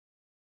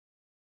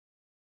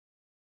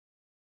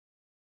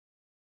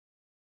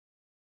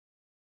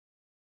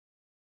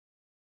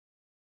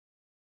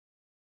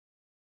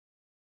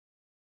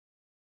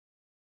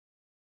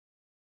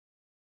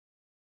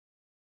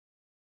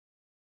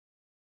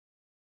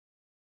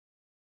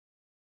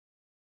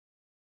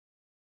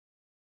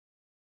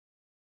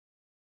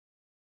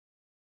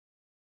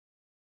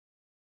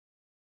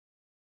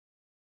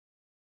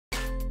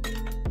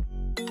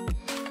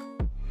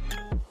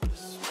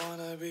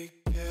be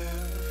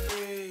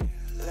carefree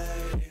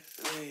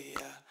lately,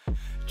 yeah.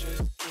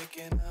 Just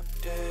kicking up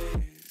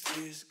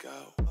daisies.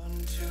 Got one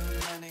too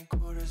many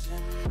quarters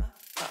in my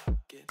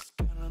pockets.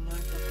 Counting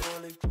like the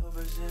four-leaf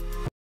clovers in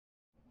my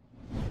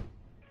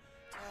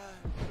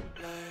tight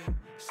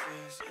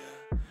laces,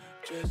 yeah.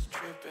 Just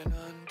tripping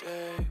on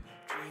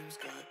daydreams.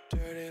 Got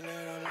dirty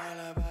little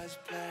lullabies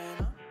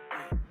playing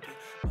on repeat.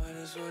 Might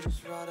as well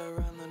just ride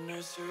around the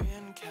nursery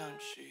and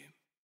count sheep.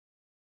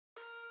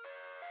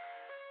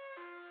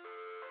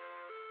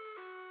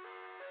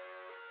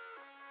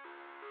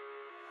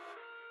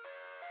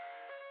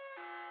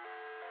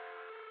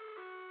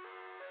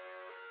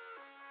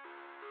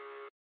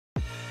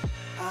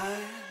 I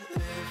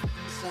live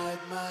inside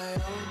my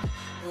own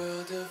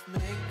world of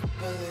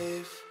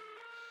make-believe.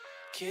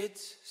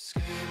 Kids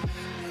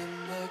screaming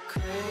in their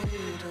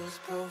cradles,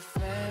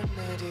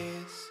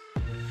 profanities.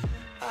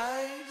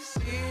 I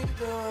see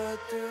the world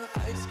through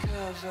ice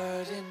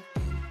covered in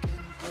ink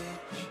and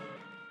bleach.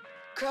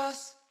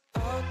 Cross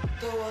out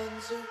the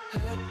ones who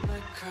heard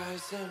my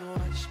cries and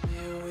watched me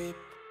weep.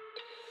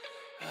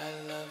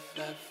 I love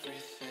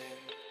everything.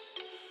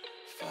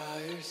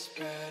 Fire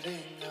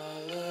spreading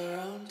all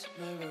around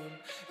my room.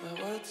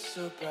 My world's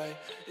so bright,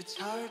 it's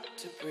hard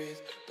to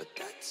breathe, but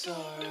that's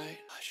alright.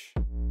 Hush.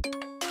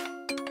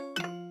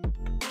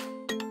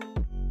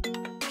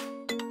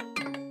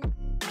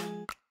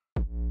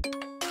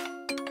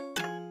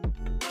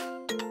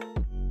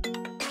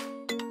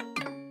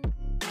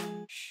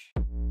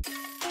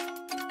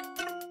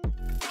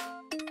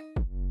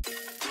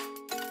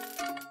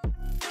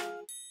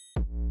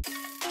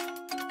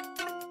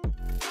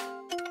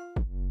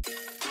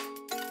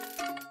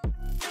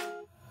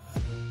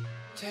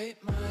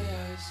 Take my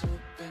eyes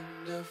open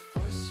to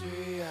force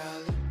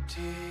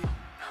reality.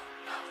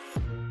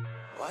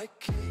 Why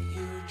can't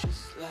you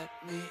just let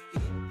me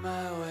eat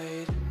my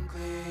weight in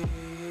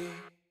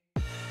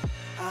glee?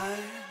 I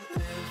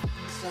live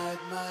inside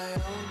my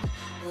own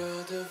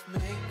world of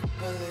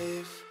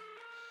make-believe.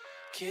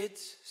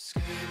 Kids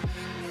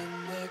screaming in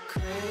their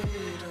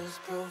cradles,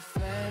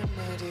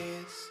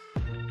 profanities.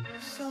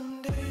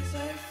 Some days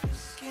I feel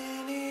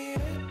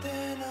skinnier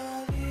than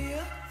all the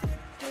other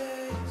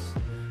days.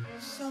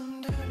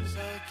 Sometimes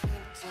I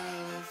can't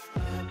tell if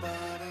my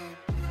body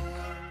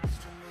belongs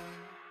to me.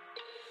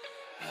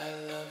 I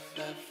love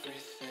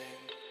everything.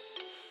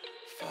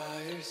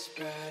 Fire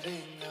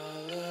spreading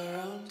all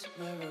around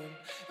my room.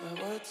 My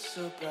world's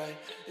so bright,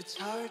 it's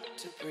hard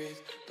to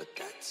breathe, but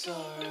that's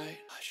alright.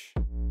 Hush.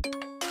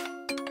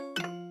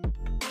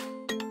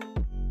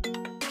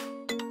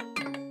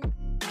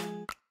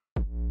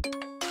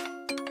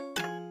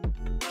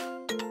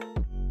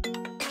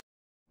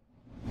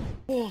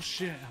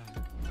 Bullshit.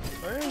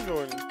 I am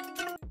going.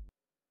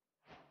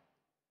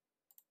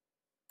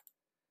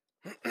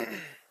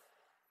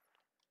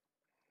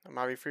 I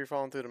might be free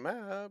falling through the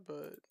map,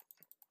 but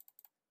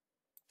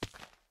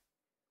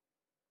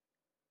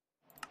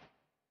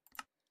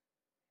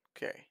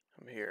okay,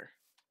 I'm here.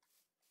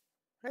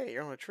 Hey,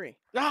 you're on a tree.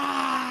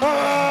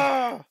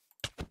 Ah!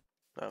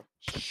 Oh.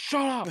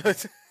 Shut up!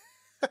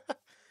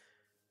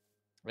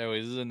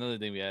 Anyways, this is another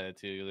thing we added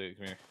to. Look,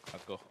 come here.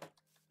 Let's go.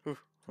 Whew,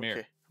 Come here.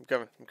 okay, I'm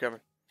coming. I'm coming.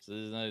 So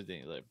this is another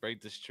thing. Like,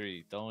 break this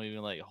tree. Don't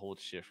even like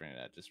hold shift or any of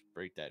that. Just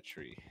break that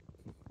tree.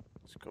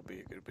 It's gonna be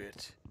a good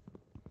bit.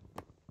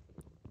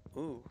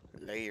 Ooh,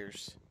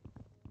 layers.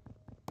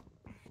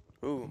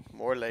 Ooh,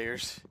 more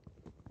layers.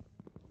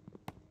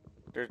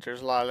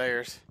 There's a lot of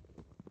layers.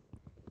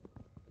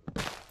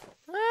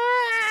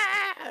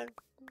 Ah!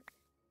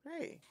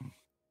 Hey,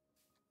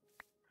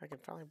 I can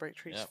finally break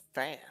trees Yep.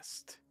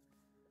 fast.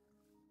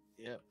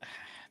 Yep.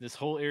 This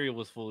whole area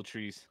was full of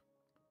trees.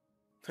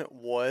 It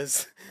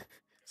was.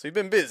 So you've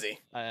been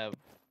busy. I have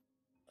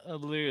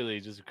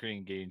literally just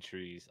creating gain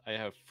trees. I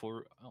have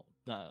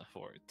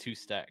two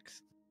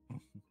stacks.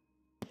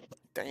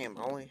 Damn,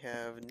 I only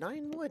have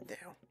 9 wood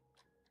now.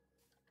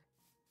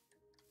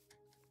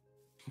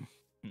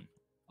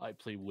 I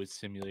play Wood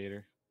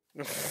Simulator.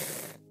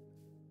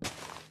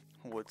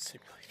 Wood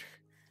simulator.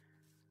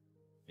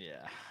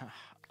 Yeah.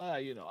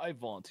 You know, I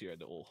volunteer at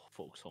the old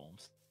folks'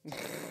 homes.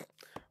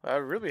 That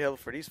would really help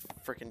for these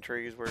freaking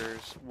trees where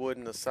there's wood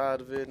in the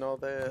side of it and all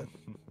that.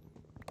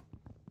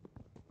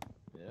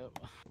 Yep.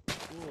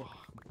 Ooh.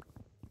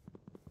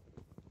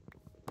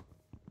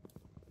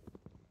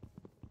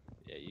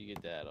 Yeah, you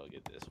get that, I'll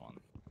get this one.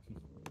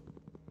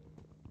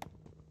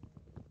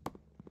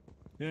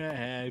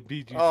 Yeah, I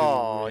beat you.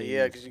 Oh,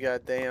 yeah, because you got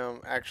a damn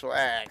actual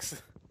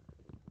axe.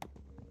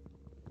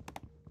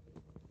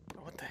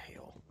 What the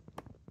hell?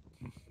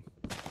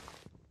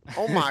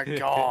 Oh my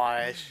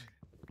gosh.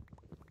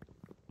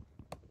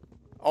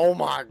 Oh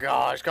my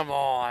gosh, come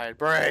on,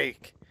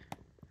 break.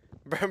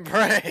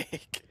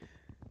 Break.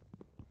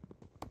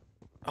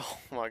 Oh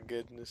my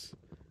goodness.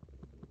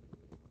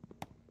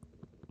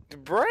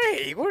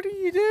 Break, what are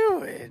you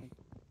doing?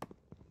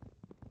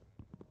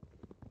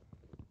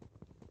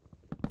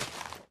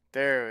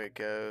 There it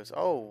goes.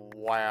 Oh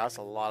wow, that's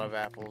a lot of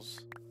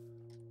apples.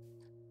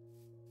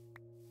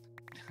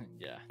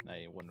 Yeah, now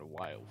you wonder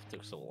why it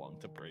took so long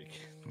to break.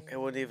 It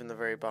wasn't even the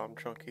very bottom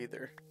trunk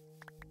either.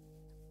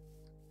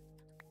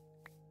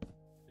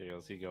 There you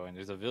go, see going.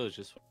 There's a village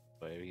this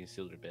way. We can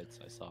steal their beds,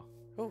 I saw.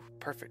 Oh,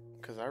 perfect.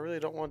 Because I really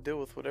don't want to deal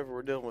with whatever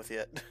we're dealing with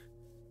yet.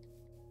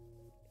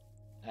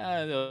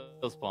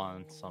 They'll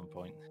spawn at some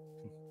point.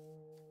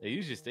 They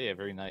usually stay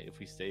every night. If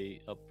we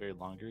stay up very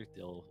longer,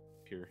 they'll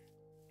appear.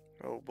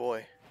 Oh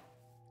boy.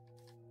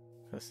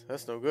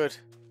 That's no good.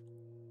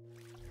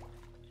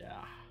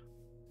 Yeah.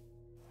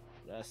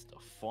 That's the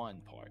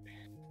fun part.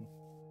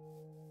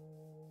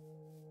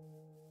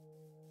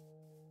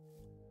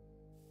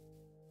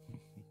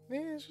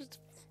 Yeah, it's just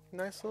a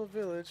nice little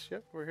village.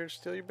 Yep, we're here to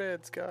steal your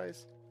beds,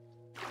 guys.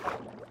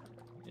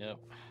 Yep.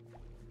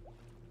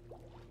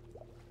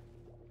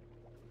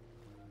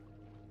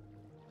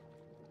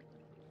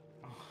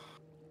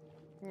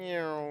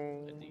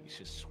 Meow. I think you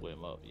should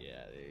swim up.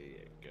 Yeah, there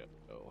you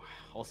go.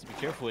 Also, be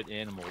careful with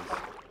animals.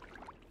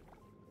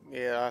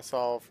 Yeah, I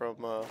saw from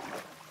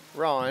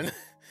Ron.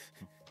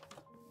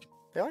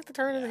 They like to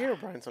turn into Yeah,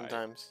 Herobrine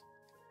sometimes.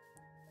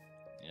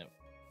 Yep.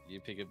 You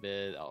pick a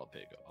bed. I'll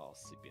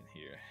sleep in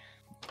here.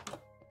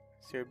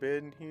 Is there a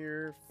bed in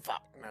here?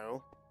 Fuck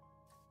no.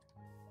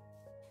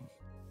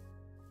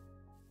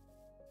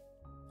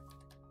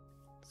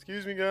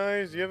 Excuse me,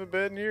 guys. Do you have a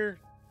bed in here?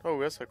 Oh,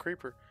 that's a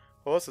creeper.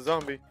 Oh, that's a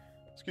zombie.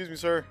 Excuse me,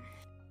 sir.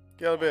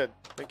 Get out of bed.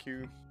 Thank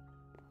you.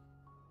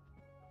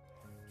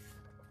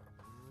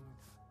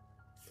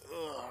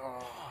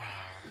 Ugh.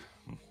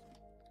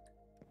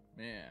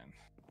 Man,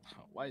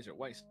 why is there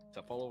white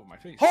stuff all over my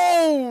face?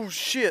 Oh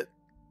shit!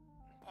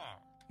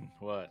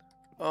 What?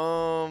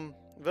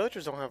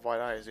 Villagers don't have white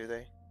eyes, do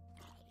they?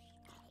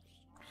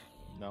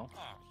 No?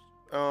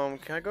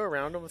 Can I go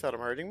around them without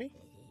them hurting me?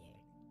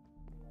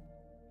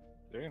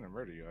 They're gonna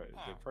murder you.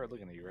 They're probably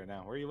looking at you right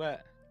now. Where you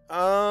at?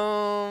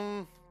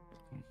 I'm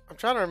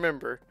trying to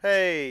remember.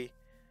 Hey.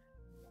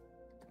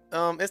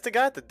 It's the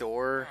guy at the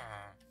door.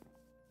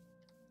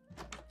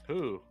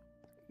 Who?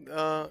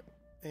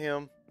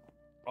 Him.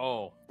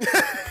 Oh.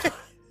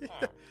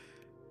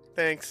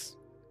 Thanks.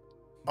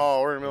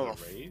 Oh, we're in the middle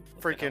of A a raid?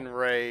 What the hell? freaking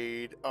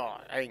raid. Oh,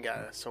 I ain't got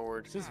a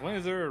sword. Since when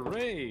is there a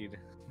raid?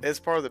 It's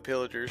part of the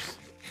pillagers.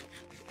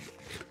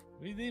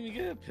 We didn't even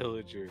get a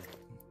pillager.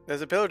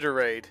 There's a pillager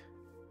raid.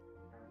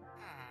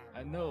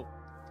 I know.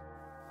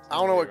 I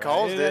don't know what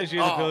caused Hey, it. that's you,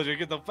 the Oh. pillager.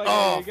 Get the fuck Oh,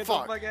 out of here. Get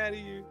fuck. the fuck out of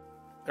here.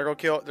 They're gonna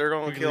kill. They're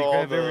gonna Quickly kill all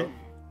grab the. every-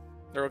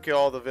 They're gonna kill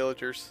all the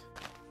villagers.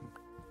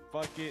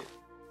 Fuck it.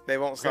 They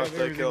won't stop Grab till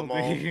they every kill them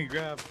single thing all. you can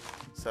grab.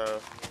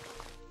 So,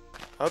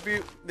 I hope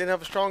you didn't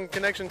have a strong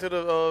connection to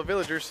the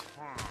villagers.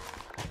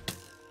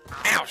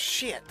 Ow,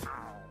 shit!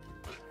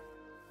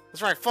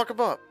 That's right, fuck him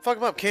up. Fuck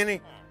him up,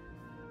 Kenny.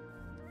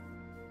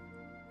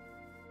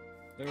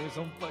 There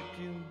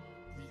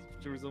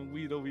was some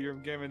weed over here.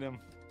 I'm giving them.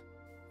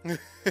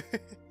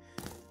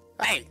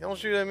 Hey, don't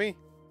shoot at me.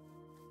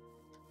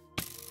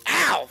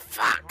 Ow,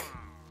 fuck!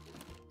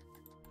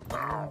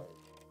 Ow!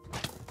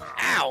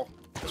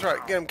 That's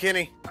right, get him,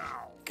 Kenny.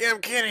 Get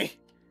him, Kenny.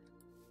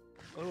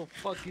 What the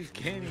fuck is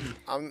Kenny?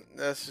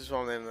 That's just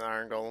one name of the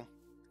Iron Golem.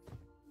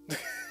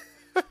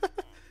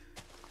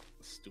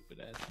 Stupid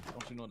ass.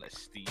 Don't you know that's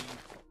Steve?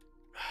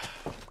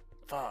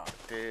 Fuck,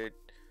 dude.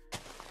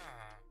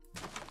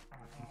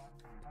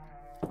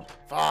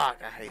 Fuck,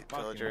 I hate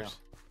Fucking villagers. hell.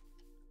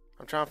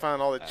 I'm trying to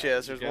find all the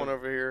chests. you There's one got-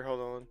 over here. Hold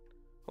on.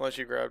 Unless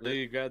you grabbed Let it.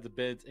 you grab the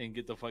beds and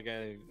get the fuck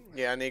out of here.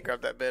 Yeah, I need to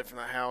grab that bed from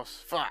the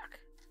house. Fuck.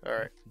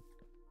 Alright.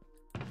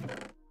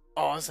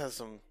 Oh, this has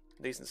some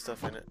decent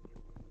stuff in it.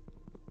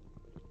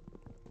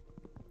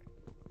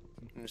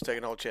 I'm just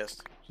taking a whole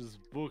chest. Just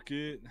book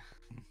it.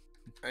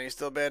 And you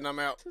still bed and I'm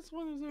out. This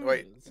one is over.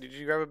 Wait, did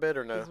you grab a bed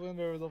or no? This one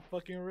over the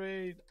fucking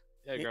raid.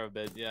 Yeah, Ye- grab a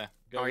bed. Yeah.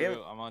 Go, Oh, go, yeah.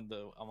 go.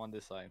 I'm on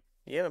this side.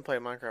 You haven't played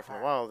Minecraft in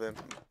a while then.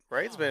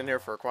 Raid's been in here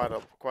for quite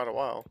a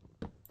while.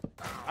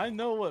 I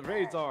know what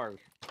raids are.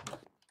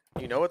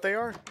 You know what they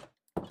are?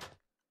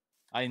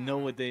 I know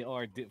what they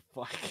are.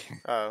 Fuck.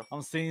 Oh.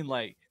 I'm saying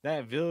like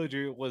that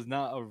villager was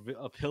not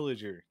a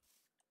pillager.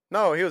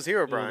 No, he was It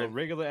was a Herobrine.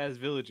 regular ass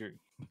villager.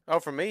 Oh,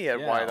 for me, he had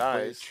Yeah, white but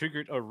it eyes.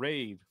 triggered a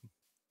raid,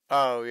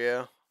 Oh,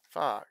 yeah.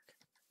 Fuck.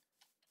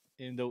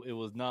 even though it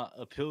was not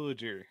a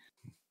pillager,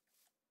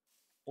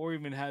 or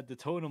even had the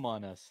totem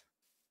on us.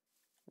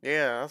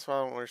 Yeah, that's what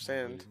I don't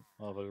understand.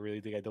 Oh, but I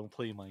really think I don't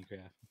play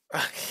Minecraft.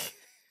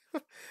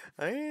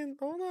 I ain't.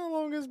 I don't know how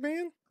long it's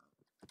been.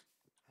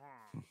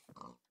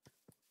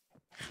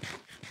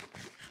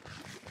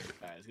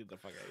 Alright, let's get the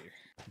fuck out of here.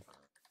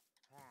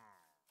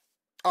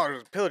 Oh,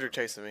 there's a pillager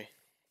chasing me.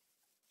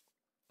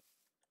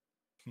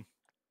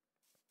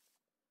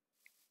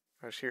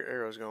 I just hear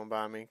arrows going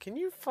by me. Can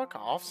you fuck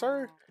off,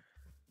 sir?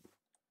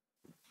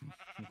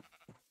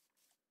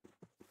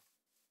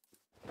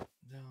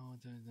 Don't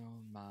know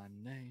my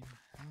name.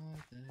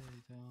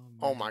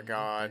 Oh my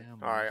god.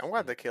 Alright, I'm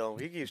glad to kill him.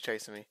 He keeps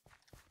chasing me.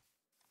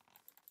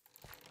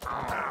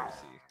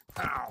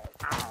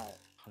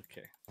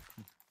 Okay.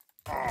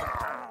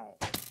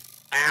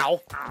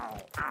 Ow!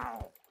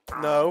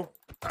 No.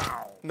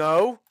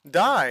 No!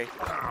 Die!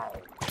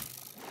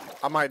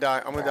 I might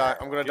die. I'm gonna die.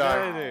 I'm gonna Get out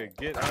of die. there!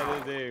 Get out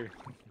of there!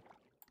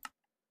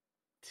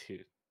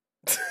 Dude,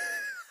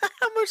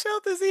 How much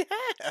health does he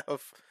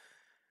have?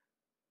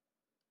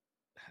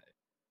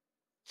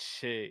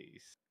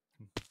 Chase,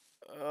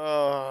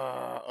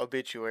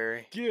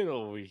 Obituary. get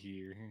over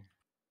here!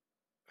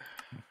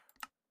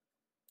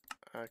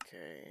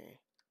 Okay.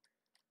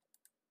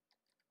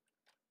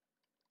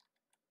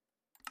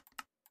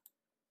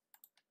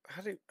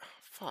 How do? Oh,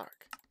 fuck.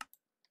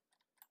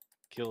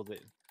 Killed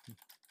it.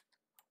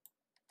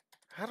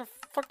 How the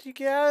fuck do you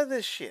get out of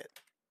this shit?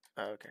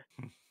 Oh, okay.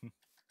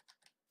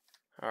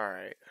 All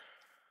right.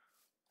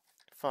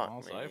 Fuck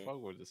Honestly, me. I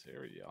fuck with this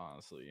area.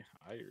 Honestly,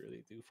 I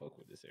really do fuck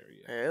with this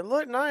area. Hey, it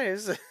looked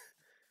nice.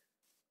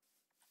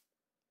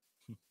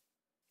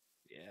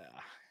 Yeah,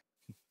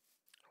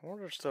 I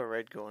wonder if there's still a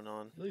raid going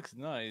on. it looks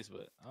nice,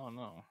 but I don't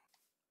know.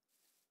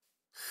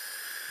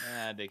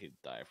 Nah, they could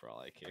die for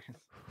all I care.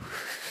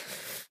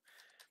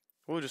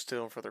 We'll just steal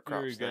them for their We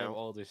already crops grab now.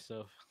 all their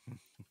stuff.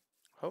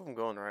 Hope I'm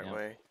going the right Yeah.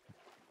 way.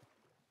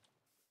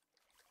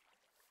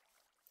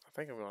 I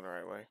think I'm going the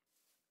right way.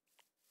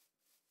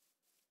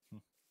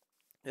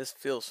 This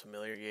feels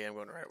familiar. Yeah, I'm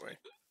going the right way.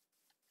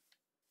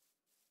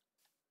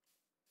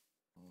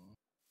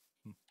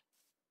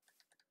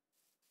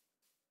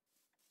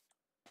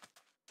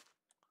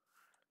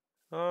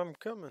 I'm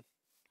coming.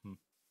 Hmm.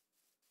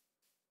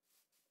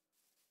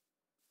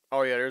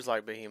 Oh yeah, there's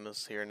like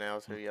behemoths here now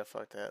too. Yeah,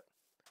 fuck that.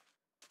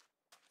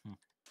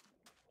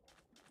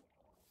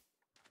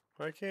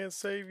 I can't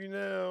save you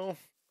now.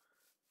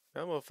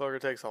 That motherfucker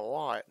takes a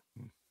lot.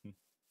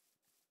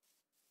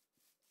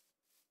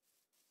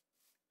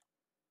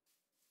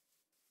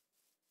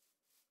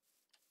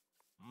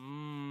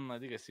 I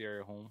think I see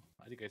our home.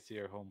 I think I see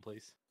our home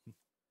place.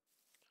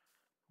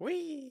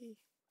 Whee!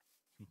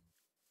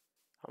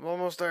 I'm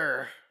almost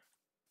there.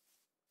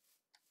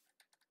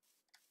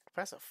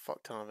 That's a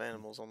fuck ton of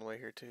animals on the way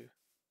here too.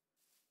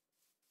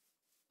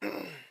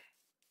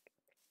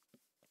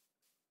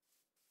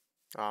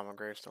 Ah, my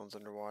gravestone's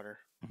underwater.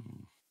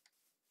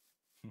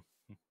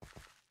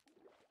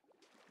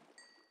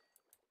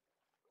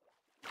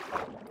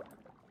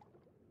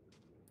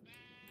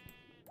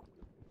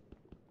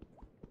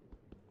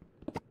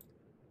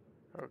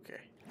 Okay.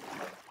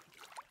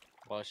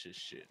 Watch this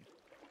shit.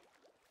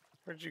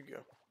 Where'd you go?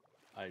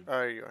 I Oh,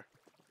 there you are.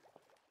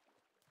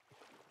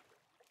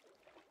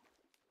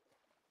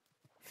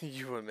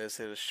 You and Miss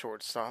hit a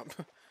shortstop.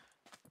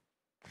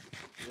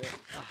 yeah.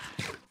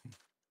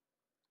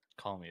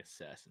 Call me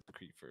Assassin's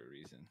Creed for a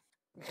reason.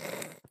 I don't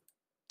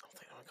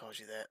think anyone calls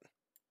you that.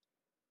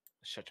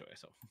 Shut your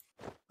ass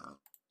up.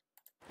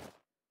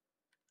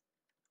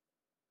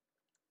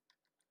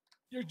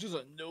 You're just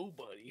a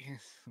nobody.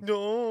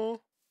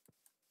 No.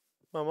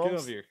 My Get mom.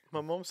 over here.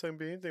 My mom saying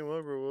be anything when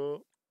I grow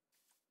up.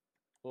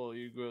 Well,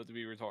 you grow up to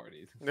be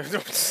retarded. No, no.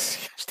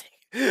 Gosh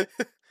dang.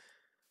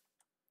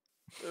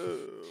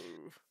 Oh.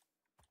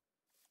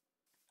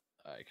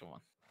 Alright, come on.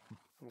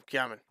 I'm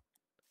coming.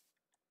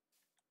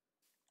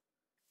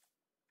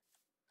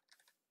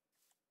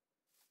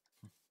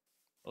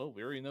 Oh,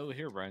 we already know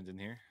Herobrine's in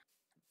here.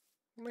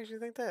 What makes you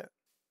think that?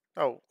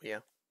 Oh, yeah.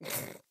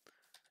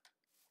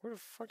 Where the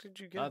fuck did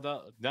you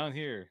go? Down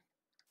here.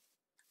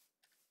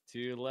 To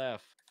your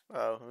left.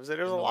 Oh, there's a in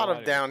the lot of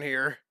water. down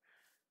here.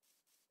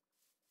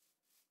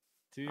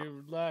 To your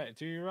right.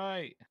 To your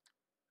right.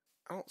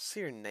 I don't see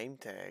your name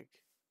tag.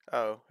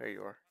 Oh, there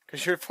you are.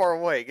 Because you're far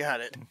away.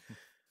 Got it.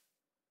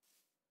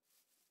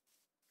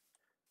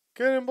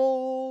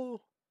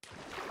 Cannonball!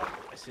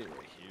 I see it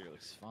right here.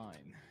 Looks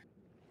fine.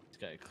 Just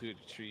gotta clear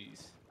the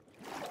trees.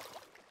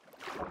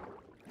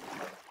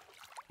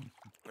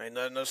 Ain't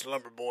nothing us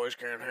lumber boys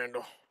can't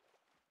handle.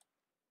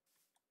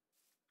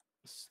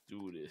 Let's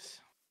do this.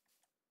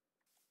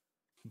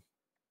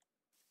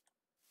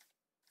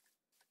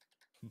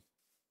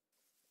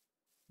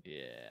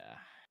 Yeah.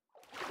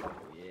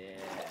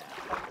 Yeah.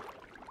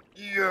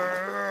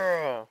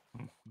 Yeah!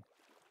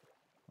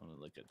 Let me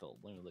look at this.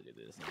 Let me look at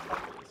this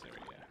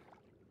area.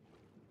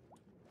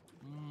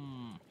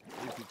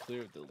 If we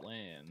clear the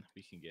land,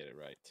 we can get it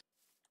right.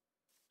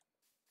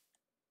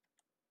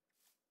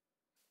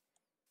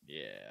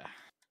 Yeah.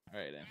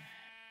 Alright then.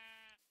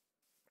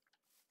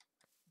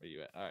 Where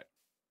you at? Alright.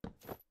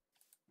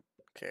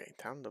 Okay,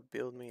 time to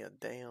build me a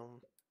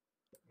damn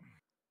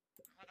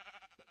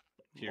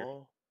Here.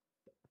 mall.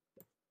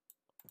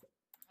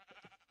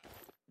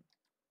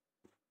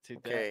 Take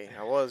Okay, that.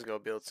 I was gonna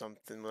build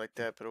something like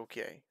that, but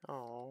okay.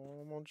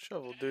 Oh, I'm on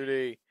shovel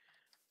duty.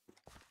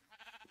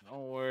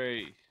 Don't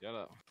worry. Shut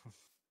up.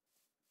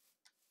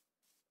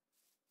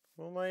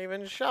 What am I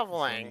even Just let me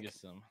shoveling? get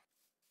some.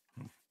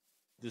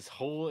 This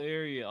whole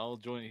area, I'll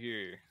join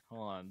here.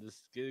 Hold on,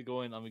 just get it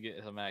going. I'm gonna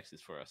get some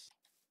axes for us.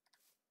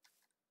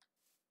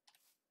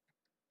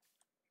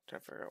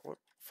 Trying to figure out what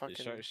Just fucking.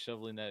 start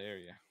shoveling that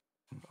area.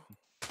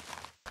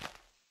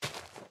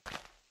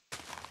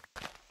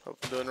 Hope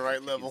I'm doing the right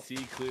You level. can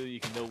see clearly. You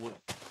can know what.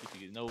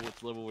 You can know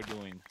what level we're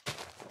doing.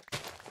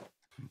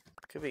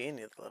 Could be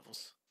any of the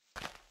levels.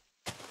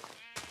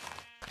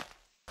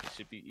 It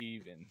should be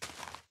even.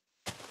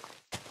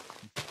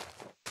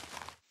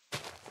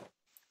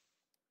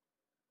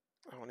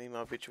 need my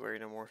obituary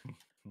no more.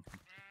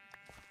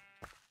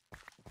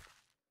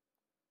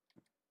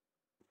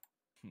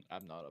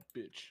 I'm not a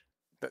bitch.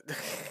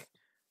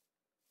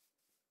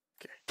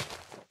 Okay.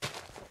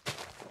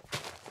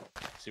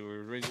 See,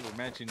 we're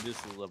matching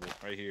this level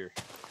right here.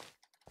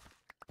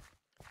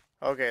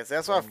 Okay, so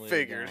that's what I One leg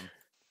figured. down.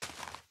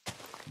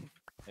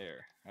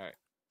 There. All right.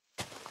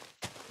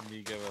 Let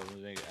me go a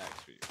little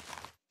axe for you.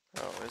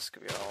 Oh, this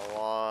could be a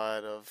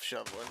lot of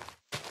shoveling.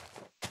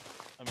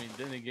 I mean,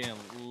 then again,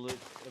 look.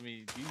 I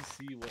mean, do you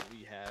see what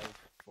we have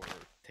for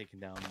taking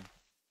down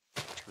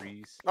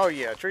trees? Oh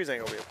yeah, trees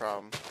ain't gonna be a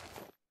problem.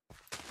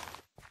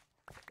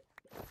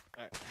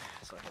 All right.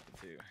 So I have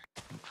it too.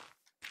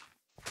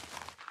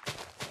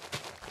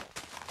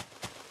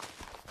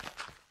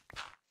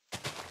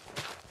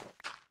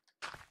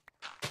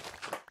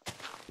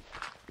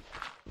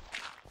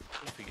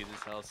 If we get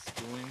this house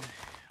going,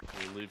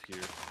 we'll live here.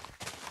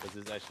 Because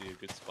it's actually a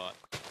good spot.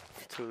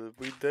 Till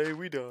the day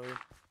we die.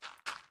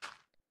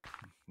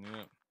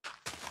 Yeah.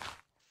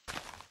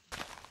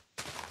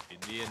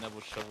 If you need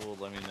another shovel,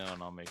 let me know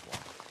and I'll make one.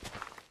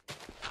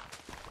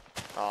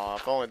 Aw,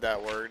 if only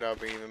that worked,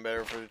 that'd be even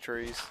better for the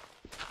trees.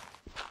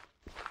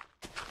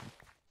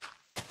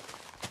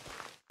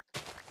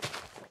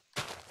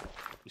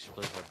 We should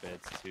place our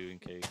beds too in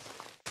case.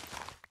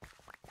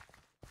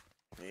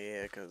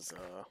 Yeah, cause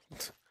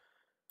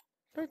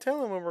don't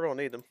tell them when we're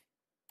gonna need them.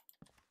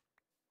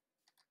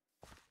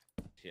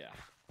 Yeah.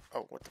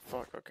 Oh, what the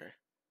fuck? Okay.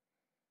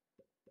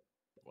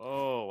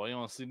 Whoa, why you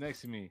want to sleep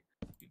next to me?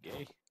 You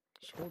gay?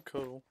 So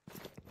cool.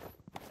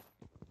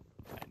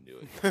 I knew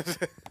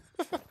it.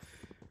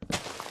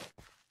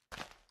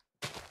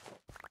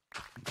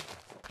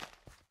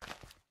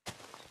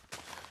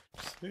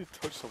 Just need to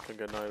touch something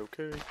at night,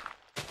 okay?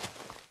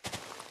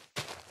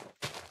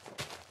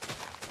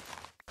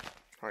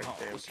 Alright, Oh,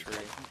 damn what's tree.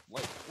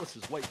 What's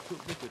this white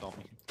liquid on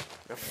me?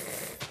 Did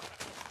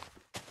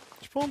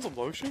you put on some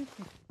lotion?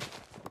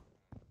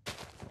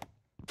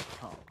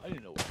 Oh, I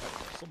didn't know what kind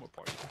of summer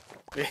party.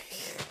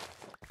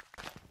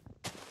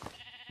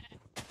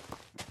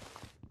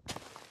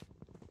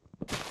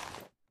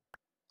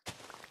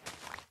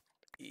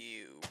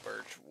 Ew,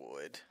 birch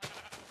wood.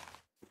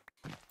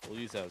 We'll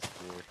use that as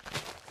floor.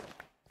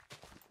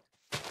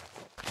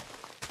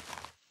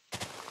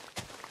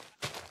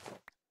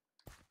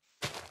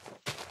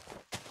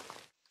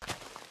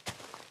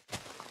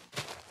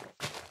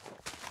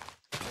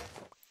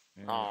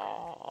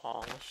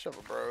 Aww, my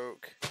shovel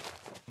broke.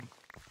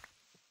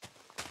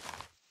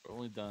 We're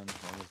only done.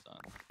 Almost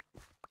done.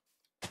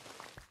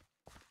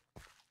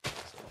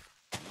 So,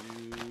 a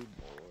few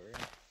more.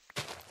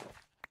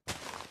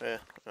 Yeah,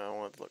 I don't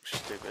want it to look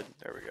stupid.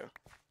 There we go.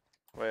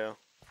 Well,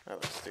 that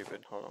looks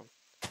stupid. Hold on.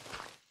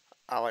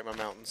 I like my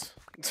mountains.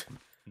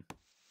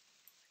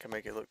 Can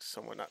make it look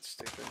somewhat not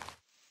stupid.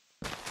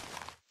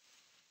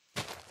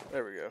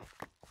 There we go.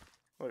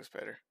 Looks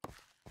better.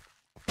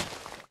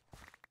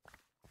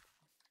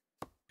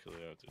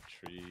 Clear out the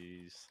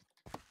trees.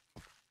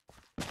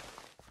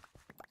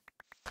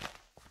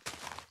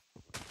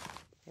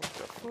 What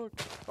the fuck?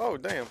 Oh,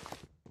 damn.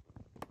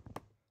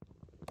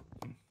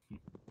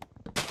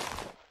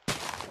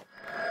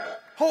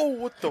 Oh,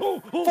 what the Oh,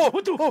 fuck?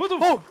 what the- Oh, what the-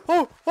 oh,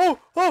 oh, oh,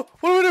 oh,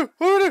 what do we do?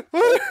 What do we do?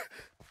 What do we do?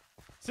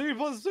 Save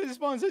the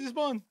spawn, save the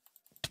spawn!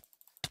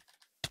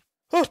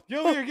 Oh, Get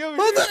over here, get over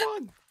oh, here, the- save the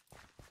spawn!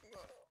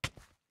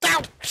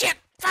 Ow, shit,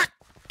 fuck.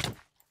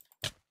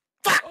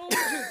 Oh,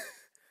 shit!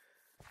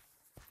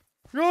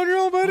 You're on your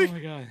own, buddy. Oh my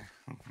god.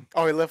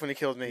 Oh, he left when he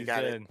killed me. He's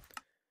Got dead. it.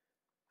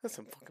 That's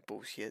some fucking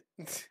bullshit.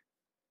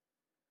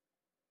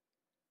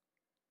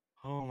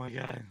 Oh my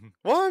god.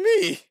 Why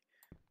me?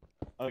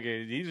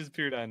 Okay, he just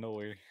appeared out of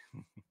nowhere.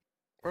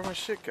 Where'd my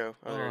shit go?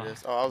 Oh, there it Ugh.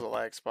 is. Oh, I was a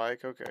lag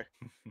spike. Okay.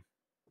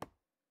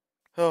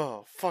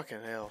 Oh,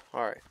 fucking hell.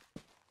 Alright.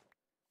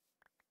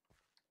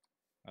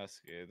 That's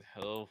good.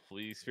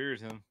 Hopefully he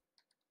spears him.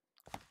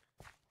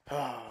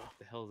 Oh, What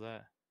the hell's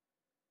that?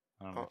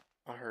 I don't know.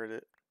 I heard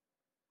it.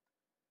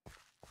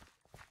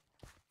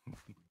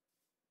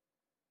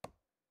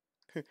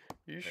 You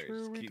Alright, sure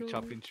just we keep don't?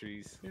 chopping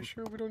trees. You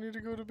sure we don't need to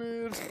go to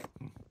bed?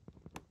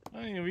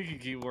 I mean, we can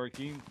keep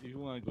working. If you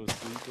want to go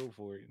sleep, go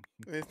for it.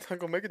 It's not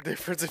gonna make a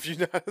difference if you're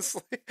not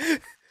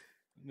asleep.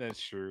 That's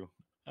true.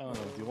 I don't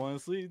know. Do you want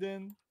to sleep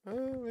then? I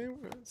mean,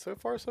 so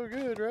far so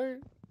good, right?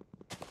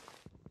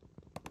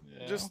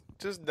 Yeah.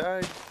 Just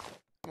died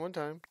one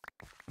time.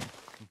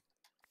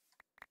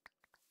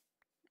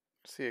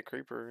 See a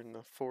creeper in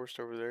the forest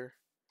over there.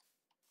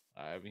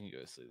 Alright, we can go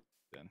to sleep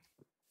then.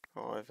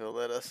 Oh, if he'll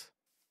let us.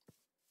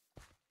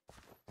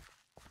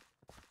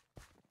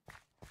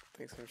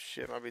 Think some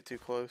shit might be too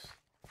close.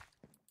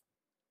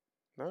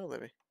 No,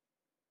 let me.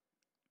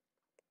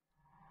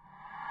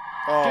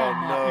 Oh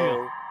Damn,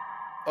 no.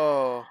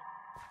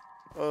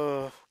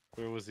 Oh.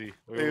 Where was he?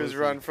 He was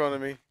right in front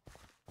of me.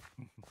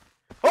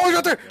 Oh, he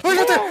got there! Oh, he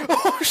got there!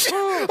 Oh, shit!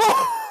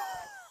 Oh.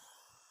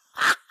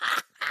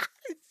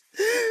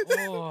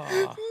 No!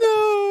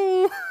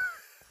 No!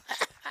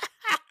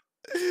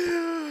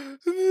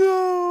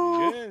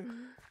 You good?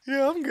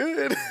 Yeah, I'm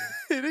good.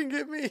 He didn't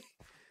get me.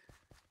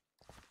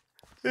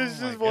 Oh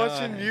It's my just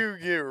watching God. you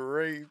get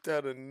raped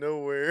out of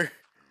nowhere.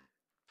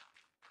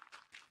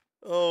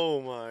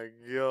 Oh my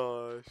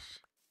gosh.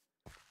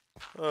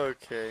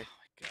 Okay.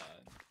 Oh my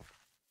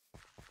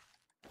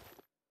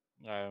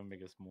God. I'll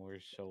make us more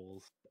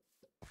shovels.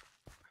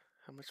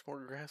 How much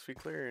more grass we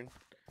clearing?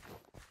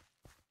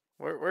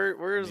 I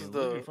Where's mean,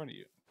 look the... in front of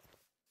you.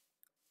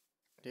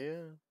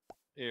 Yeah.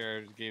 Here,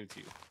 I just gave it to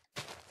you.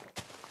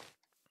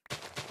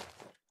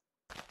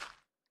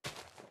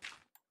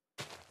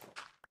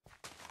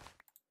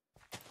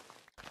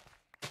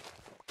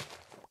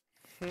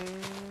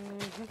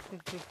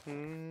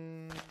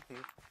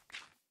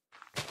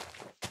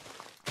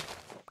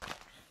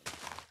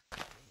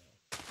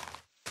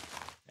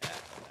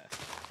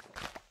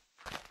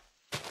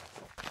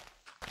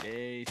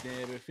 Days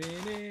never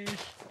finish.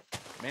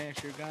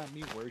 Masher got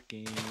me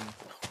working.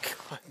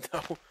 Oh god,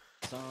 no.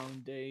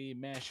 Someday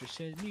Masher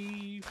set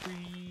me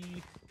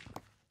free.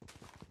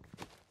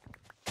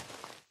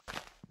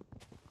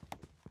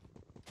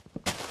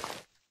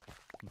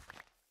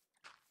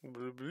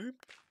 Bloop, bloop.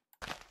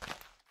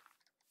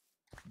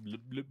 Blub,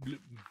 blub, blub.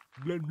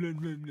 Blub,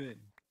 blub, blub, blub.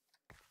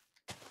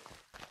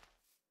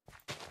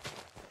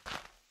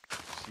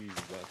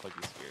 Jesus, that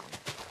fucking scared me.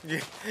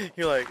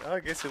 You're like, oh, I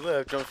guess he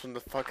left. Jumps from the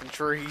fucking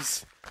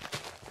trees.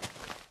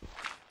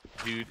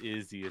 Dude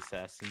is the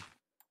assassin.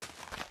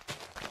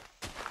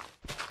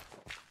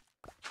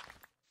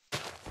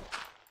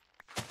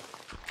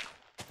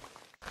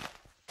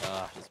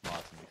 Ah, this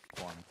mod's gonna be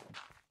fun.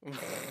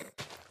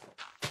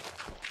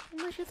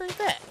 What makes you think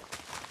that?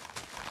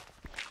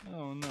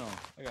 Oh no,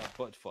 I got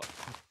butt fucked.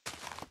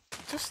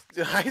 Just,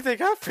 how you think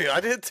I feel?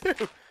 I did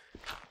too.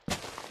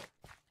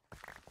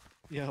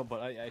 Yeah,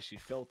 but I actually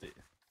felt it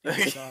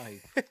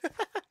inside.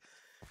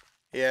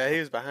 Yeah, he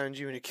was behind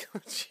you and he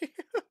killed you.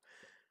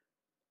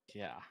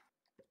 Yeah.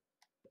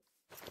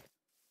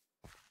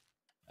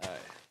 Alright.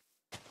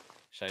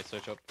 Should I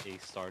search up a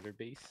starter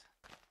base?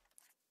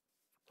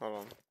 Hold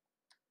on.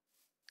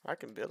 I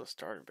can build a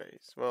starter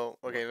base. Well,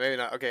 okay, maybe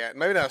not. Okay,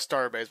 maybe not a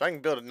starter base, but I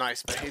can build a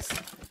nice base. Did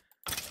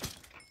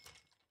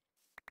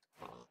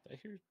I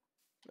hear?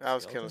 I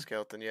was killing a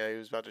skeleton. Yeah, he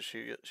was about to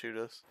shoot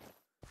us.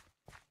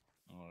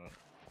 Alright.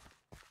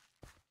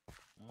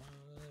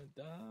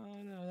 Da,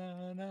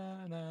 da,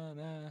 da, da,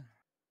 da.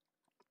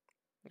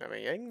 I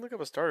mean, I can look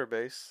up a starter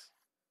base.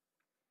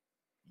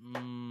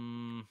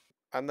 Mm,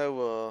 I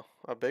know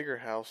a bigger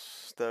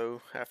house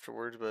though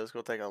afterwards, but it's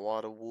gonna take a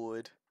lot of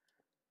wood,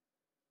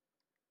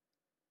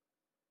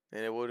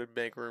 and it would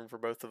make room for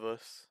both of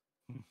us.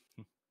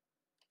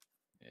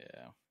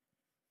 yeah.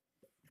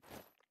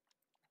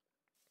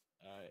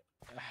 Alright.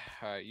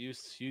 Alright,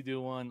 you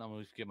do one. I'm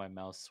gonna get my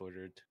mouse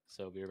sorted.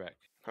 So be right back.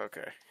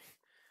 Okay.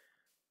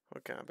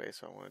 What kind of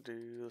base I want to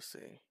do? Let's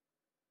see.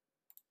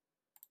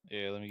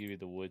 Yeah, let me give you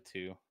the wood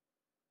too.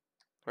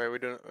 Wait,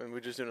 are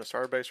we just doing a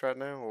starter base right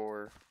now,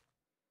 or?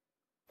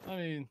 I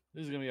mean,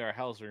 this is gonna be our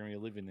house we're gonna be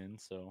living in,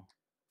 so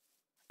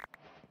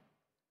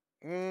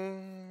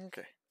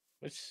Okay.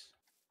 which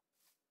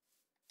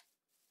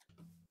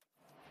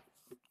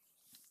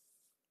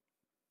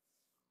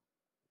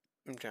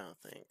I'm trying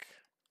to think.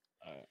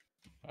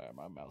 alright,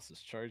 my mouse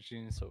is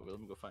charging, so let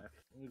me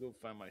go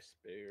find my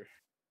spare.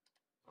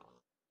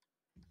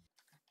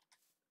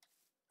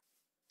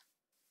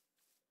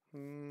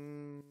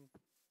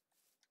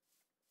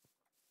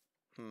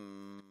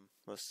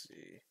 Let's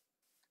see.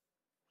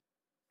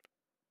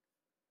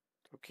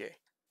 Okay.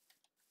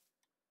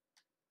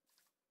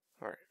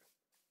 All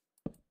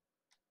right.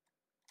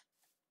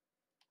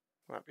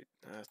 Might be.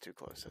 That's too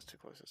close. That's too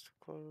close. That's too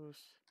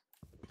close.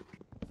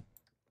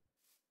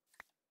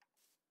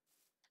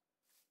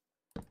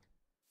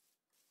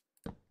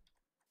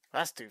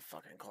 That's too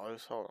fucking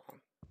close. Hold on.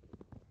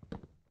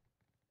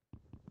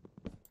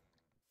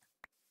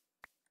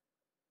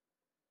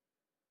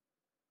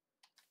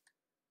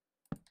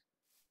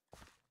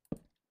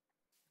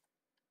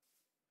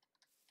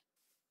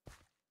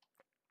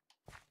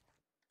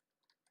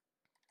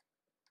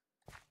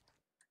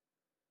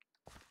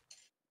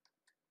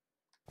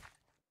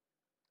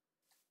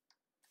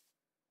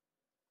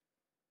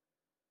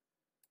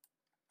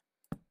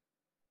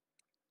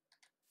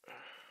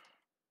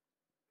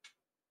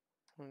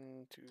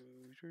 One, two,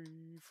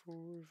 three,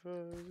 four,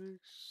 five,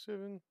 six,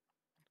 seven.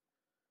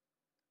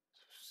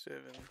 7.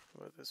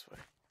 What this way?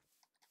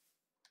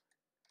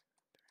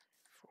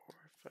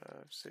 4,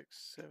 5, 6,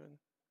 7.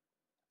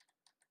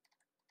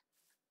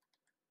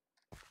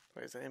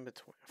 Wait, is that in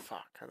between?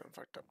 Fuck, I done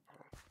fucked up.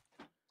 Hold on.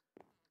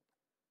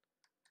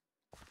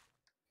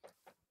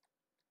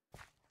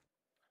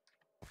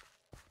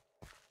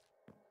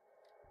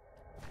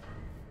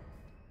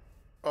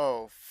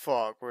 Oh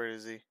fuck, where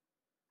is he?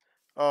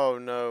 Oh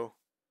no.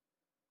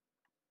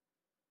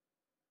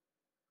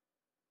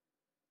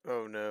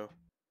 Oh no.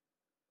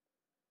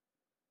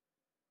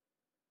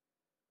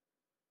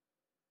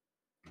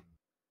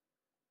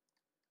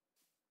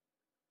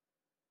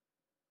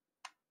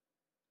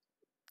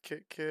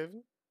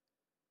 Kevin?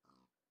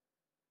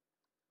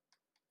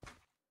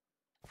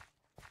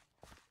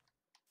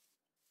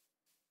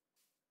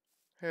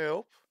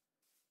 Help.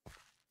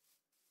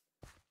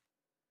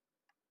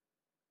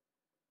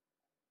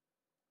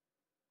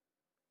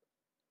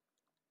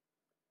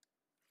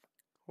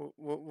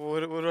 What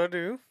do I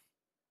do?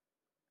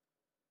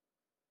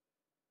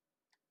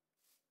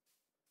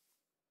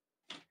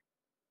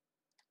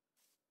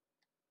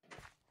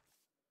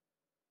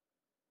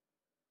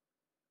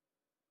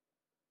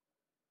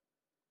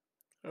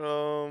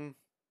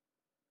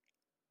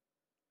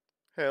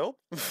 Help.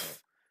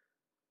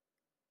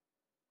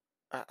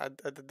 I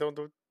don't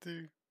know what to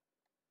do.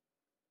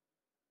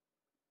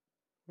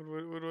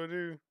 What do I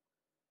do?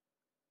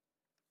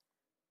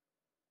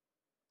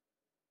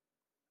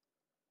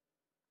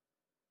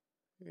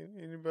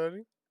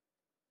 Anybody?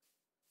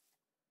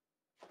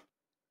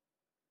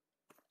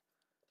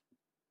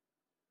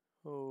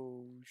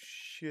 Oh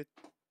shit.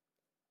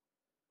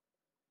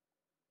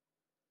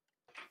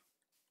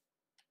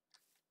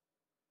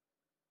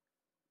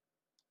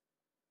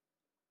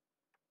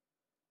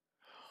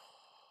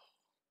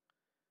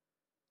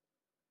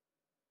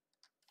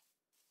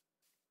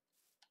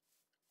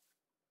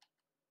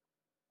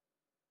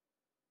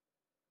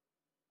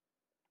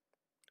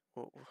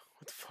 What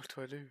the fuck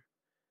do I do?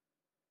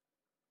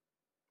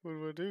 What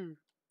do I do?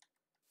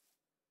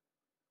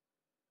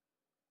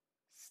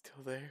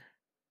 Still there?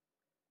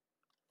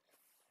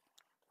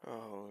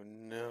 Oh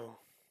no.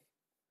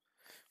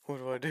 What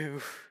do I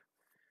do?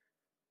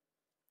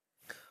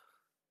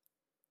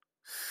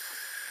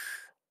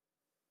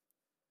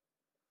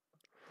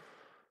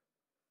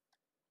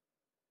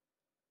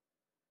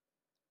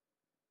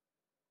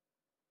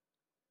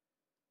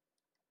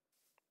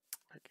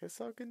 I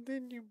guess I'll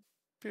continue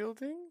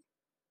building.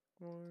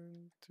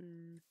 1, 2,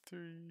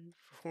 3,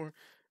 4,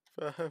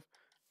 5,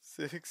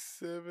 6,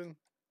 7,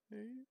 8.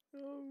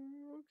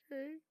 Oh,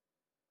 okay.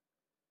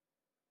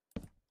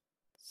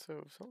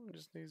 So something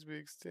just needs to be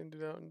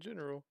extended out in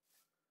general.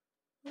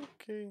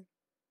 Okay.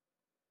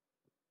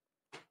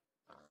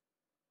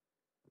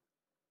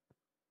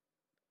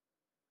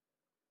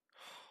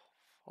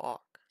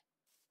 Fuck.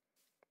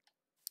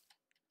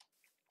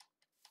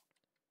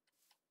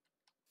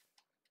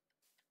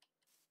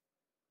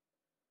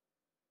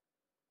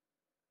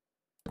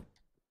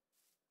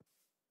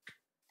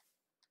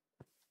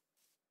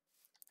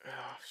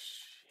 Oh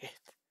shit.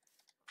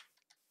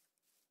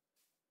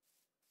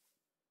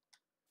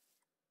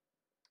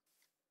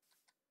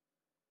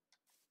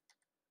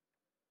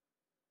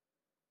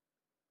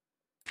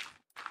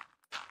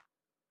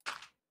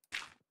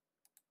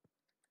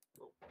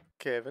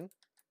 Kevin.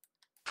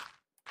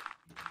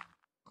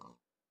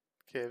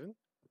 Kevin.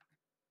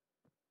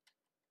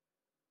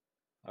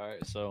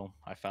 Alright, so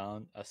I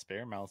found a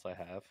spare mouse I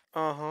have.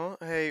 Uh-huh.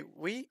 Hey,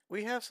 we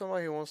have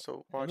somebody who wants to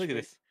And watch look at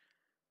me. this.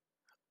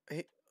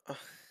 He,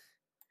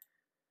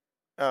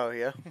 oh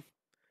yeah.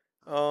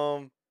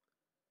 Um,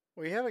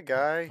 we have a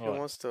guy who What?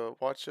 wants to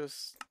watch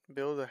us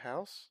build a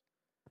house.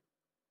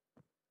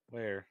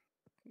 Where?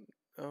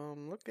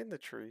 Look in the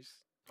trees.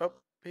 Oh,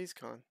 he's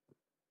gone.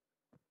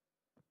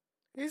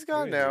 He's Where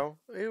gone is he? now.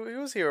 He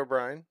was here,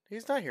 O'Brien.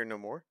 He's not here no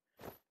more.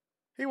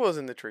 He was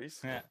in the trees.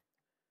 Yeah.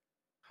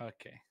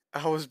 Okay.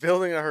 I was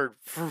building. I heard.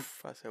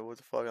 Poof. I said, "What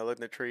the fuck?" I looked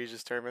in the trees,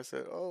 just turned. I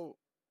said, "Oh,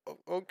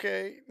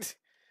 okay."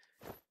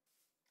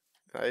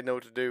 I didn't know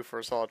what to do for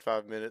a solid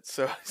 5 minutes.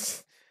 So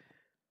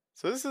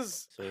this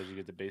is. So did you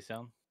get the base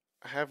down?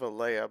 I have a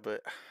layout,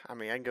 but I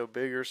mean, I can go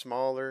bigger,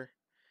 smaller.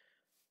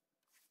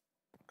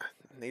 I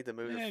need to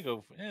move. Yeah,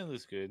 go. Yeah, it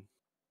looks good.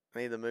 I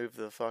need to move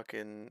the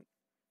fucking.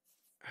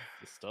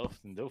 The stuff,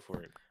 then go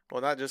for it.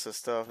 Well, not just the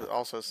stuff, but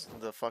also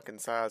the fucking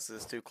sides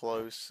is too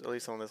close. At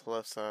least on this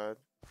left side.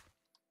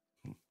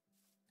 Okay.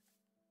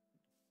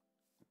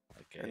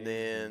 And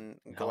then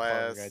and how far we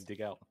gotta glass.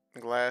 dig out?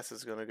 Glass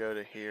is gonna go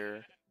to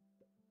here.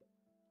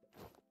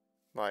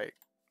 Like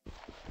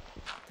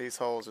these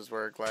holes is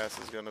where glass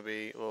is gonna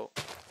be. Well,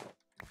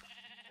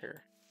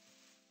 here.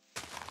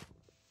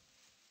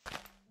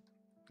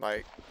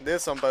 Like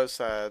this on both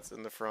sides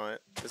in the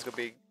front. It's gonna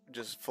be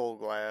just full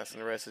glass,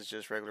 and the rest is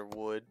just regular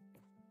wood.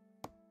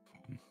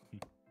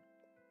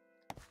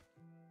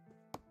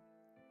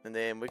 And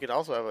then we could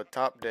also have a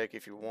top deck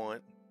if you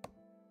want.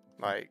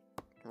 Like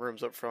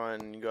rooms up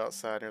front, and you go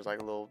outside, and there's like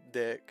a little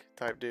deck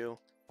type deal.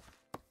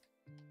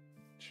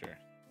 Sure.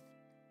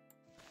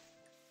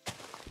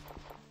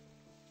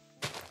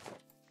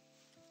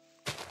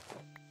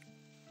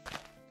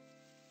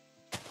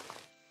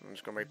 I'm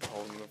just gonna make the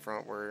holes in the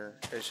front where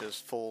it's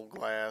just full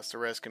glass. The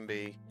rest can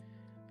be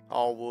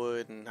all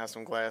wood and have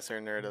some glass here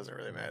and there. It doesn't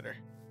really matter.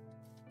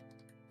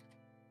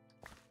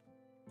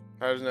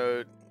 I just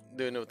know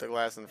doing it with the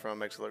glass in the front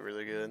makes it look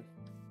really good.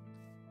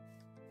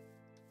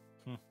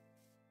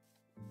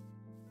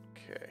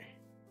 Okay.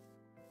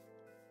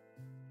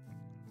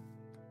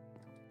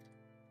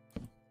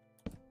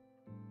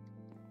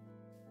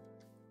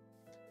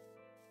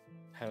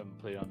 Haven't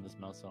played on this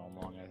mouse in a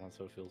long time,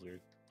 so it feels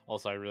weird.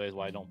 Also, I realized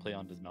why I don't play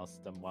on this mouse.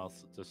 The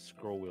mouse, the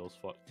scroll wheel's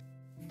fucked.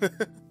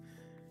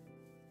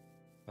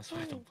 That's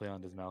why I don't play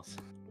on this mouse.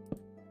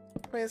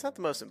 I mean, it's not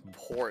the most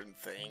important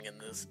thing in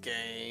this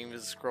game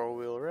is scroll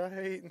wheel,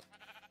 right?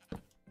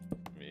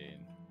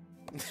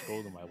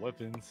 Scroll to my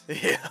weapons.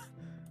 Yeah.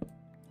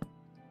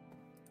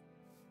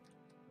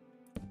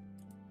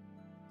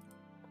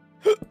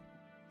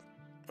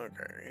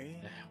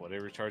 Okay.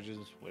 Whatever charges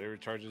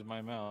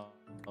my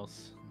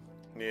mouse.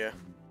 Yeah.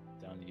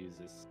 Down to use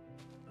this.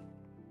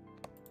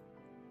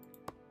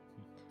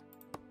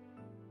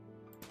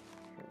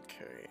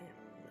 Okay.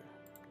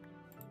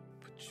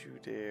 Put you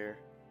there.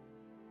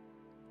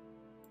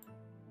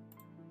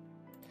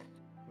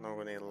 No,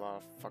 we need a lot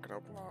of fucking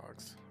oak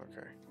logs.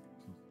 Okay.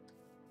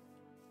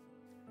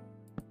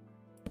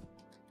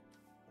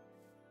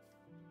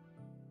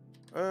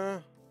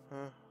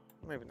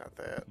 Maybe not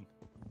that.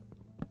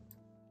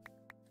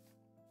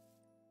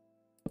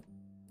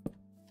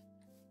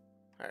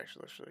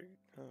 Actually,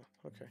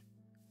 okay.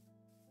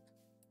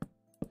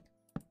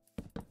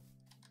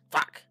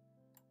 Fuck!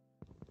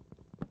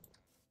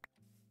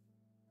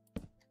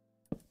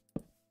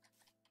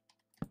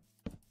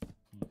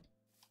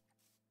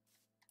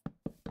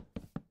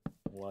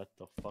 What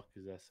the fuck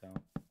is that sound?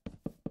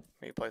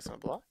 Me placing a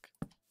block?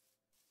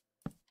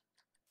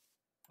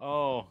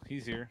 Oh,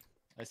 he's here.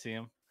 I see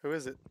him. Who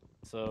is it?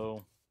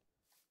 So,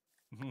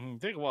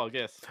 take a wild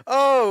guess.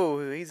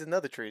 Oh, he's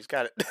another trees.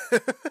 Got it.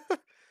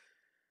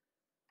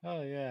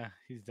 Oh yeah,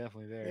 he's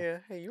definitely there. Yeah.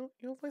 Hey, you want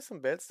to place some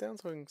beds down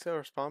so we can set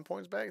our spawn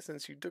points back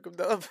since you took them,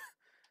 Dub?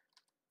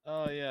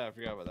 Oh yeah, I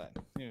forgot about that.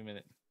 Give me a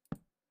minute.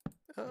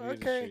 Maybe it's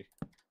Okay. tree.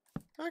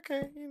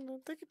 Okay.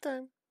 Take your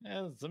time.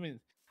 Yeah, I mean,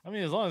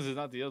 as long as it's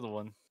not the other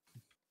one.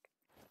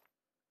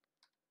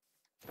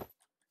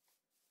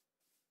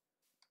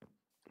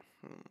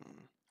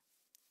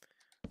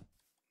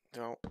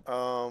 Don't.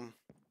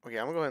 Okay,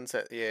 I'm gonna go ahead and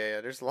set.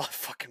 Yeah. There's a lot of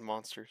fucking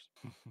monsters.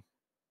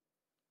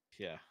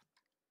 Yeah.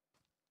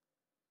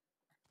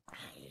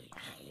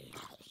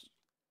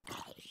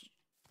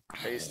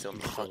 He's still in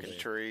the He's still fucking there.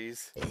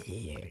 trees.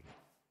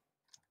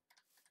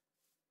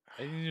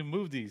 I need to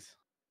move these.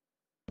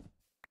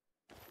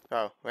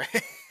 Oh, I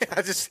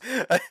was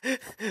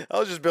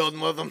just building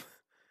with them.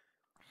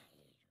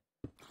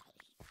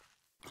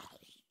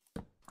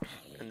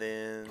 And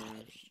then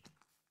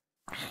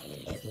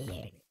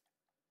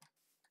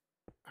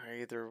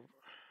I either.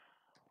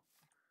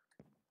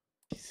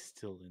 He's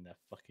still in that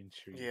fucking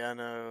tree. Yeah, I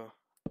know.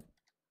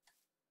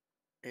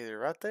 Either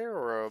right there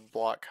or a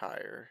block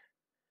higher.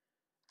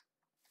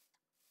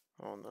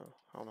 I don't know.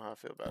 I don't know how I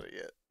feel about it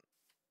yet.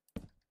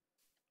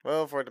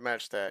 Well, for it to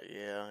match that,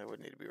 yeah, it would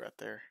need to be right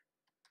there.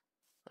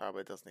 Oh, but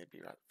it doesn't need to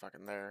be right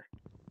fucking there.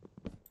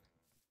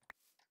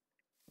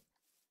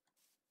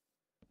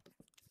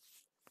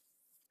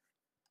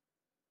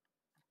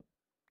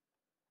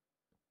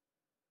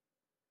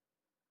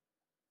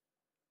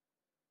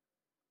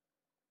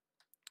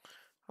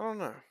 I don't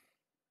know.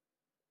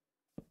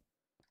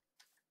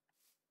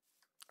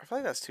 I feel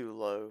like that's too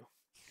low.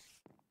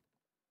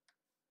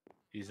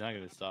 He's not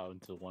gonna stop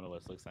until one of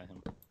us looks at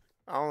him.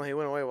 Oh, he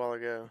went away a while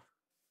ago.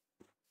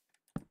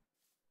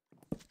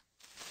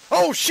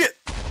 Oh shit!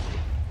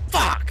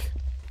 Fuck!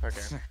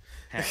 Okay.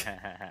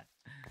 I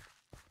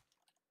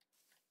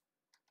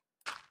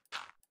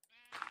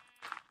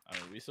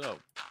mean, we still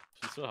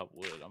have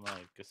wood. I'm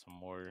gonna get some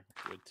more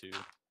wood too.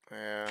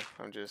 Yeah,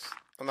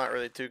 I'm not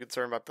really too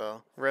concerned about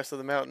the rest of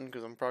the mountain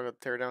because I'm probably gonna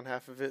tear down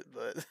half of it,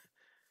 but I'm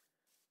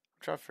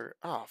trying to figure.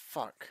 Oh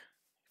fuck!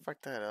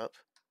 Fuck that up.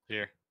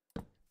 Here.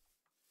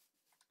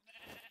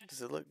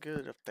 Does it look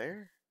good up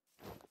there?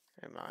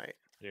 It might.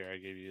 Here, I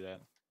gave you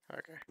that.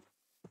 Okay.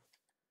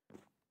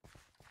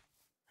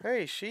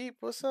 Hey sheep,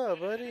 what's up,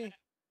 buddy?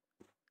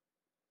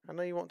 I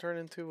know you won't turn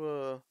into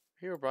a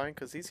hero, Brian,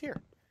 because he's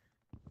here.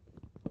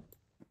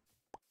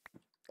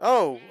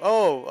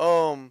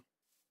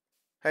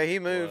 Hey, he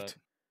moved. What?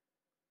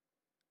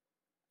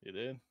 You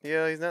did?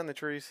 Yeah, he's not in the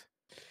trees.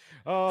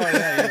 Oh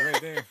yeah, he's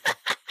right there.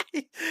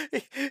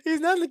 He's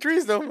not in the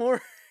trees no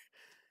more.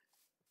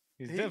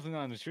 He's definitely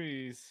not in the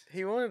trees.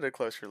 He wanted a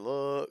closer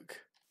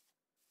look.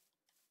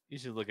 You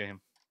should look at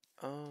him.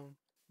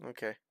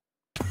 Okay.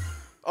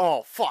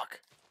 Oh, fuck.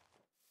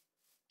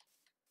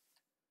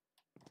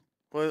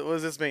 What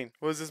does this mean?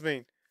 What does this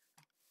mean?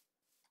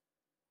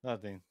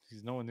 Nothing.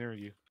 He's nowhere near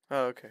you.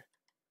 Oh, okay.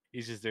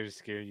 He's just there to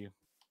scare you.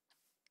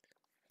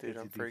 Dude,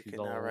 I'm If he thinks he's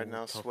freaking out right all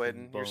now, tough and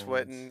sweating. You're bones.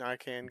 sweating. I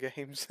can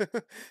games.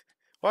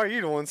 Why are you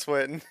the one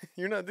sweating?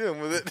 You're not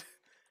dealing with it.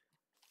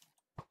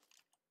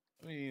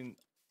 I mean,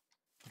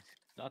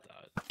 not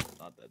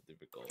that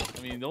difficult.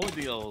 I mean, the only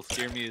thing that'll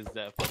scare me is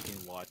that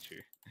fucking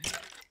watcher.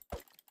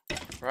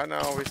 Right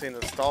now, we've seen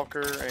the Stalker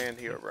and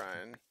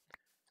Herobrine.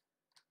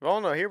 Well,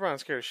 no,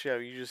 Herobrine's scared of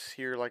shit. You just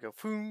hear like a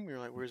boom. You're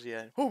like, where's he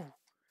at? Whoo!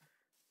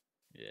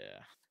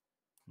 Yeah.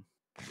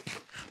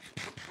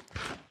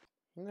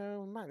 You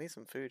know, we might need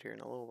some food here in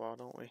a little while,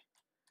 don't we?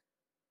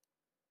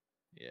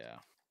 Yeah.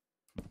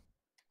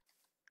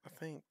 I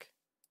think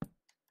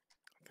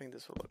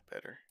this will look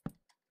better.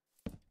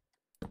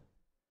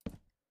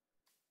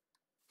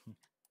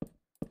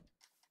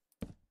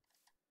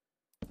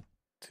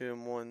 Two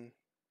and one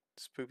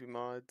spoopy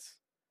mods.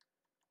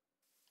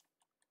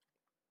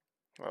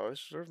 Oh,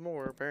 there's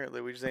more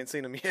apparently. We just ain't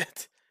seen them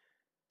yet.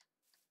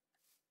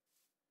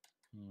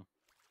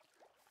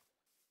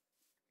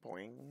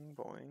 Boing,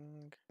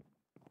 boing.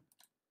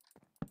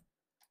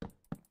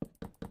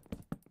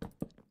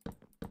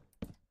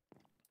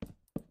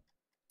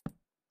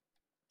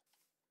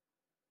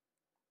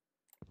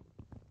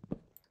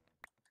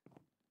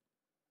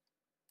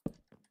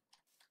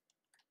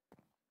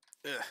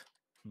 Ugh.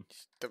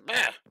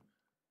 Ah!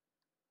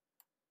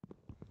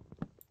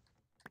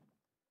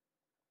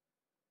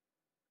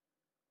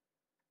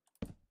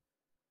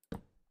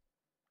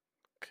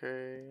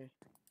 Okay.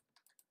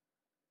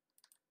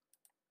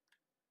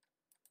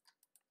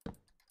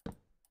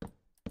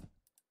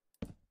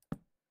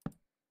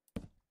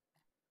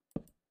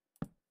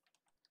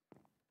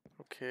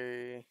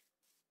 Okay.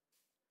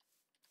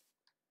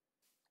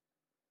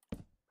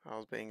 I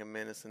was being a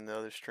menace in the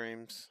other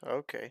streams.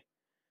 Okay.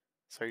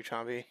 So you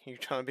trying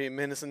to be a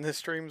menace in this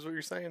stream is what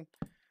you're saying?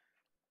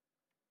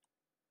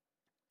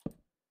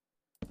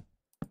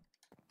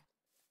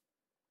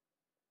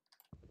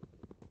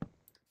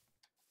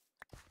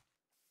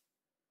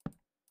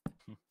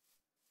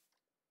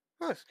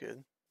 Oh, that's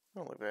good.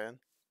 Don't look bad.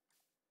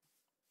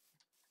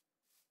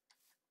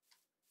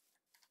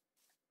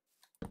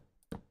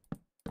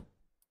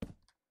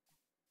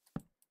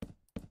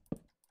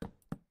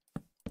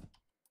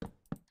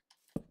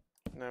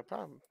 No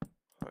problem.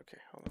 Okay,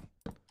 hold on.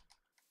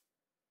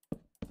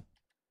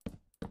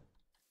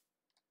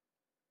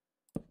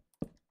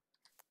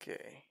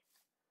 Okay.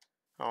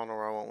 I don't know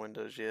where I want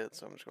windows yet,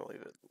 so I'm just gonna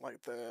leave it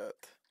like that.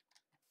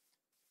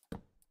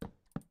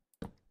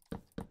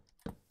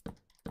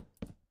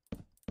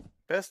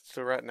 Best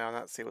to right now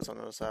not see what's on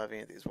the other side of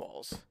any of these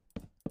walls.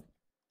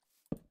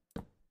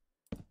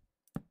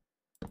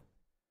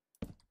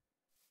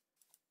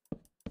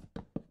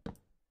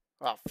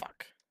 Oh,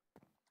 fuck.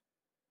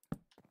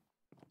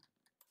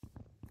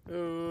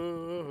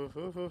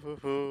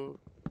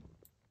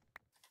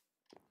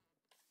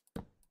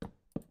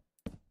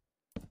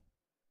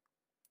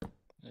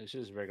 It's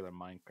just regular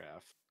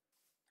Minecraft.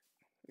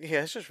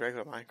 Yeah, it's just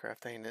regular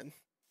Minecraft, ain't it?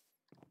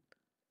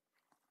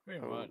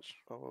 Pretty much.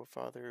 Oh,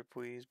 Father,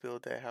 please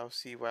build that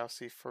housey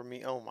wousey for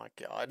me. Oh my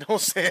God,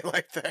 don't say it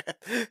like that.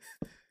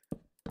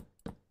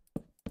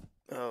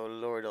 Oh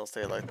Lord, don't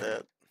say it like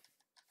that.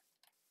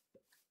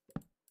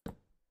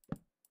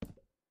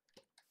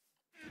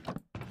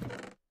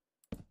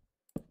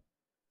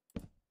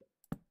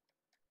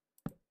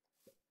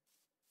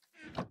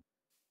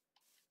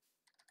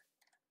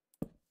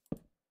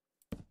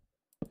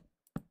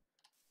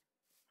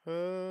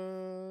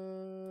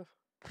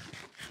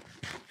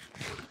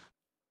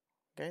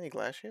 Got any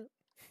glass yet?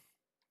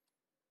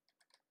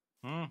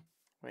 Hmm?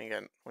 We ain't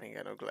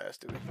got no glass,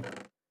 do we?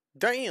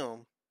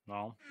 Damn!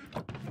 No.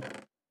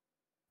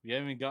 We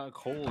haven't got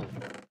coal. I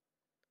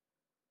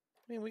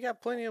mean, we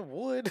got plenty of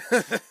wood.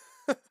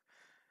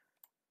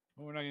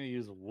 We're not gonna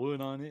use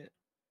wood on it.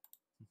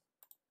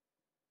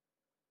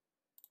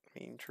 I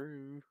mean,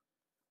 true.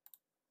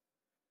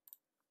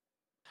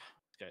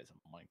 This guy's a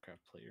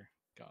Minecraft player.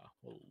 God,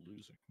 what a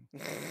loser.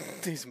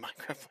 These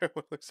Minecraft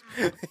players,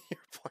 you're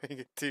playing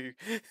it too.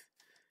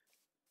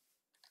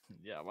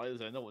 Yeah, why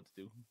does I know what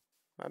to do?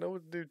 I know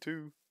what to do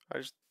too. I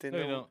just No,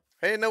 didn't you know. don't.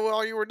 I didn't know what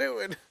all you were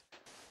doing.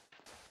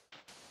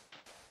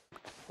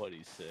 But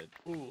he said,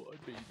 "Oh, I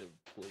bet you never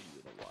played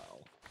in a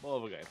while." Well,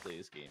 of a guy plays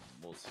this game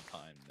most of the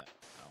time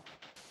now.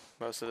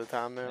 Most of the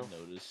time now. I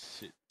notice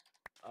shit.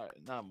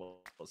 Not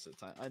most of the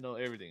time. I know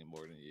everything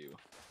more than you.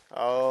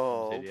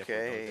 Oh, I'm gonna say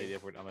okay. the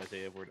F word. I'm gonna say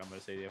the F word. I'm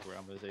gonna say the F word.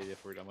 I'm gonna say the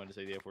F word. I'm gonna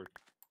say the F word.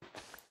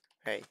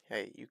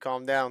 Hey, you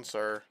calm down,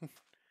 sir.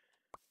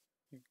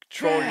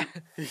 Control,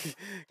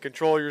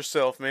 control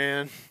yourself,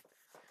 man.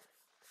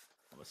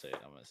 I'm gonna say it.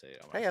 I'm gonna say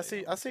it. Hey, I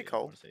see I'm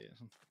coal. gonna say it.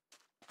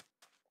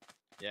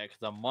 Yeah,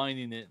 because I'm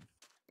mining it.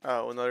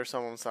 Oh, well, no, there's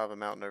some on the side of a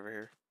mountain over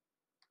here.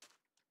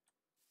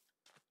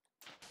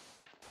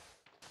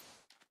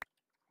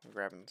 I'm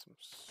grabbing some.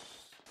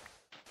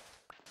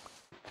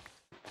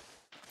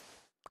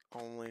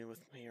 Only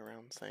with me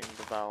around saying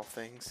the vile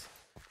things.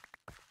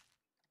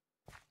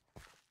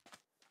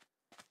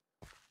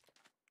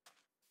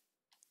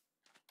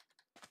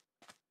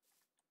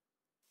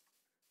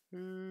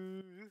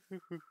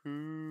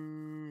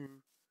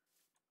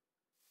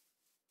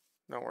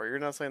 Don't worry, you're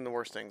not saying the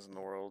worst things in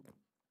the world.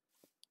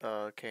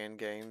 Canned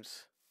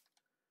games.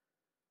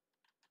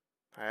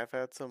 I have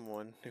had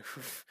someone who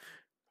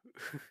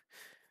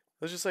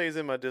let's just say he's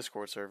in my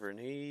Discord server and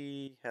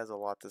he has a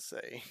lot to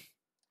say.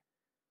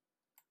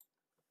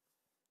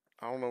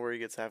 I don't know where he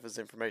gets half his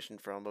information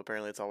from, but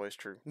apparently it's always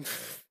true.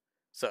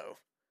 So,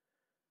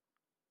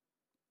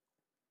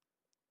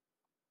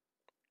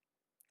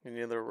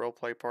 any other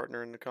roleplay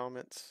partner in the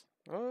comments?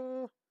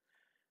 Don't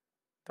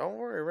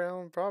worry,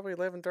 around probably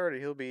 11:30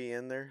 he'll be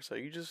in there, so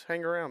you just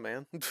hang around,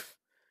 man.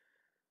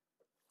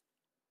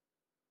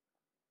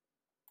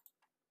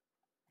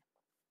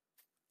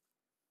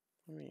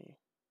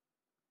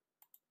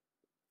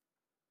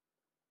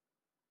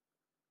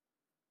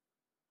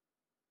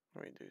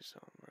 Let me do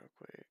something real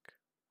quick.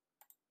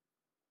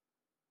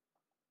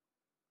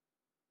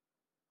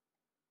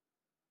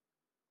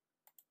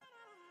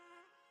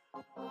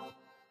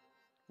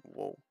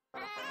 Whoa.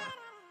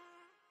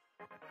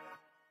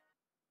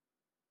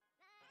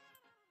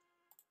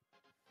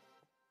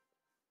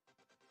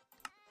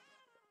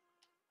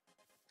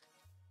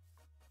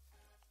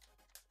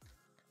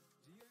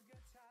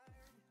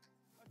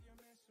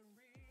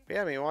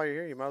 Yeah, I mean, while you're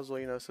here, you might as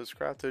well, you know,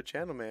 subscribe to the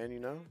channel, man, you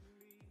know?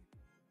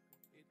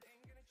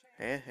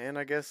 And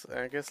I guess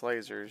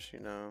lasers, you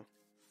know.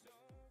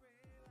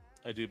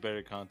 I do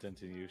better content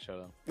than you. Shut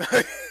up.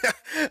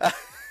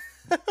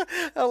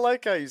 I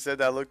like how you said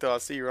that. I looked up, I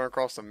see you run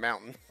across the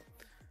mountain.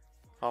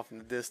 Off in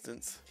the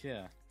distance.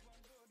 Yeah.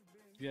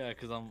 Yeah,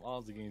 because I'm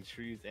also getting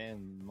trees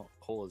and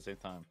coal at the same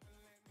time.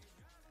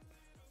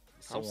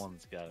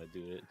 Someone's got to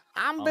do it.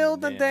 I'm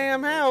building a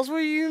damn house. What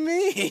do you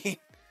mean?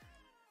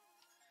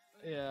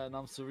 Yeah, and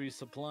I'm so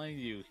resupplying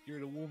you. You're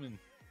the woman.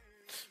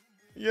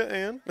 Yeah,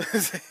 and?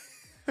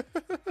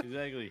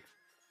 Exactly.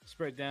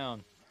 Spread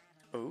down.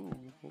 Oh,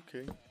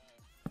 okay.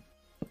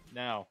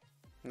 Now.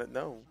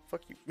 No,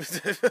 fuck you.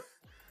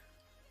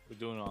 We're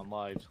doing it on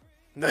live.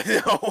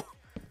 No.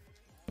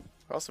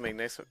 Also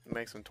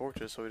make some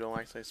torches so we don't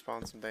actually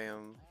spawn some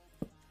damn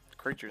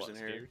creatures in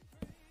here. Scared?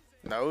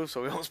 No,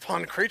 so we don't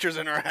spawn creatures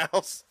in our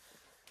house.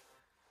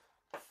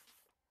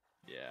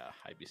 Yeah,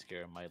 I'd be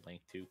scared of my link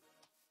too.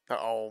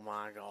 Oh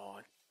my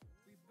god.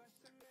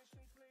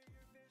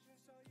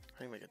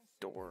 I can make a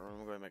door.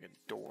 I'm going to make a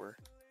door.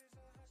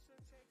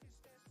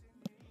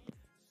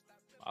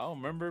 I don't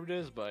remember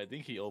this, but I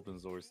think he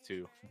opens doors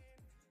too.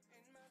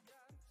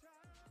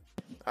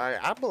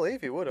 I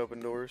believe he would open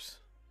doors.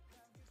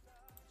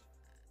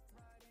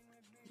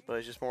 But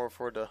it's just more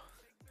for the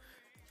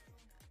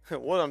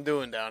what I'm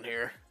doing down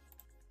here.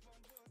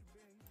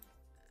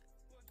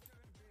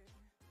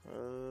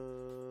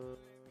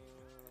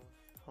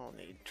 I don't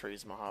need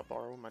trees in my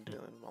hotbar. What am I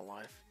doing in my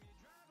life?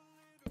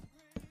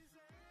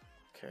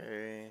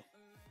 Okay.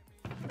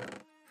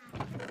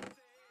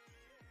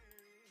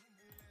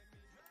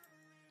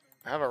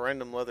 I have a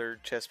random leather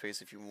chest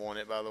piece if you want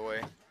it, by the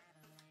way.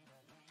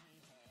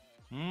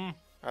 I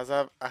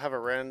have a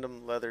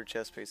random leather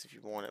chest piece if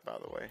you want it, by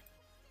the way.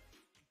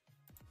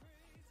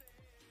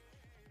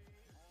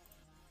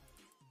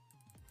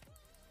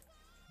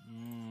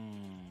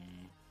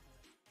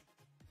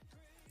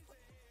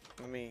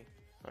 Let me.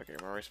 Okay,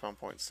 my respawn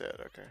point's set.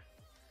 Okay.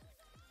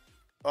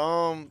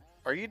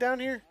 Are you down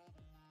here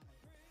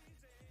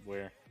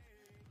Where?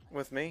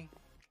 with me?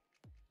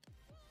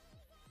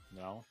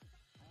 No.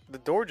 The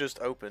door just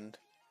opened.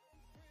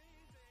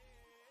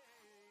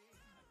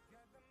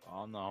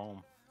 On the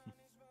home.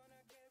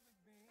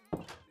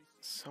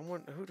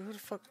 Someone who the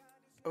fuck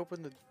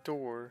opened the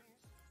door?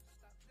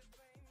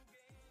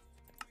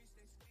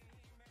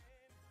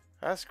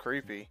 That's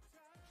creepy.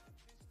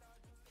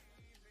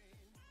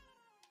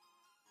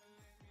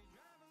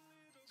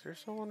 Is there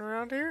someone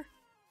around here?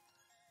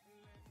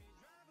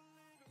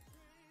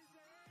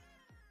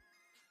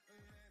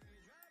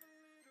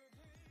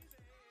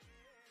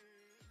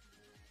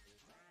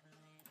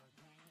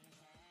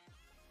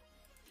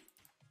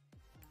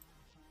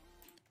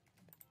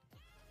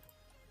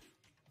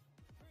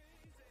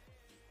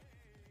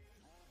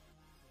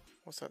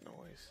 What's that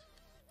noise?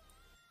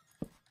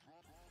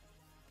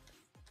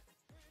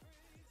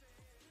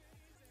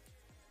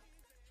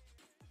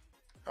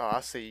 Oh,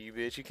 I see you,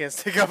 bitch. You can't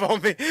stick up on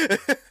me.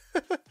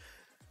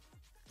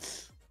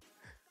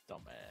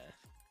 Dumbass.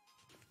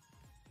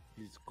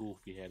 He's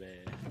goofy head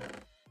ass.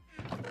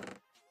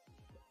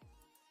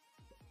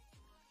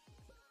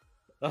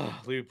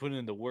 Oh, we put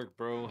in the work,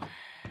 bro.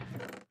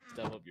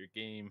 Step up your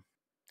game.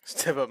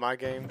 Step up my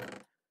game.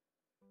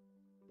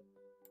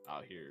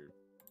 Out here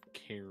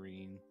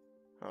carrying.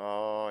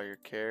 Oh, you're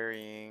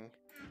carrying.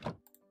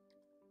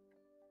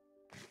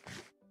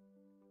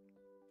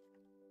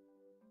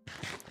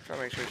 Try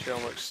to make sure she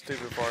don't look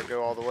stupid before I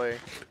go all the way.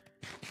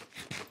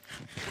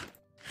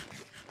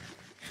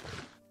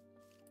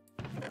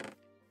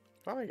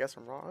 Oh, you got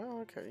some wrong.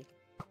 Oh, okay.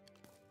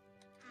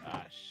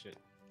 Ah, shit.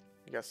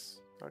 Yes.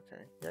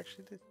 Okay. You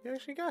actually did. You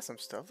actually got some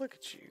stuff. Look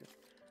at you.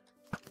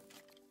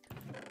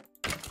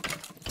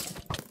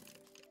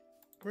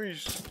 Where you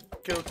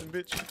skeleton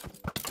bitch?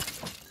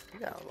 You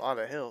got a lot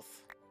of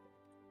health.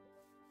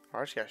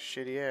 Oh, she got a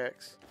shitty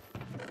axe.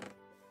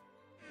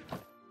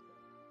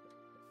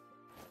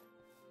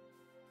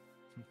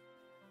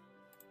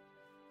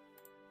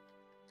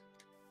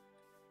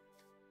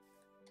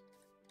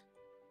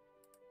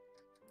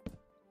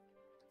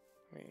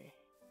 Me.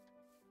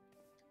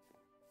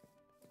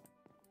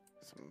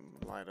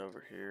 Some light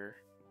over here.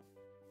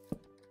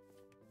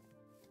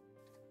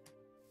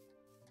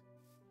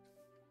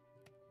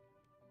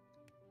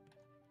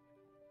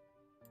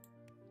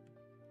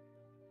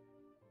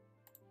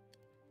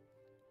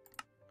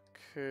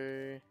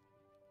 Okay.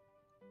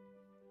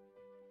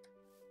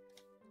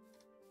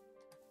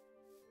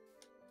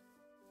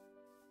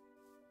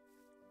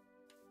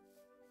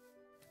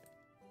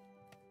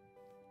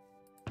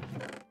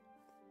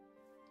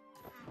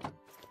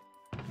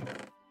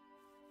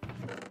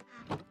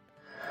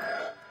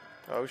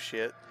 Oh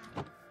shit.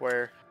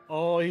 Where?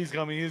 Oh, he's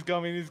coming, he's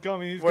coming, he's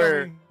coming, he's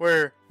Where?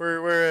 coming.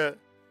 Where at?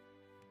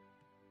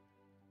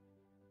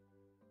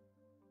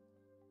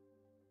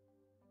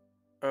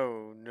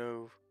 Oh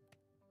no.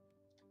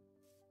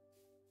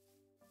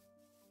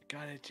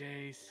 Got it,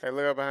 Jace. Hey,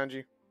 look up behind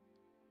you.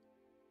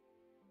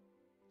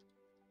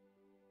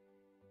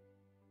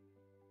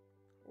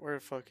 Where the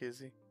fuck is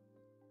he?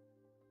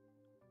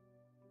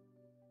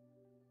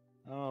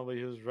 I don't know, but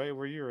he was right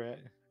where you're at.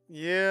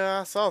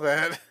 Yeah, I saw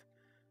that.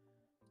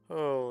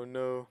 Oh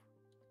no.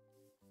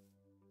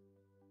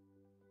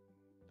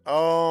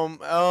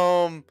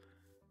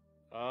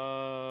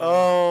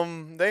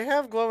 They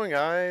have glowing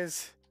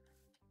eyes.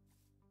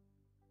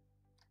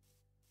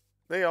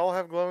 They all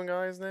have glowing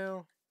eyes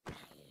now.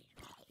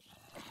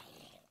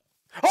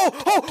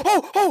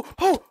 Oh,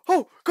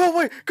 go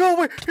away, go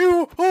away.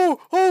 Go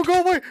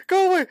away,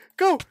 go away.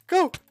 Go.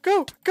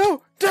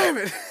 Damn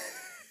it.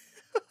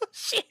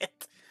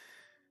 Shit.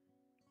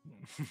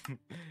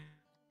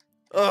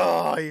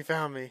 Oh, he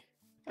found me.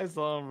 I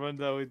saw him run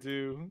that way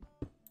too.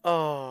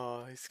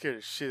 Oh, he scared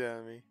the shit out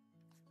of me.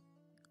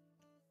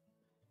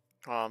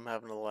 Oh, I'm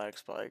having a lag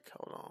spike.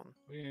 Hold on.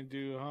 What you gonna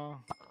do, huh?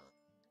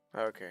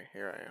 Okay,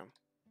 here I am.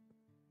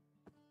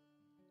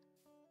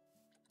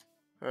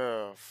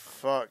 Oh,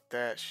 fuck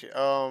that shit.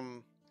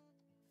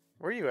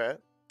 Where you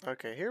at?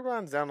 Okay,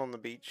 Herobrine's down on the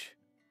beach.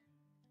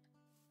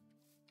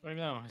 Right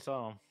now, I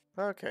saw him.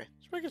 Okay,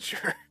 just making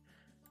sure.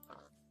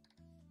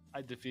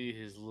 I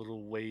defeated his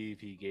little wave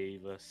he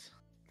gave us.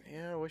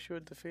 Yeah, I wish you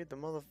would defeat the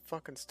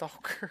motherfucking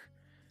stalker.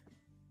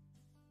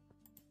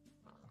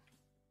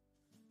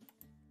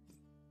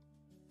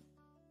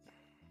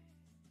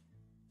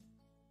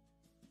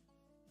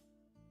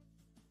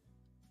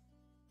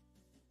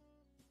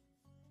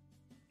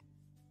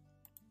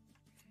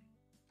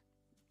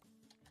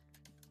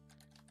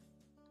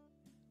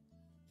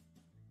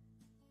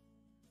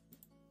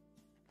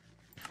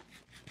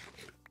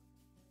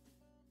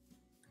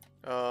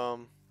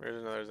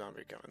 There's another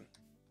zombie coming.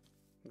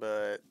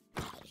 But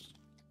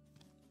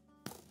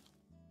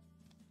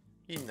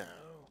you know.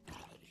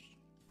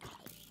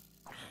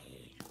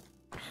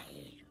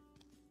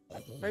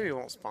 Maybe it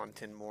won't spawn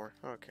 10 more.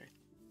 Okay.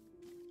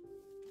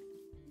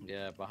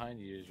 Yeah,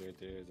 behind you is right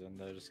there. There's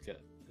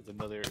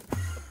another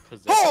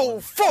possession. Oh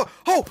fuck!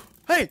 Oh!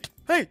 Hey!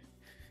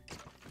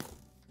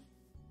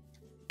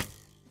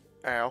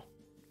 Ow.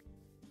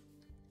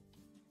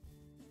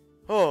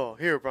 Oh,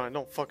 here, Brian,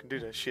 don't fucking do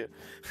that shit.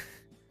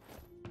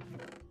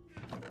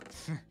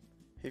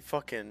 He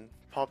fucking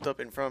popped up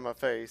in front of my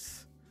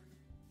face.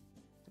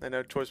 I had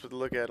no choice but to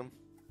look at him.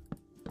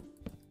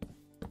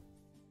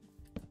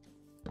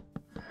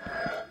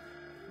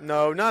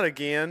 No, not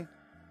again.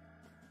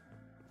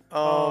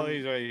 Oh,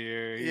 he's right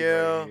here. He's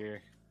right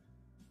here.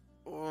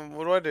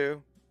 What do I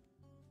do?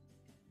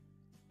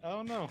 I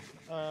don't know.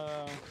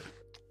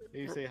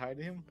 Did you say hi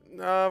to him?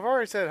 No, I've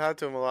already said hi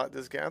to him a lot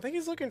this game. I think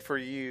he's looking for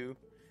you.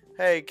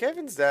 Hey,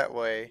 Kevin's that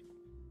way.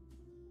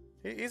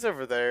 He's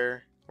over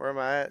there. Where am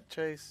I at,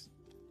 Chase?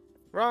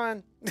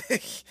 Ron!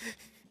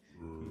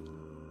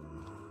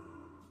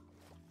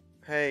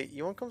 Hey,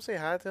 you want to come say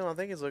hi to him? I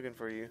think he's looking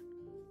for you.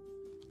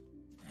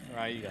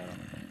 Alright, you got him.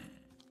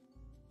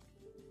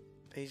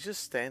 He's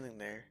just standing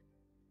there.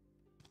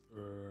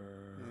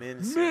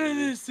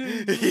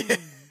 Menacing! Yeah.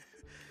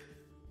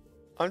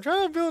 I'm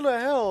trying to build a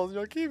house.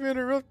 Y'all keep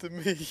interrupting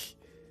me.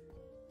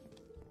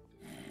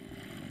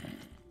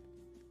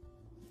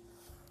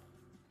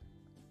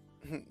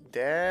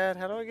 Dad,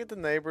 how do I get the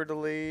neighbor to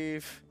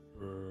leave?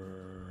 Oh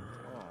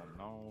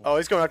no. Oh,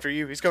 he's going after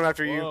you. He's going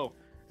after you.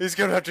 He's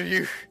going after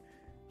you.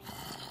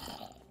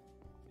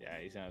 Yeah,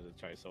 he's gonna have to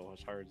try so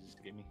much hard just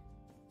to get me.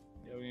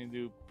 Yeah, what are you gonna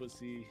do,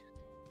 pussy?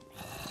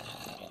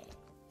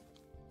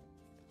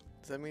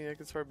 Does that mean I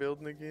can start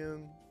building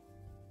again?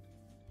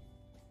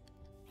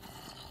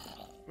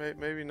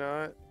 Maybe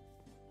not.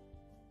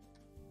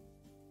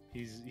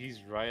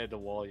 He's right at the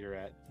wall you're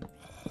at.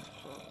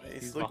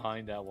 He's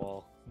behind that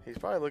wall. He's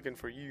probably looking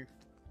for you.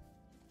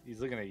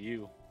 He's looking at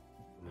you.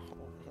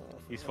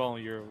 He's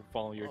following your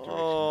directions.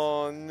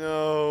 Oh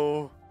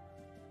no!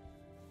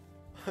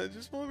 I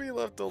just want to be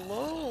left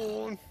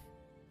alone.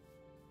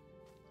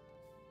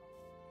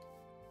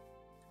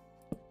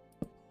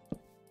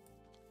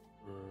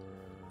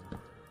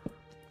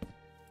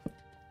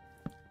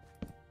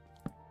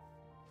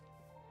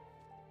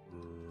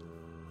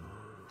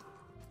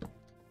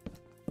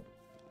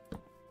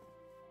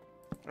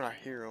 I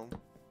hear him.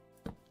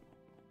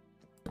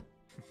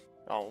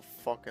 I don't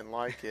fucking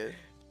like it.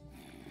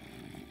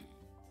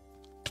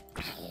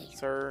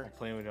 Sir. I'm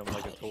playing with him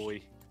like a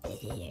toy.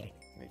 Need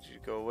you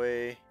to go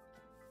away.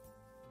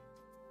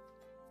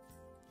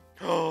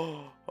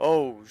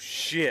 Oh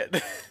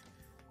shit.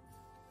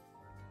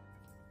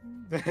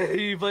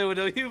 You play with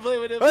him, you play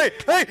with him. Hey,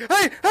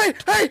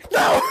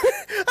 no!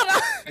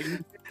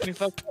 You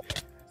fuck-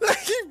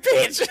 You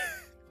bitch!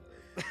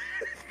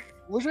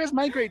 Which guy's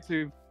migrate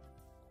to?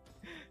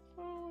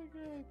 Oh my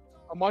god.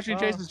 I'm watching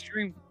Jason's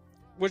stream.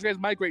 Which guy's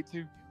migrate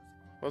to?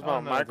 What's Oh, my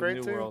no, the migrate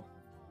new to? world.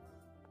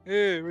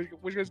 Yeah, where'd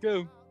you guys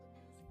go?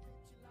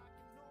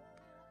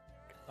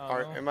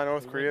 Am I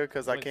North Korea?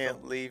 Because I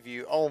can't leave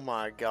you. Oh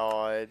my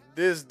god.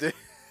 This dude.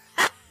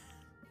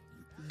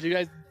 Do you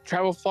guys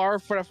travel far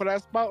for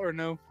that spot or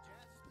no?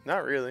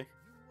 Not really.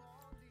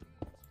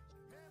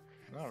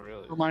 Not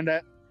really. Don't mind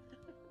that.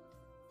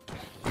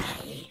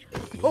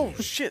 Oh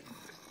shit.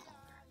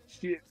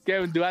 Shit,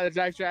 Kevin, do I have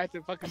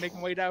to fucking make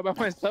my way down by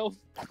myself?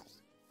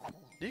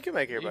 You can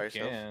make it You by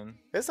yourself. can.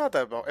 It's not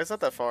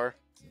that far.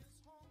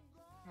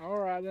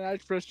 Alright, then I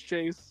just press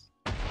chase.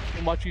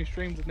 I'm watching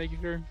streams and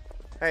making sure.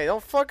 Hey,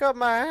 don't fuck up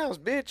my house,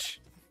 bitch.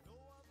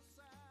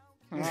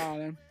 Alright,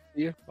 then.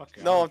 Yeah. Fuck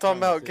it, No, I'm trying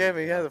talking to about save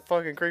Kevin. He it. has a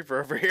fucking creeper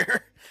over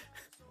here.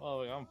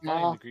 Oh, I'm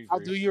finding Nah, the creepers. I'll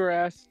do your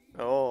ass.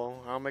 Oh,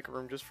 I'll make a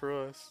room just for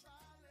us.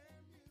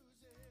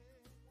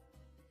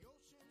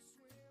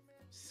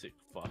 Sick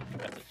fuck.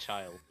 That's a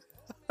child.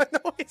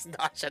 No, he's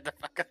not. Shut the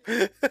fuck up.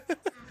 This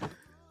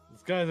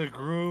guy's a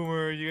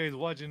groomer. You guys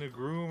watching a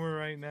groomer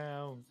right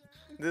now?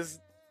 This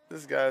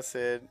guy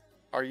said,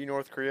 "Are you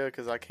North Korea?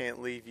 Because I can't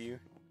leave you."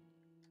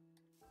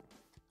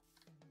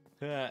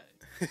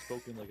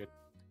 Spoken like a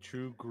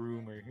true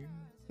groomer.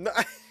 No,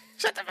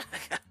 shut the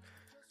fuck up.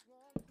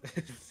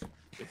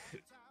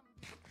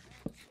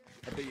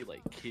 I bet you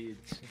like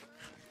kids.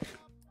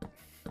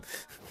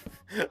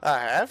 I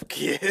have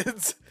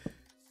kids.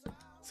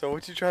 So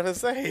what you trying to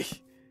say?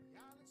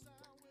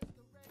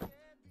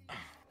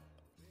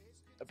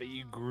 I bet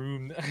you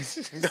groom.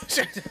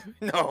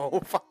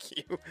 No, fuck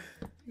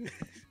you.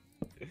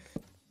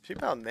 She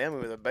about nailed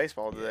me with a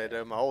baseball today,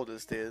 though. My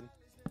oldest did.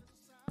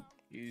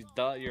 You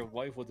thought your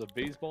wife was a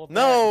baseball bat?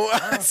 No,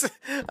 Huh?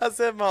 I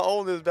said my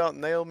oldest about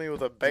nailed me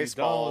with a You thought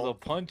baseball. it was a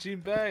punching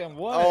bag? And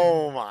what?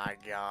 Oh my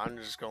god, I'm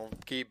just gonna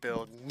keep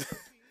building.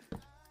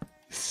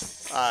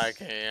 I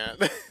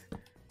can't.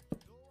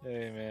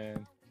 Hey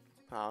man,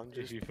 I'm if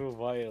just you feel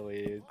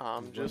violated,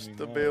 I'm let just me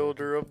the know.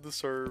 builder of the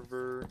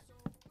server.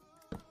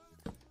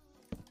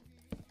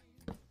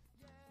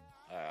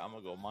 Alright, I'm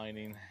gonna go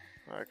mining.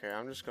 Okay,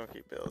 I'm just gonna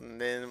keep building.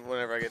 Then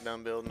whenever I get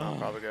done building, I'll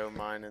probably go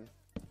mining.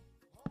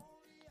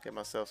 Get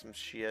myself some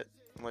shit.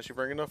 Unless you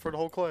bring enough for the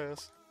whole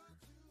class.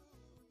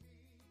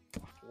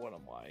 What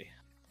am I?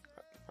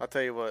 I'll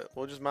tell you what,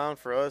 we'll just mine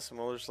for us and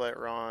we'll just let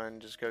Ron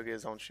just go get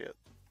his own shit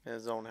in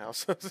his own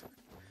house.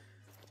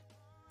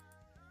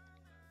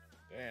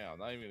 Damn,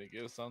 not even gonna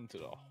give some to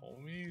the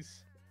homies.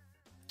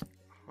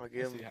 I'll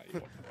give See him, how you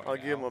want to find I'll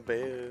give him a out.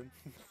 bed.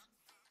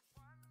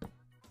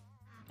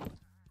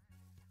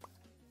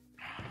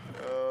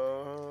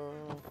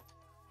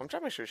 I'm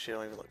trying to make sure shit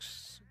even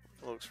looks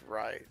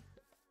right.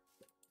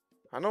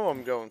 I know what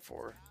I'm going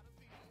for.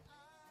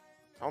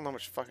 I don't know how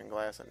much fucking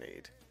glass I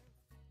need.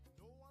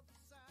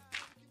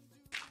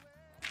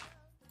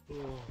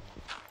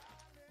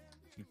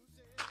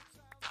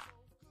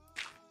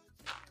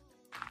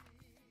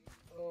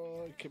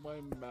 Oh, okay, my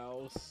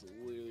mouse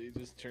literally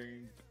just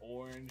turned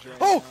orange right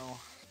Oh!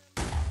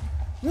 now.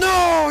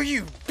 No,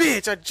 you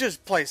bitch! I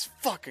just placed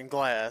fucking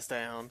glass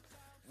down.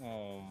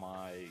 Oh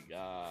my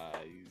god,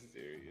 you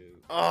serious?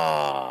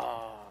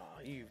 Ah,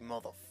 you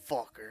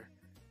motherfucker.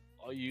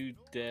 Are you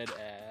dead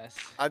ass?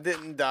 I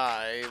didn't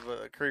die,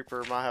 but a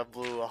creeper might have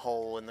blew a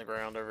hole in the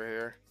ground over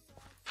here.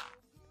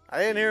 I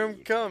didn't hear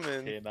him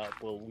coming. Cannot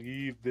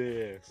believe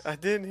this. I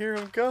didn't hear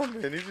him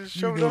coming. He just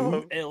You showed know who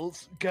up.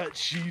 else got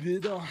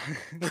cheated on?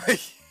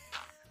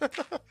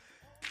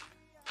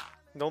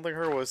 Don't think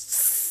her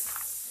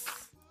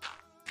was.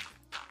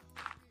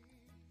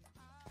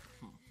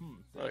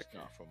 That's Okay.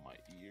 not from my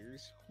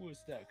ears. Who is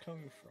that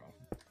coming from?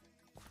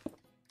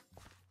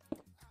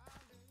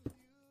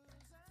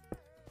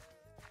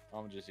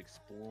 I'm just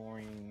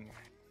exploring.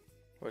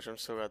 Which I'm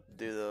still got to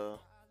do the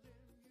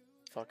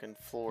fucking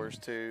floors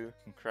too.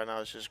 'Cause right now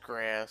it's just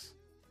grass.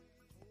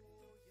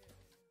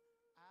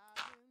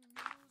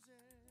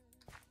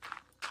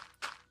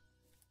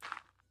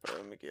 But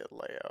let me get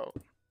layout.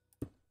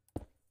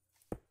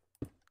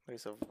 Okay,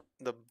 so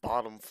the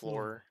bottom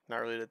floor, not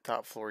really the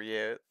top floor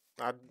yet.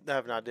 I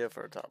have an idea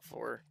for a top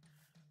floor.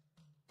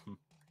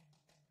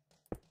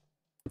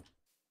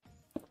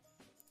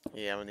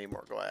 Yeah, I'm gonna need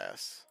more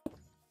glass.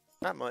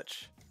 Not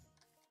much.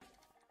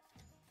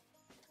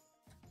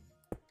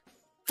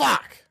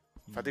 Fuck!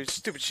 If I do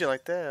stupid shit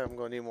like that, I'm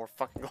gonna need more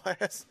fucking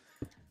glass.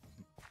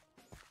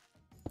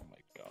 Oh my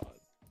god.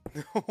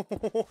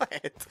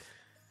 What?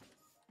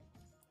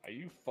 Are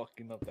you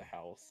fucking up the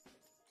house?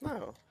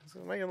 No, it's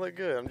gonna make it look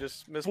good. I'm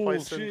just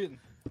misplacing. Bullshit.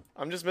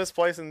 I'm just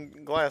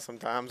misplacing glass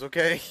sometimes.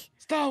 Okay.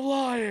 Stop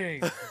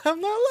lying!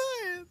 I'm not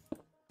lying.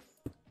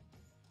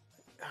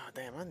 Oh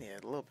damn! I need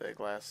a little bit of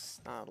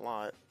glass, not a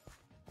lot.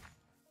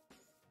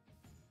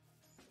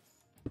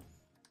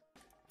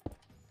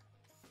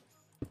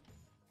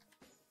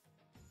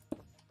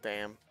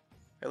 Damn.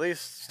 At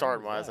least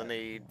starting wise, I that?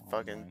 need Oh,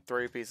 fucking my.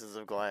 3 pieces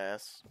of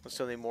glass. I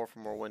still need more for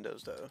more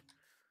windows though.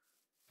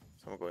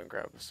 So I'm gonna go ahead and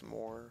grab some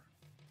more.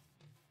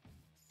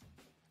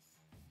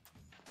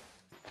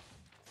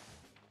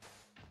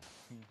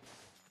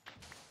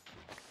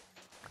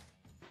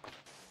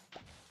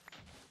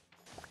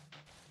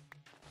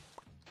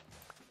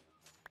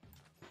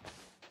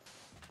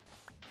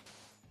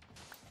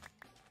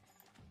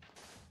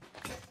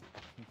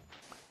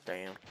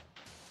 Damn.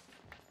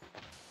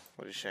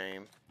 What a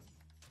shame.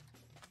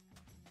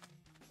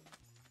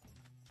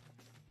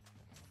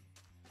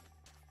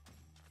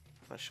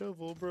 My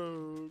shovel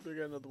broke. I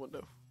got another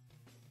window.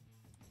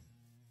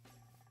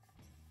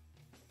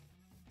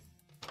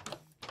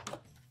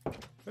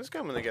 It's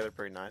coming together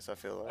pretty nice, I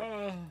feel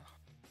like.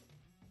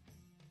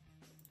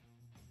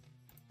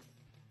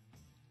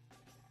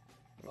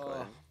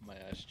 Oh, my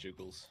ass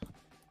jiggles.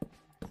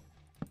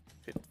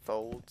 It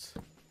folds.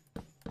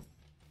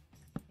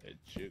 It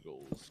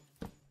jiggles.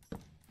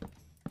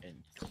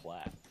 And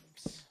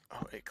claps.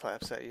 Oh, it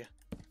claps at you.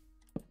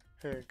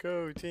 Hey,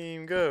 go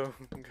team, go.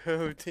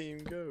 Go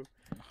team, go.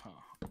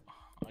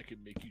 I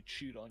can make you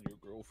cheat on your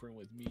girlfriend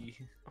with me.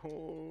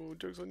 Oh,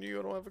 joke's on you,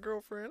 I don't have a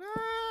girlfriend.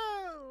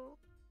 Oh!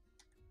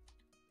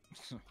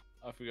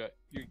 I forgot.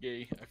 You're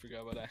gay. I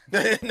forgot about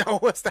that. No,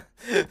 what's that?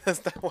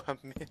 That's not what I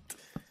meant.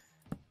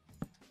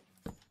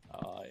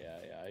 Oh,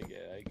 yeah, I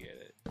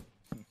get it.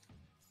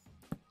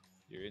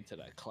 You're into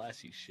that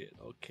classy shit.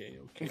 Okay.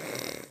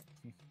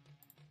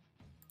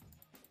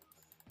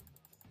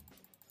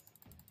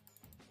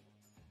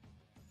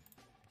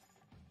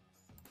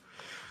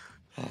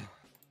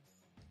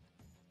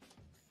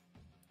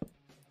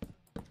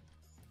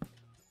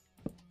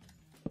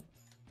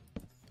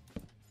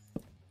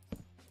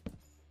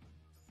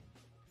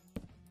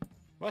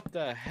 What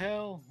the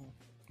hell?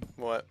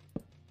 What?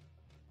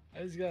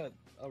 I just got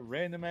a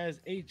random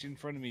ass H in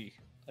front of me.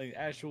 Like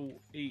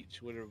actual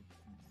H with a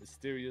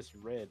mysterious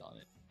red on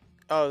it.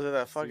 Oh, is it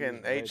that Mysterious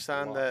fucking red H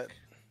sign that...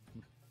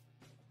 block.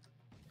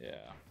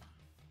 Yeah.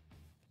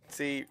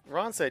 See,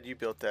 Ron said you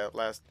built that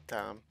last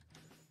time.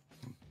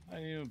 I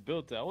didn't even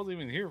build that. I wasn't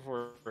even here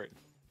for it.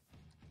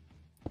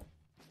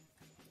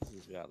 This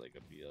has got like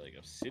like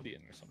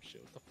obsidian or some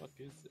shit. What the fuck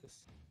is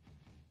this?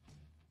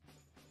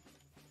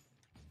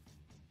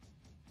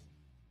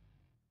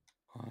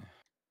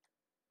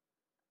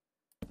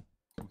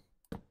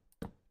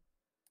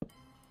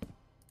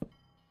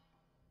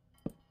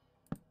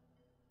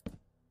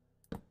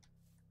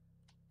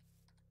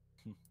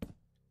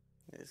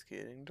 It's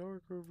getting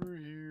dark over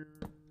here.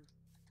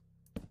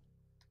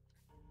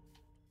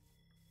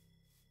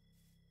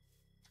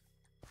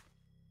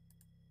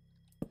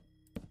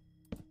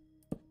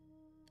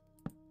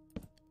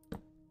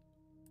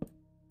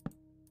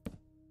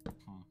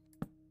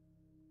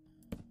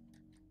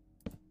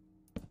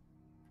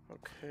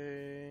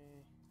 Okay.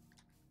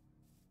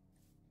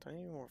 Do I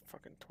need more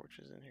fucking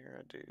torches in here?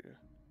 I do.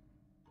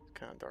 It's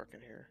kind of dark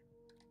in here.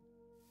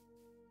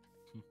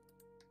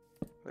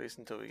 At least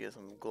until we get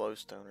some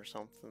glowstone or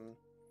something.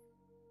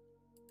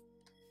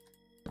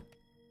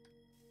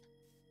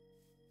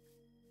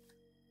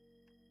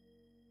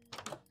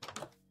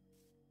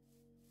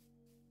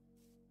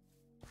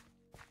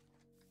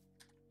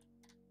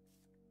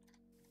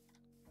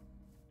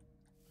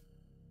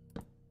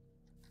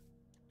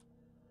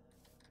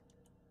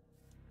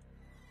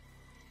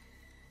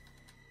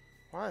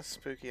 Why is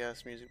spooky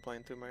ass music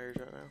playing through my ears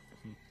right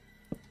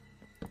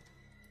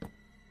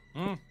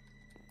now?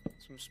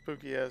 Some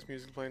spooky ass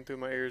music playing through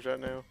my ears right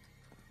now.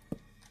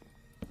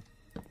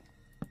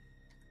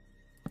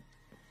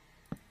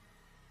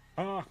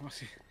 Oh, I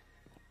see.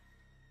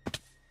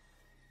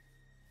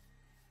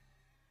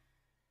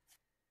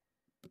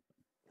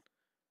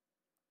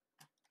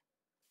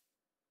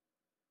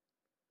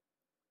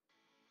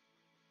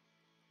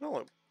 Don't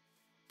look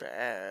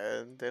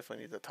bad.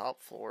 Definitely need the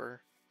top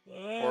floor.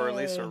 Or at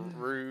least a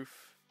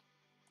roof.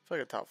 I feel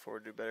like a top floor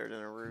would do better than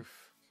a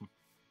roof.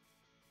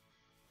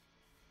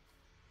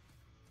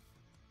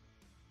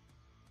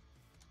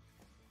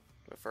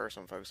 But first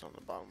I'm focused on the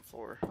bottom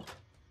floor.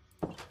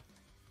 I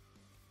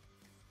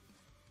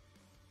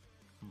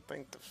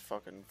think the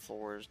fucking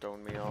floor is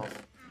throwing me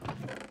off.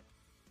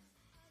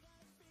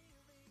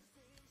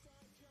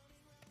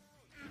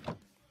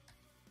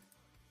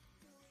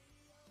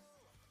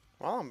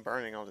 While I'm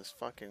burning all this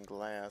fucking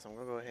glass, I'm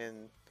gonna go ahead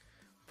and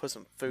put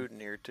some food in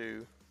here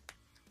too.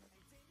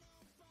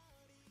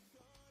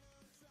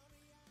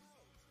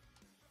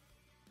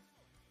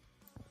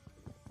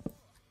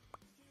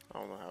 I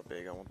don't know how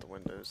big I want the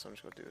windows, so I'm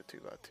just gonna do a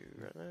 2x2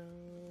 right now,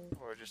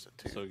 or just a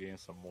 2. Still getting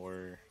some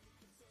more.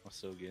 I'm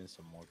still getting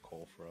some more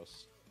coal for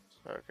us.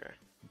 Okay.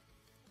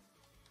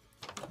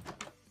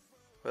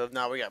 Well, if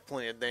not, we got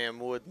plenty of damn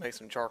wood to make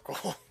some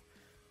charcoal.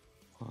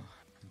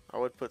 I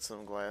would put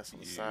some glass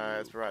on the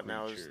sides, but right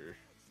now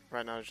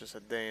it's just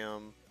a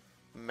damn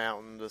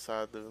mountain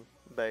beside the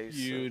base.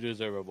 You So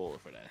deserve a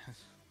bullet for that.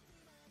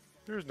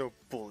 there's no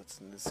bullets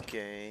in this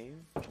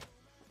game. I'm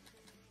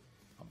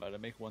about to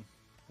make one.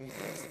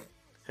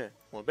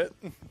 One bit.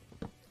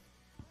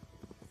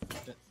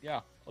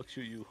 Yeah, I'll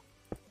shoot you.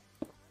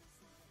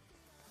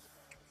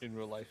 In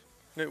real life.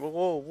 Whoa,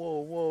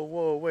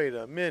 whoa, wait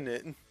a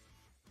minute.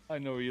 I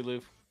know where you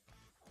live.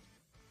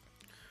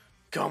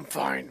 Come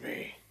find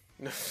me.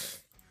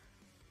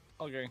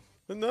 Okay.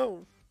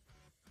 No.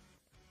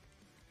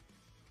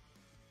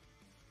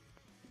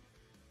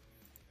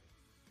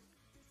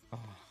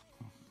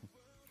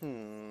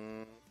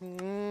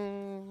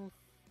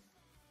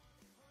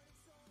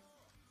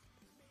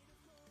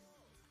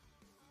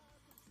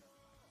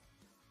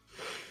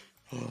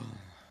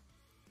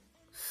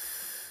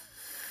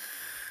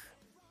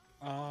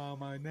 Ah,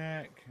 my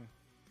neck.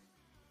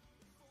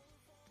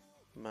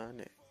 My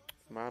neck.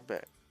 My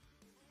back.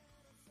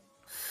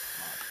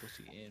 My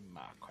pussy in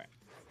my crack.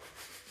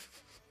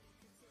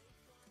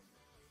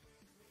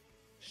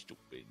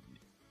 Stupid.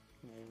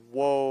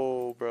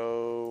 Whoa,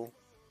 bro.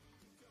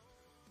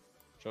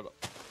 Shut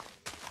up.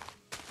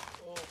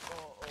 Oh,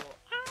 oh, oh.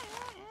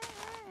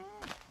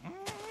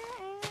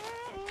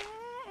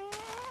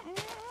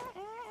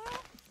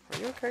 Are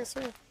you okay,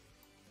 sir?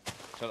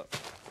 Shut up.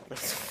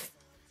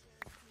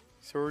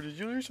 Sir, did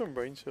you lose some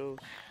brain cells?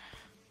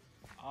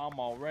 I'm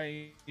a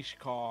race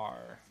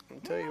car. I'll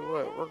tell you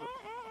what,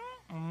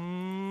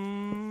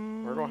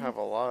 we're gonna have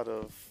a lot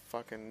of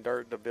fucking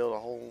dirt to build a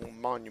whole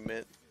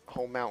monument, a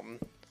whole mountain.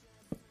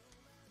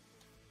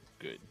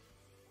 Good.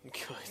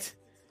 Good.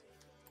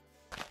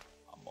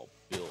 I'm gonna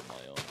build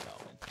my own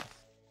mountain.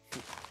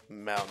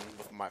 Mountain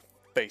with my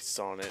face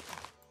on it.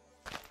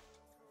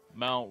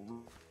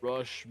 Mount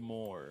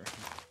Rushmore.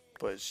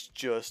 But it's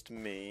just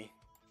me.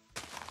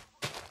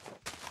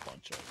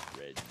 Bunch of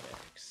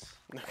rednecks.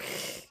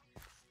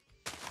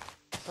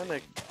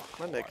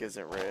 My neck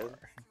isn't red.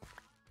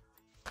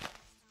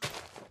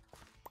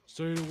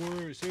 Say the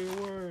word, say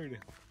the word.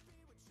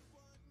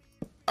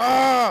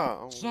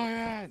 Ah!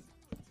 Say it!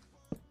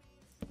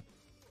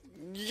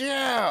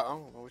 Yeah! I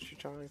don't know what you're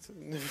trying to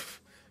I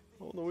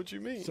don't know what you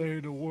mean.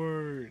 Say the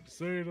word,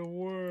 say the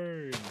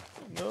word.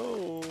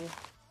 No.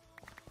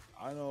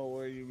 I know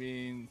what you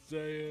mean,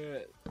 say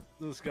it.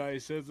 This guy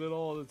says it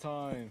all the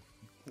time.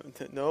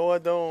 No, I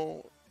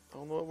don't. I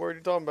don't know what word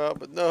you're talking about,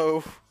 but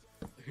no.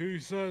 He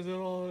says it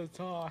all the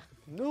time.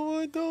 No,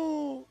 I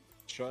don't.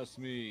 Trust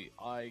me,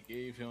 I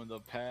gave him the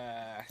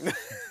pass. No,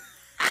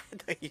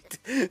 you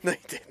didn't. No, you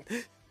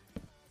didn't.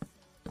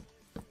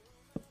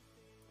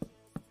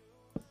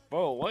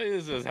 Bro, what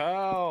is this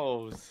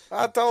house?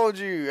 I told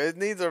you, it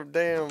needs a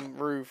damn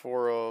roof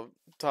or a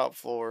top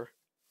floor.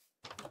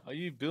 Are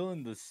you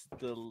building the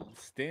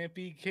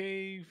Stampy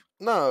cave?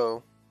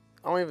 No.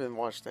 I don't even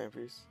watch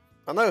Stampies.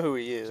 I know who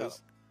he Shut up.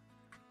 is.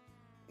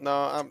 No,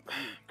 I'm...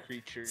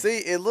 Creature. See,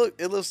 it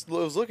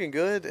was looking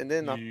good, and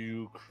then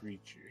You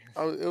creature.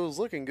 it was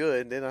looking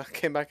good, and then I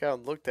came back out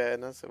and looked at it,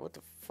 and I said, what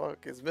the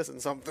fuck is missing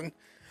something?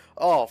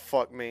 Oh,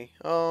 fuck me.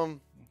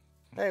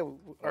 Hey,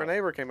 our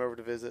neighbor came over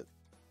to visit.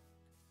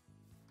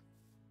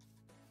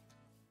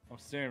 I'm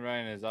staring right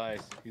in his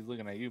eyes. He's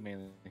looking at you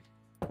mainly.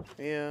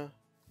 Yeah.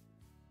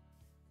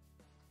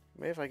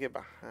 Maybe if I get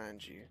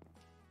behind you.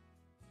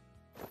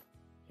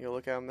 You gonna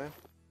look at him now?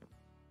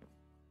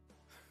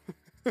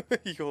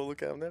 You gonna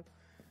look at him now?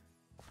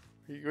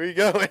 Where you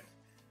going?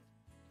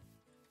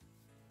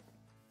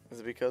 Is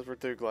it because we're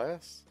through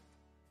glass?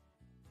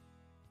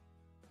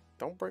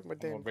 Don't break my I'm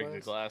damn gonna break the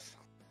glass.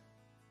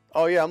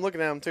 Oh yeah, I'm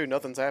looking at him too.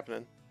 Nothing's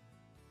happening.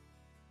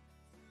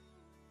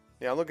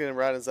 Yeah, I'm looking at him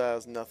right in his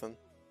eyes. Nothing.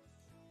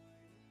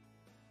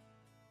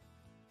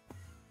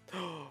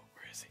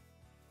 Where is he?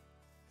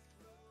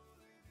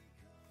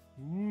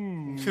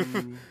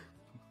 Ooh.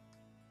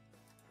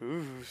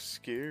 Ooh,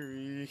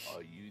 scary.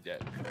 Are you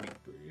that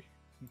creeper?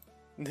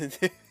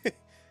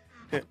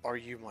 Are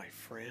you my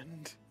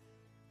friend?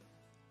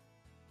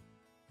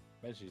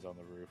 Bet she's on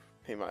the roof.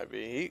 He might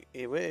be.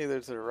 He went either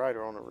to the right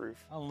or on the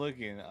roof. I'm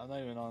looking. I'm not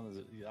even on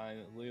the. I'm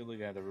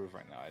looking at the roof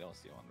right now. I don't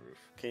see him on the roof.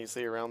 Can you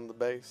see around the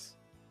base?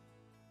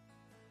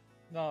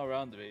 No,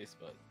 around the base,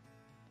 but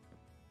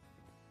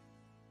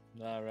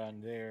not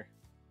around there.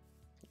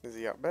 Is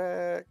he out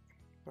back?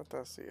 What do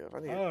I see of? I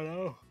I need. don't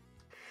know.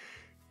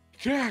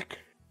 Jack.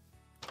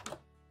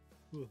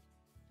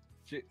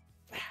 Shit.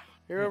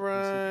 Here,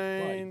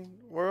 Brian.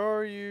 Where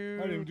are you?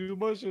 I didn't do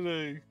much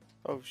today.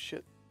 Oh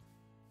shit.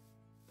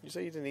 You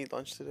say you didn't eat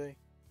lunch today?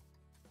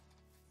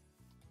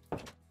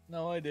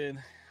 No, I did.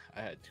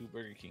 I had 2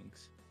 Burger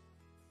Kings.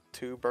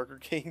 2 Burger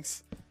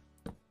Kings?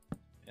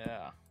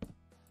 Yeah.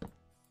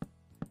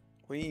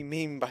 What do you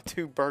mean by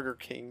 2 Burger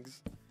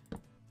Kings?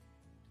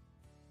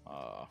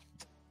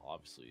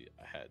 Obviously,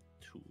 I had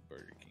 2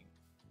 Burger King.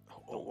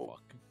 Oh,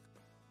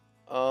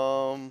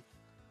 Don't fuck.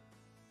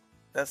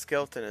 That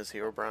skeleton is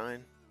here,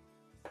 Brian.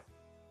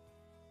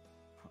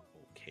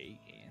 Okay,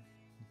 Ian.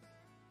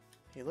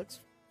 He looks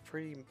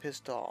pretty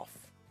pissed off.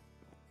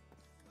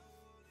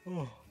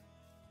 Oh.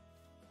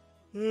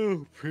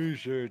 Oh, pretty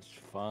sure it's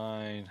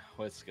fine.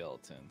 What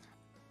skeleton?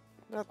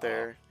 Not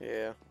there.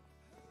 Yeah.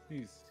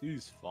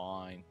 He's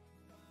fine.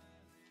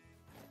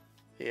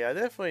 Yeah, I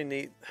definitely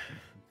need.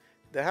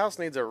 The house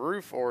needs a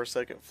roof or a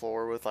second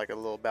floor with like a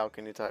little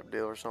balcony type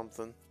deal or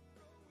something.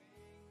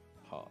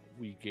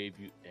 We gave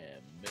you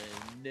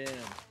Eminem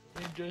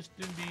and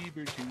Justin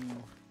Bieber too.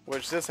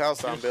 Which this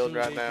house I'm Just building so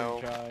right they now.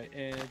 can try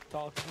and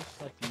talk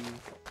just like you.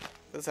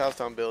 This house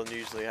I'm building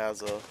usually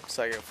has a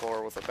second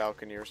floor with a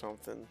balcony or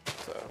something.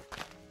 So.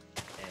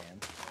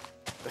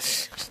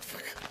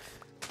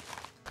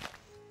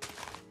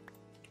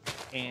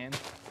 And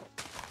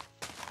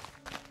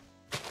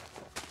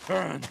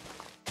burn.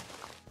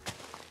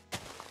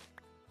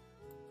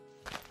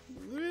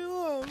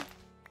 Real.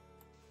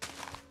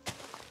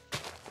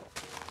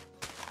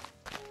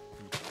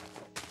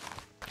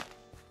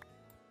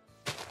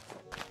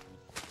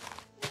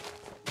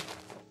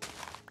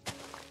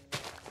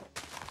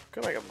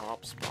 Could make a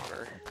mob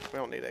spawner. We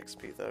don't need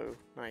XP though.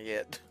 Not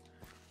yet.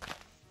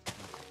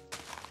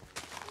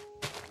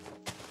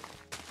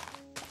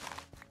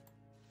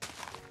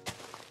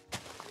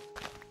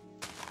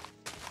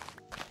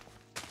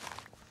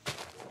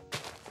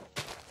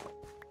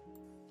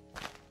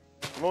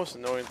 The most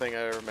annoying thing I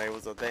ever made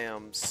was a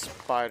damn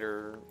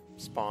spider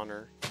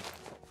spawner.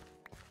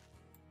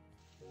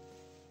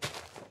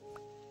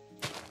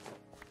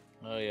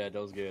 Oh yeah,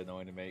 those get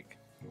annoying to make.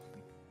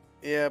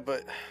 Yeah,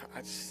 but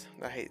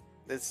I hate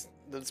this.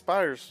 The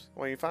spiders.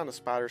 When you find a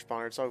spider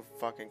spawner, it's so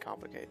fucking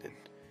complicated.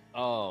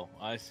 Oh,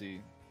 I see.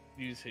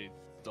 You see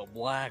the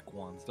black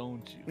ones,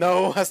 don't you?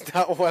 No, that's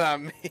not what I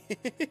mean.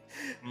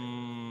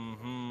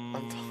 Mm-hmm.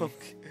 I'm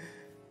talking.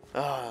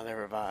 Oh,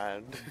 never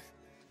mind.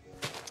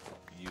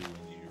 You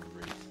and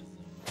your racism.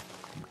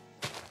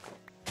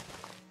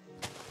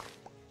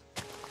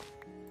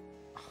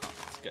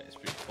 This guy's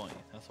pretty funny.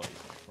 That's why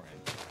he's my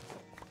friend.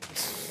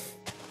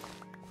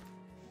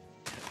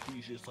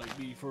 He's just like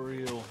me for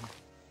real.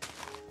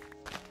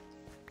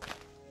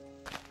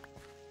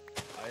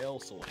 I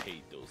also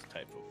hate those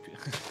type of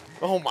people.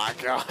 Oh my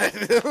god,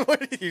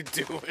 what are you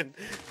doing?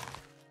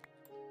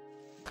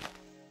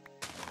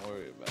 Don't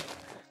worry about it.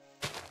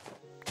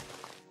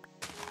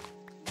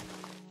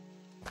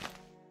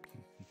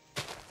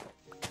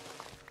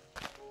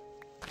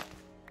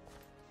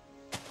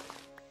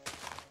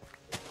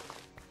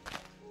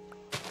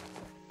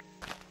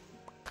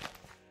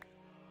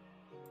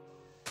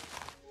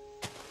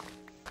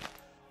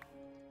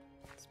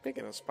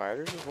 Speaking of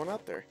spiders, there's one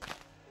out there.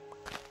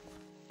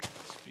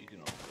 Speaking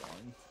of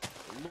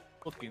one,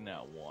 looking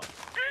at one.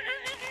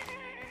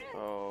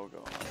 Oh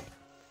god.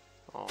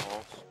 Oh.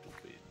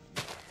 Stupid.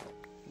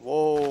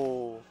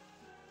 Whoa.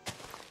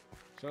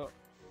 Shut up.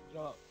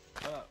 Shut up.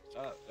 Shut up.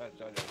 Shut up. Shut up.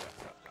 Shut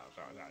up.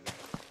 Shut up.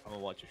 I'm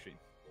gonna watch your stream.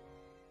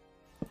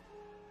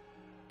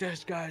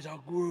 This guy's a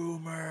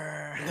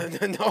groomer.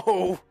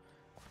 No.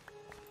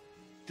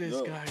 This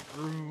No. guy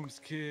grooms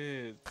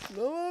kids.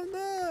 No, I'm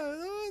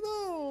not.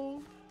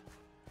 No.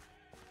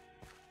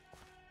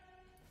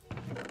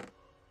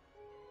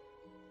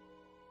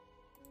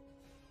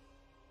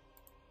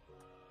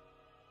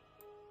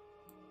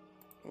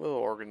 We'll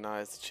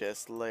organize the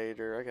chest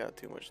later. I got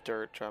too much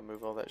dirt trying to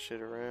move all that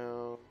shit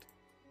around.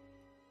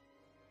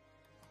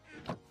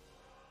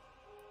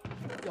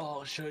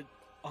 Y'all should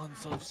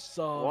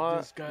unsub What?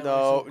 this guy.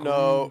 No, likes to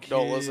no, groom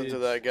don't listen to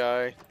kids. that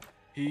guy.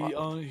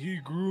 He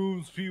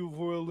grooms people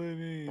for a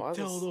living. Why is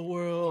Tell this- the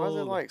world. Why is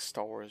it like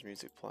Star Wars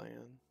music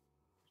playing?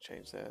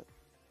 Change that.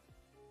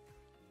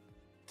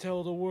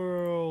 Tell the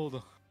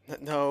world.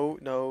 No,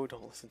 no,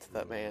 don't listen to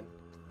that man.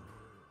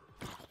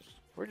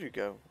 Where'd you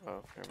go?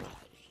 Oh, never mind.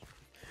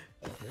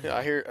 Yeah,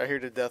 I hear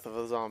the death of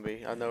a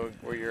zombie. I know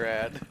where you're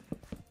at.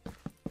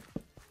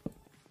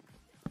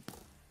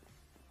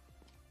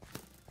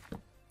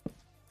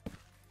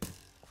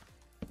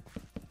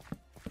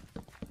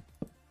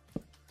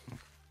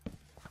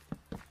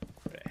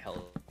 Where the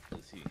hell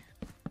is he?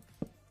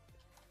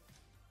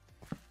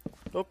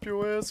 Up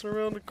your ass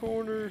around the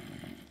corner.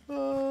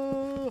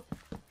 Ah,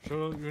 Shut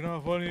up, you're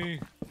not funny.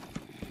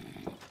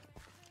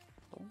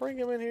 don't bring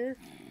him in here.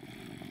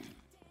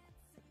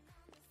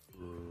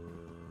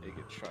 They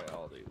can try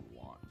all they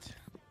want.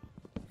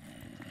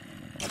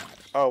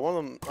 Oh, one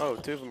of them. Oh,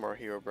 two of them are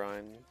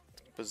Herobrine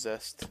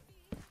possessed.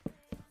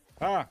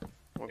 Ah!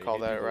 We'll call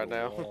that right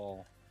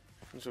now.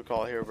 I'm just gonna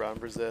call it Herobrine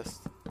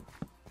possessed.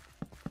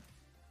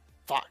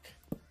 Fuck.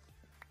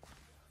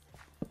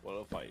 What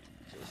if I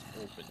just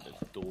open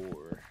the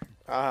door?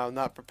 I'm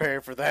not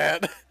prepared for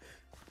that.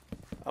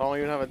 I don't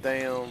even have a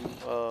damn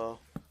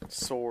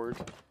sword.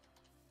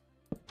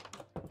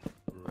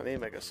 I need to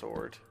make a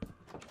sword.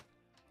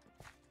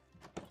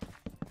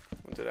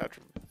 I'll do it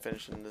after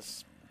finishing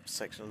this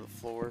section of the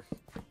floor.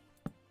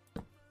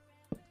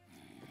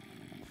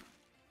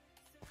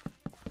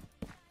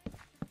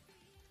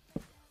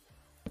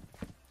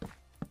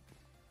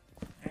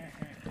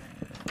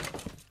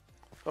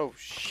 Oh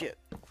shit.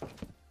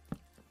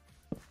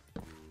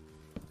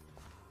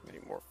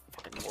 Need more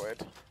fucking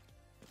wood.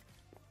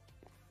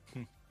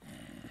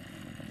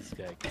 This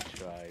guy can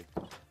try.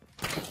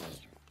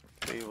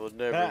 We will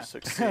never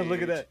succeed.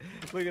 Look at that!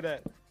 Look at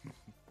that!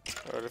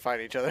 Oh, they're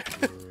fighting each other.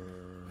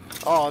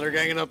 Oh, they're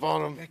ganging up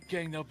on him. They're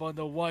ganged up on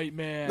the white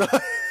man.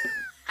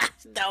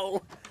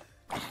 No.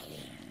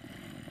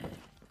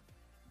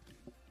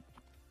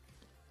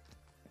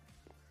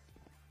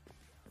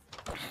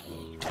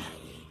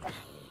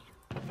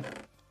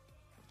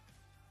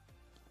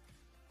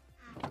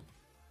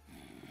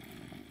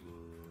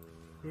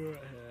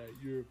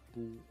 You're a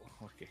fool.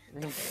 Okay.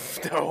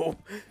 No.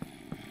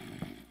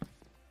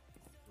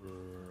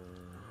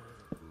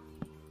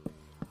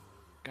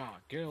 God,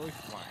 get away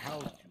from my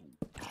house,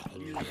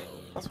 you weirdo.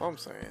 That's what I'm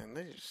saying.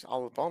 They just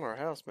all up on our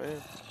house, man.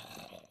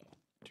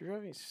 Do you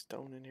have any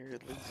stone in here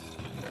at least?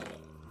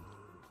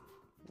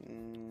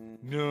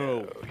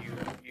 No.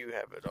 You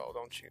have it all,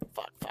 don't you?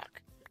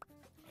 Fuck.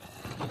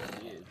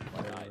 Yeah,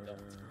 but I don't.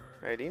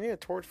 Hey, do you need a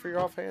torch for your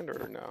offhand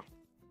or no?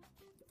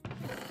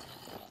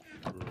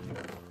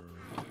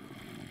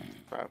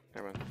 Oh,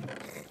 never mind.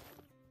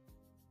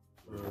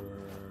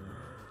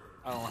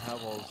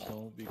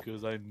 cobblestone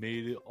because I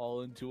made it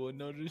all into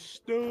another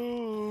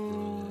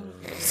stone.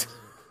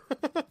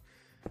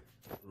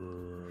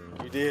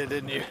 You did,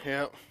 didn't you?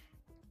 Yep.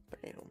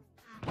 Bam.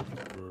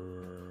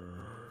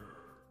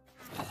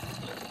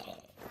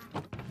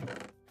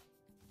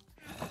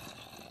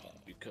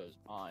 Because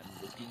I'm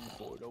looking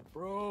for the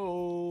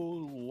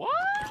bro. What?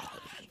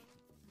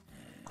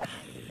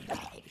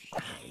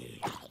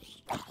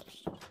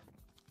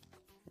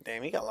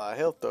 Damn, he got a lot of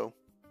health though.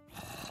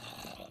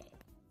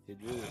 He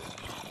did.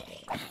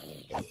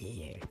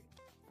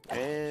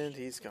 And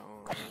he's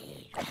gone.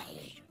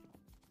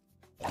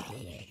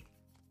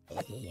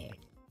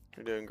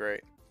 You're doing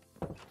great.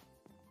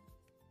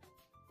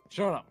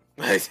 Shut up.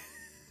 Yeah,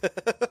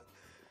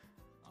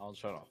 I'll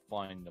try to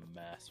find the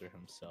master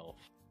himself.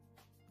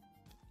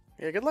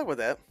 good luck with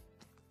that.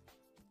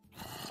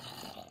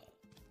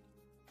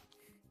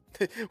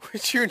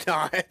 Which you're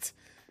not.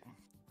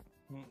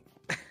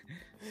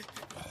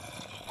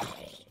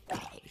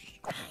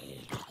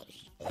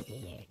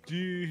 Do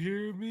you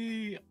hear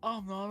me?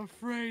 I'm not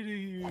afraid of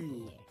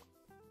you.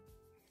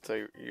 So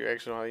you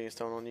actually don't have any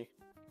stone on you?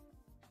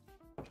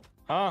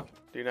 Huh?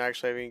 Do you not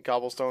actually have any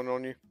cobblestone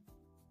on you?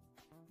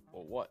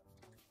 Well, what?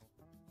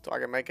 So I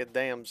can make a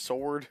damn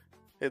sword,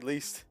 at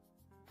least.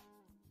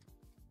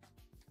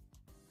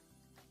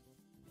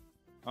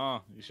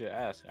 Oh, you should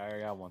ask. I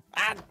already got one.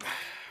 Ah,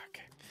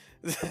 okay.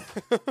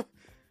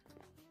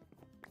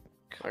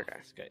 Okay.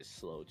 This guy's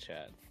slow,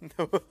 chat.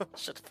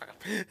 Shut the fuck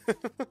up.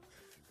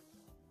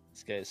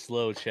 This guy's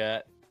slow,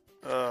 chat.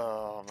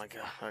 Oh my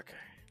god. Okay.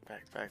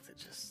 Back to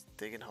just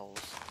digging holes.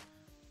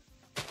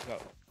 Go.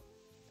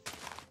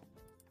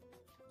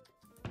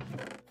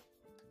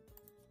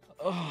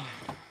 Oh.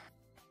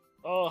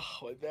 Oh,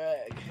 my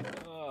back.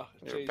 Oh,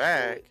 Your Jay's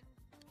back? bullet.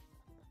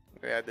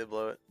 Yeah, I did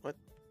blow it. What?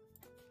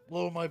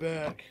 Blow my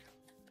back.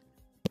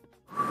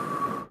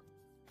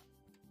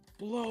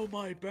 Blow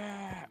my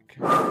back.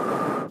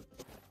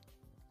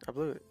 I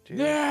blew it. Did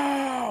you hear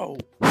No!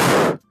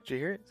 it? Did you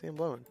hear it? See him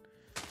blowing.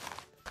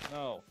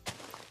 No.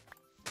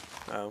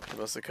 Oh, he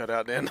must have cut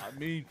out then. I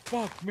mean,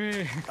 fuck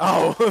me.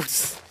 Oh!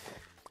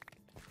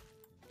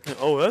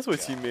 Oh, that's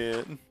what you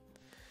meant.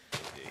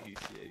 He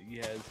said he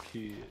has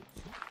kids.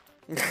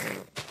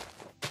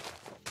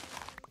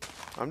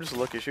 I'm just a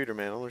lucky shooter,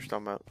 man. I don't know what you're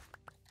talking about.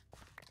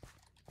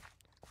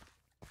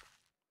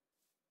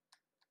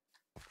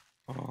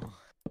 Oh.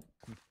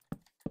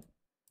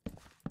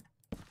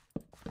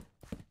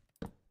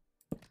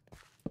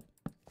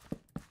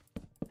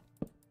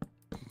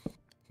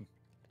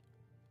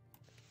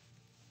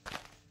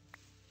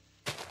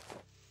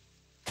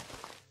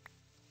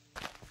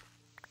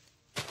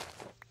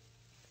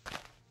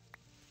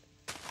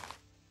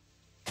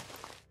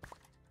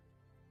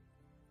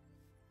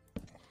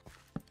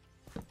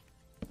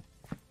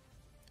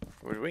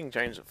 We can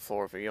change the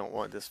floor if you don't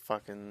want this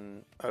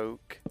fucking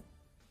oak.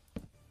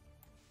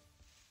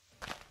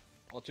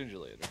 I'll change it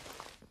later.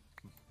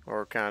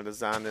 Or kind of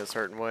design it a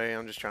certain way.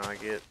 I'm just trying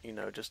to get, you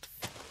know, just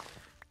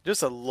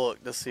a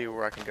look to see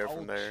where I can go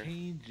from there.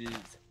 Change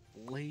it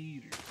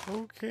later.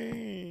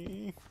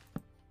 Okay.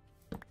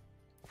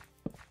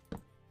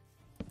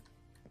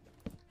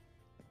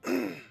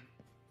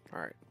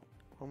 Alright.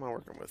 What am I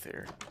working with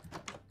here?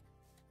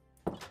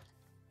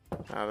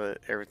 Now that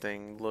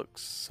everything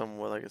looks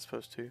somewhat like it's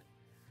supposed to.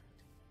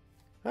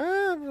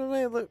 It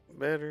may look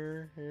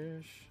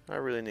better-ish. I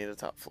really need a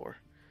top floor.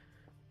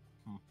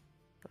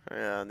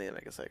 Yeah, I need to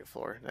make a second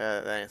floor.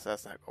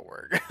 That's not gonna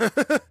work.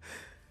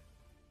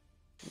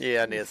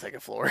 Yeah, I need a second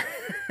floor.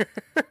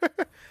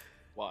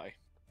 Why?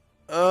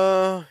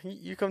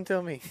 You come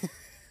tell me.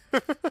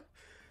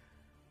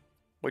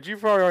 But you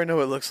probably already know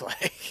what it looks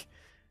like.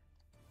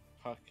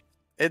 Fuck.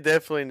 It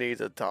definitely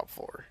needs a top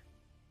floor.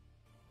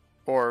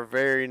 Or a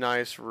very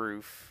nice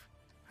roof.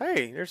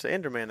 Hey, there's the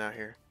Enderman out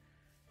here.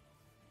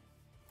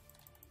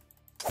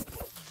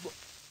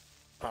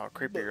 Oh,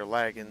 creepy, you're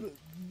lagging.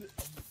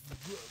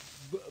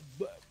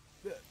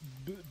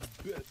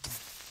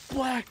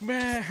 Black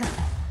man!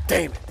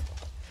 Damn it!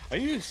 Are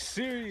you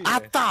serious? I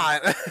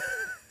thought!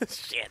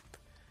 Shit.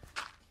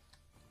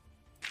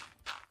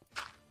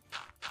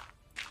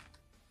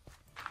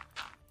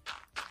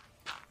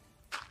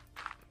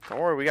 Don't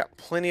worry, we got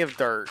plenty of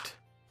dirt.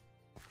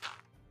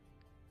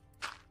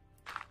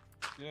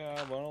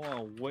 Yeah, but I don't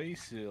want to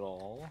waste it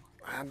all.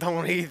 I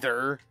don't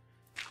either.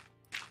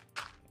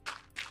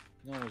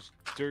 You know how much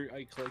dirt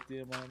I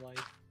collected in my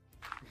life?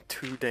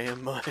 Too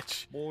damn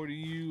much. More to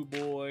you,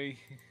 boy.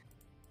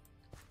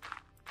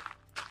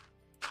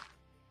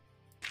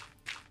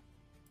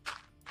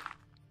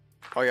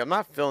 Oh yeah, I'm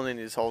not filling in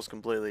these holes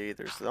completely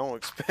either, so don't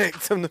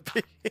expect them to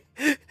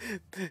be.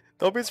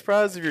 Don't be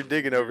surprised if you're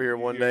digging over here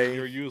one day.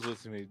 You're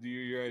useless to me.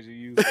 You're actually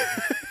useless.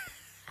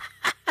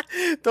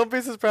 Don't be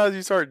surprised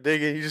you start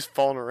digging, you just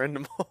fall in a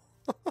random hole.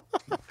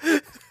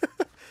 I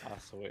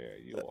swear,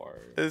 you are.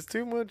 It's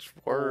too much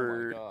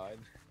word. Oh my god.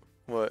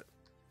 What?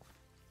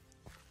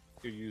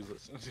 You're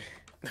useless.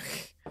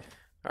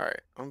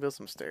 Alright, I'm gonna build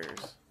some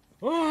stairs.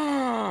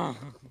 Ah!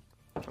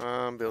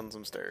 I'm building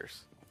some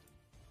stairs.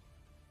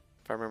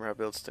 I remember how to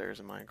build stairs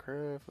in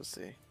Minecraft. Let's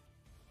see.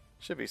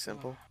 Should be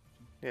simple.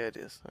 Yeah, it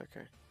is.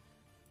 Okay.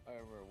 I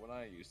remember when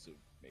I used to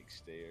make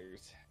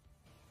stairs.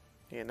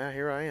 Yeah, now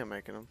here I am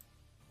making them.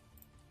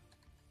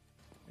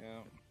 Yeah.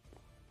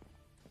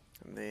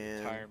 And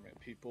then Retirement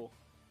people.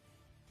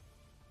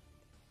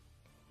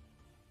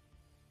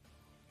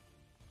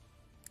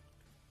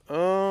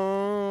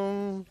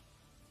 I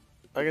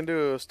can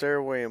do a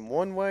stairway in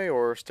one way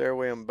or a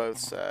stairway on both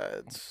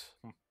sides.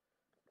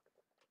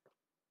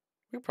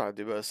 We could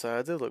probably do both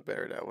sides. It'll look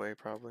better that way,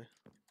 probably.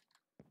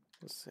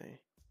 Let's see.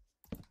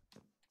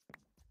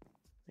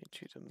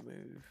 Need you to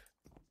move.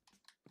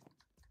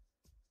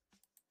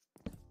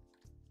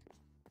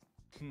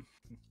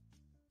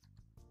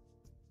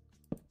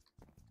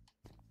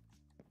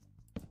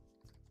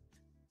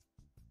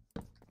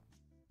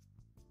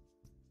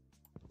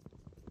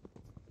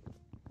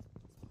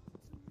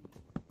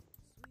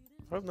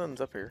 I hope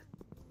nothing's up here.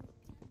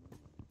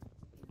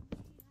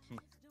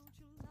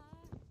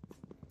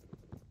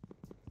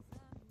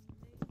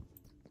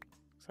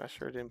 I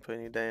sure didn't put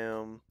any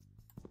damn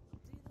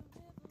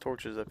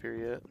torches up here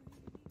yet.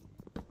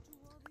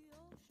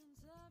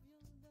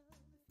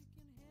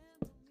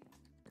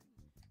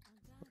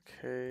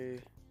 Okay.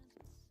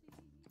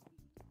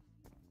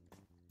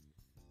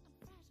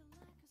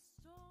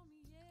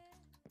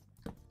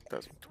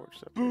 Got some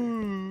torches up here.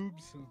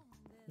 Boobs.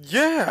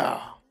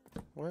 Yeah!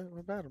 What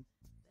about them?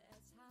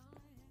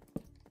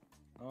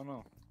 I don't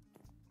know.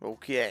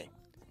 Okay.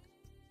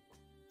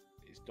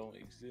 These don't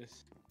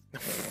exist.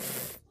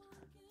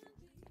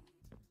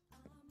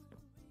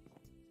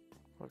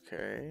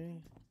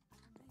 Okay.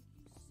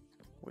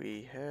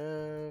 We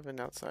have an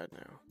outside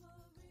now.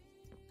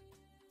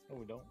 No,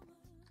 we don't.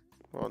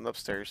 Well, an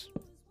upstairs.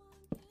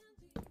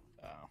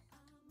 Oh.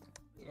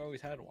 We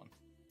always had one.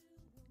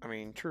 I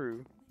mean,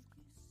 true.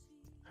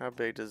 How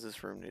big does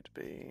this room need to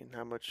be? And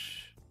how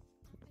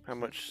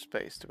much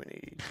space do we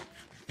need?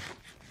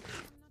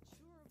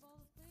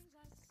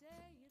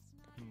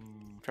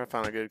 Try to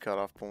find a good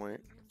cutoff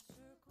point.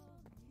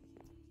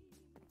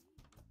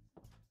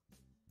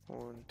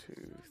 1, 2,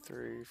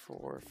 3,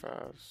 4, 5,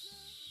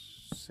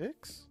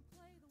 6,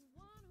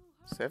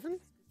 7.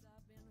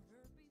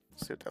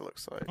 Let's see what that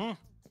looks like.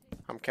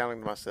 I'm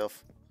counting to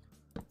myself.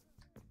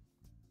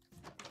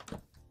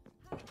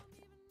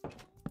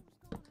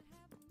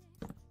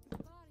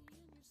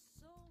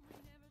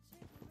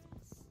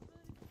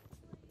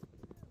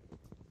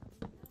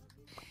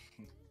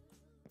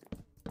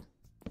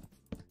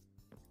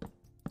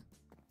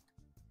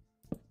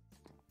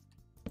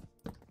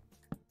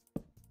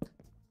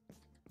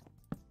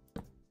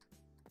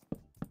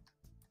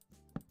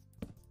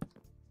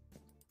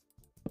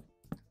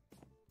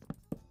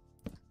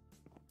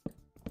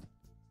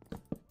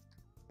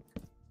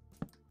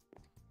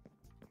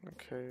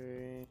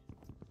 Okay.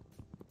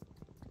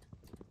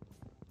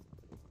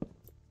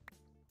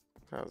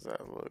 How's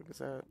that look? Is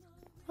that?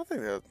 I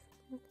think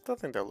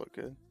that look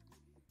good.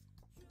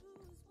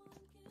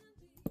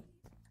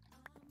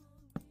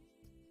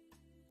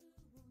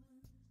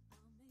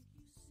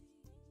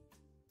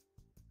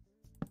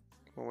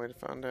 One way to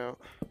find out.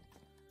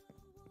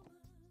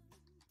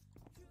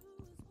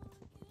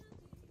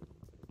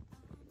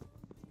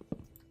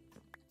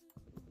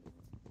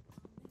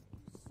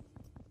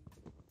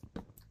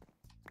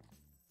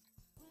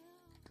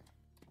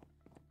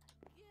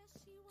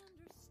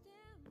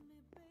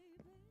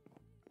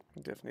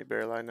 Definitely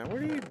bear light now. What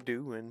are you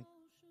doing?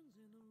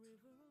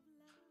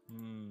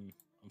 I'm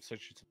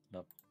searching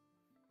something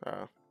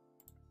up.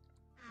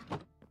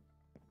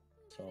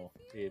 So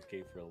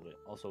AFK for a little bit.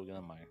 Also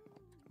gonna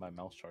my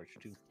mouse charge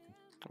too.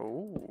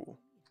 Oh.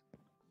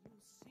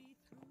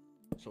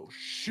 So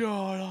shut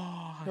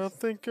up. I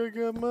think I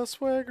got my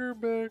swagger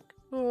back.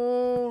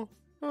 Oh.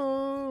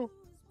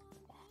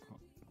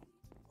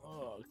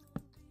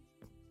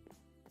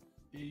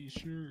 Hey,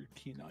 sure.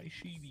 Can I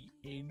say the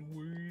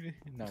N-word?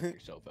 Knock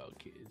yourself out,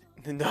 kid.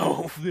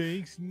 No.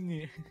 Thanks.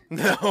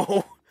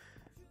 No.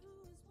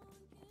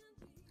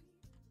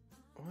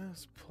 What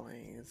is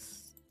playing?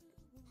 It's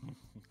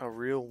a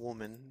real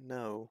woman.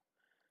 No.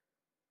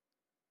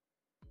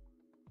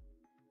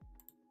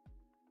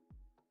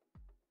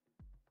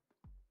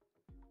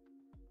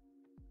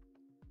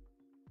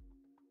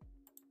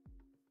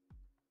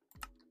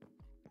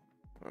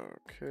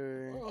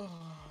 Okay.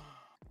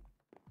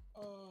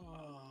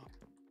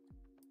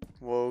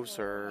 Whoa,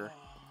 sir.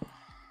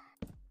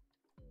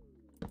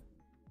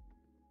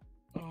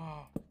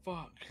 Oh,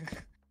 fuck.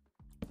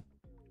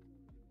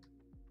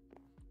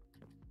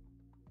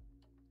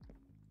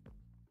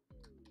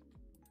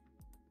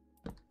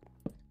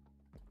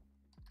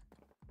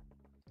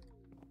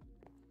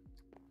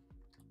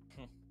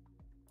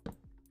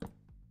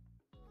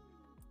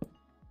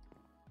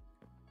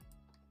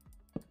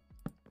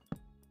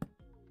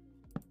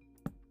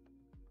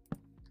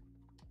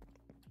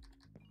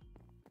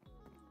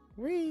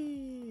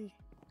 Whee!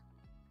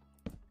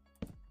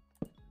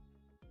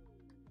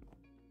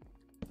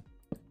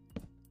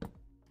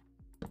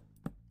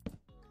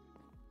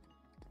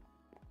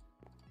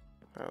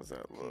 How's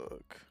that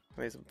look?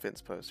 I need some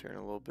fence posts here in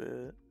a little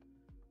bit.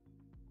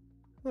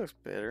 Looks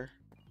better.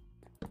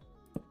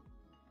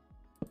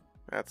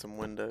 Add some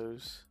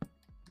windows.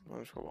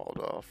 I'm just walled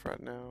off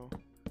right now.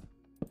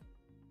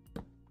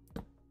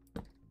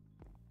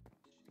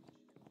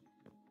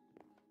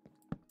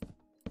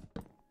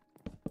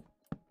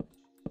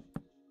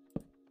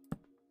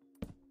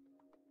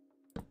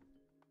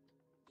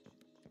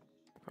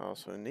 I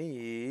also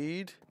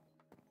need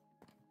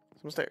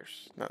some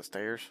stairs. Not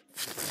stairs.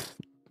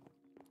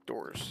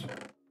 Doors.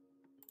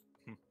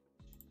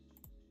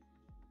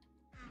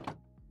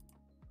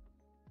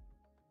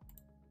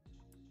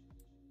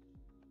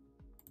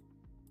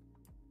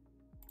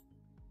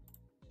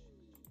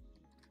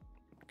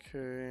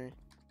 Okay.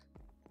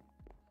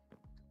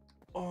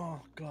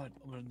 Oh god,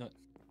 I'm gonna nut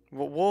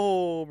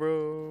Whoa,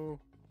 bro.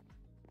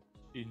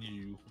 in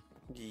you.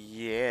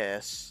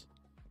 Yes.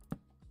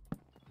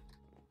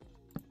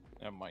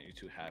 Never mind, you're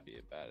too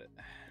happy about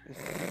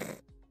it.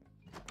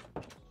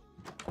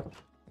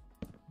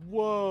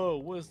 Whoa,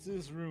 what's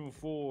this room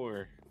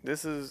for?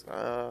 This is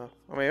I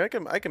mean I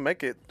can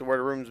make it to where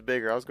the room's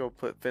bigger. I was gonna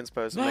put fence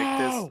posts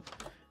and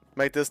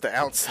make this the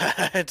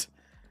outside.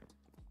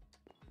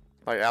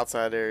 Like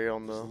outside area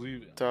on Just the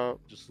leave it. top.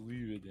 Just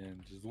leave it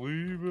then. Just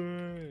leave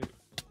it.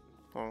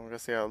 Oh,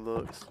 let's see how it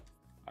looks.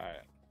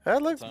 Alright.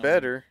 That looks Time.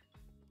 better.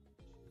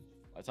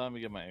 By the time I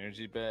get my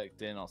energy back,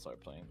 then I'll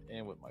start playing.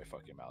 And with my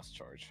fucking mouse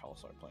charge, I'll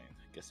start playing.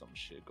 Get some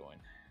shit going.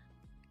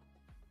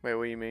 Wait,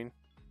 what do you mean?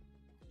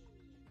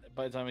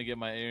 By the time I get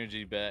my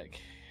energy back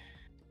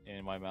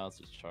and my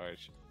mouse is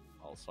charged,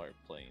 I'll start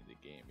playing the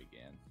game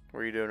again. What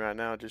are you doing right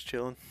now? Just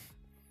chilling?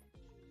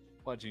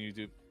 Watching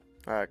YouTube.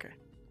 Okay.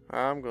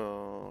 I'm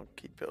gonna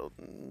keep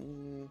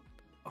building.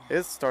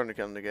 It's starting to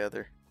come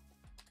together.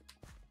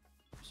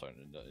 I'm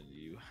starting to nut into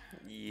you.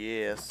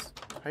 Yes.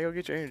 How you gonna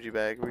get your energy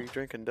back? Were you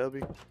drinking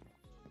Dubby?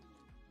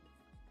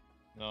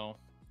 No.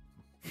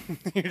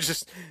 You're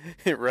just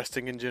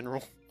resting in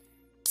general.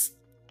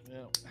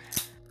 Yeah.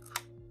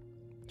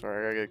 Sorry,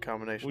 I gotta get a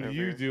combination What are over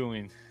you here.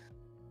 doing?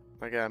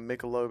 I got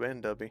Michelob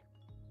and Dubby.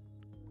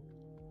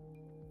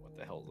 What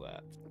the hell's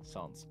that?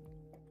 Sounds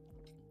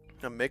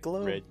A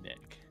Michelob? redneck.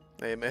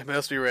 Hey, it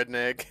must be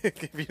redneck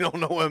if you don't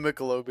know what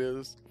Michelob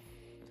is.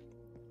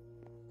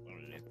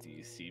 Do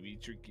you see me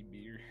drinking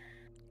beer?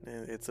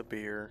 And it's a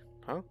beer.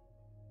 Huh?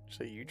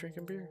 So you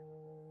drinking beer?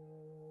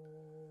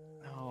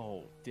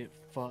 No, did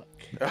fuck.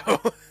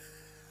 Oh.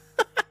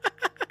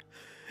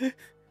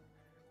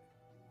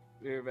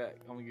 We're back.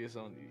 I'm gonna get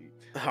something to eat.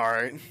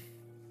 Alright.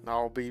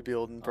 I'll be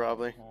building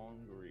probably. I'm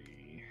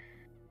hungry.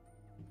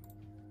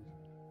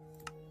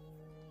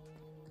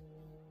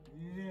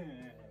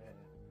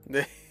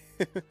 Yeah.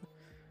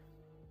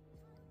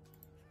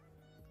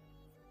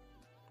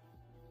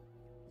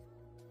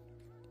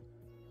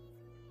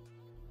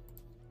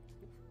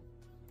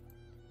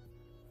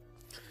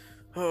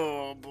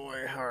 Oh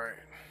boy, alright.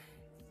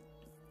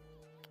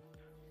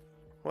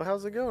 Well,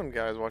 how's it going,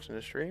 guys, watching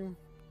the stream?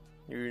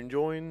 You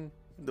enjoying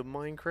the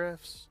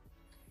Minecrafts?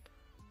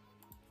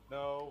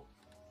 No.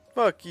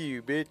 Fuck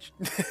you, bitch.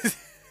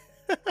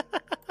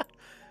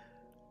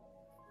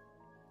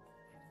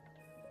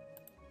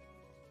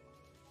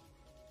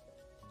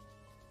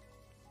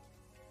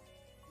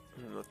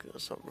 I'm looking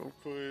at something real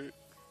quick.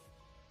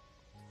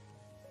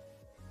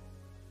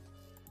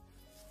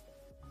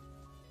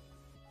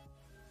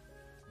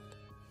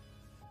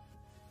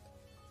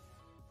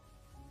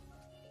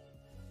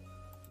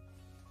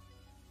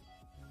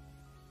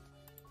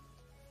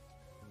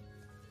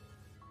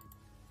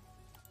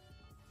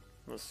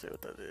 Let's see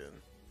what that did.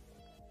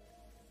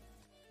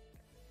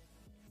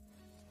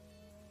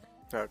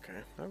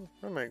 Okay, that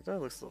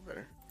looks a little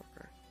better.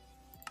 Okay.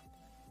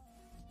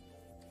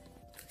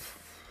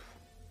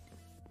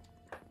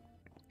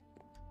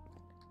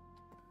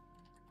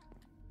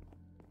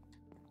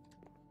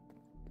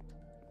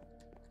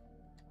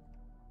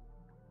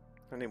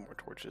 I need more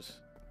torches.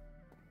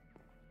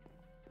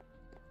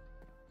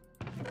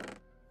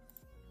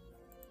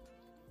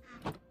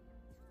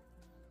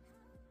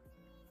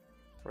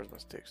 Where's my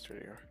sticks? There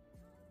you are.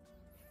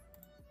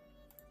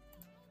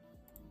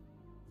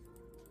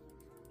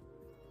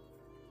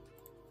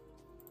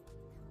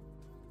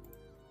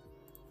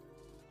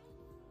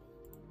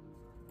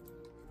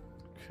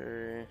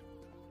 Okay.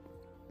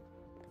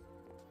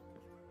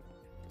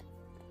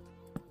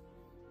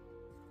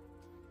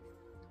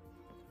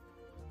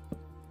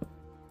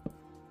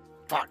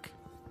 Fuck.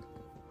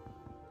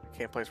 I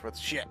can't place worth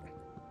shit.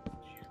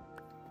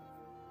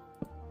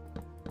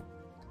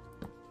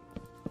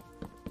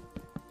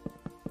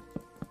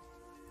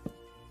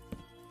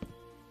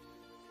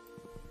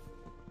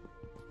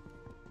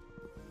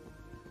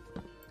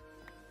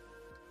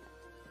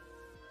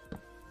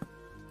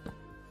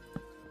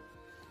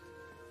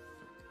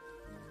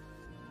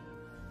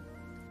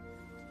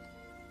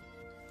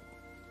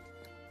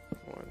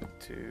 One,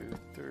 two,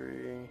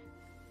 three.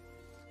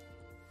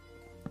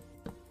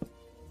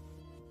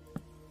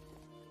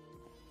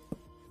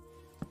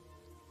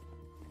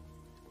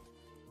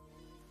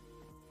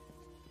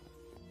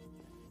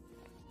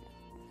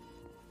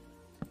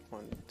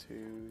 1,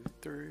 2,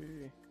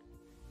 3.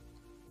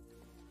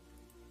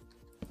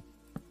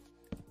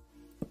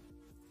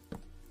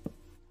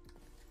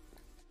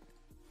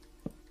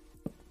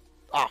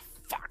 Ah,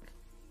 fuck.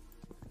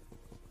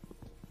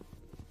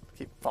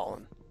 Keep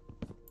falling.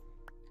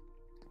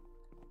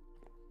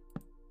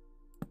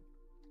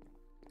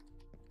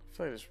 I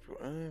feel like this,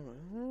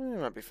 it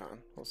might be fine.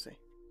 We'll see.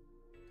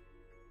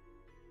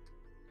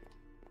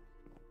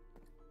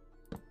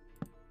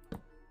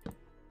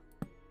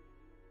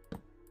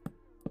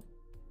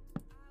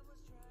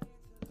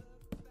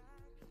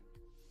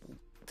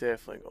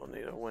 Definitely gonna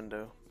need a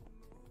window.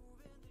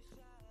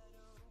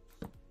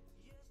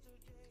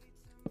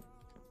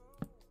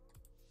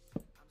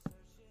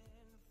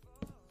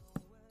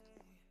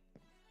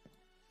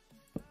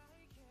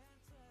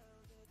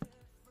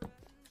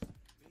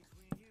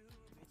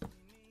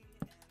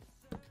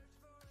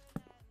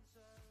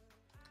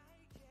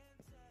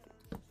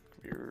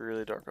 Be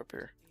really dark up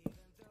here.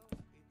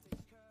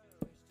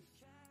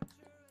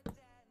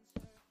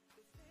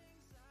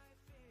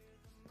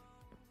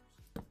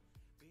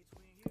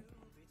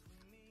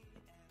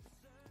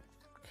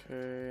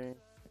 Okay.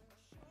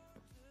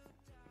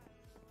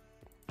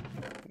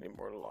 Need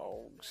more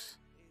logs.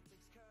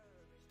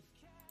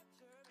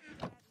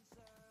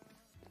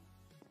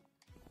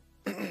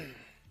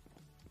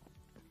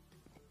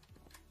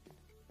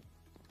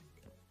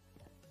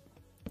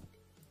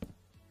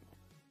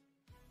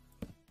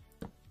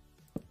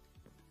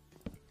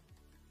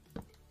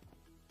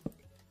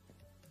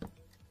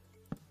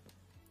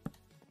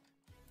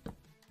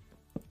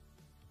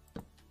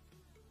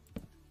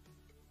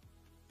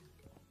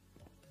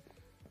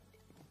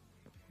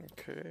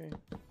 Okay.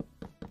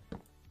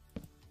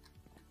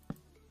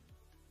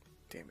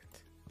 Damn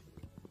it.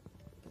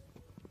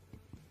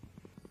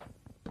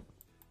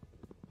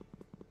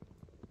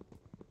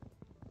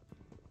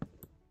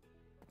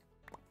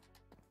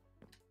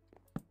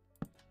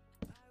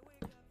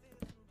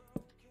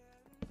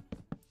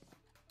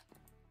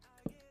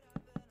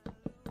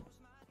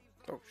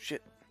 Oh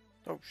shit.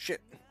 Oh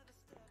shit.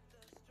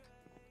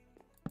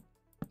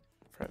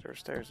 Forgot there were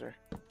stairs there.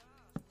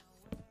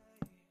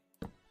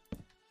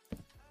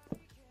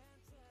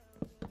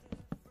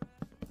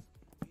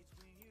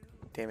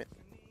 Damn it.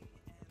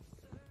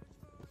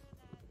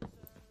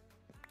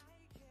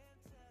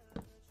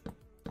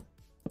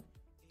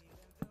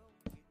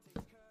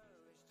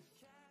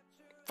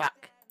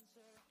 Fuck.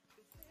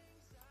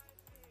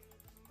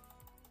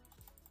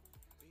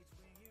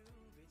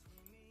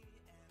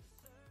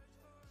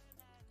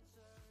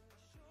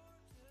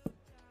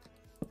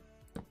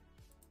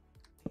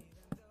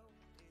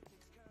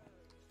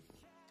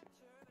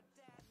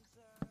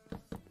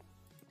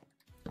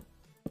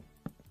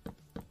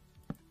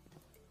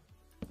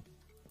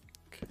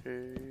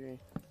 Okay.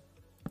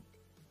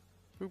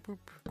 Boop boop.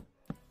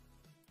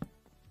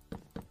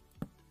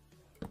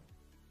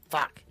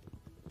 Fuck.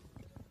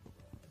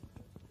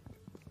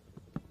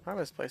 My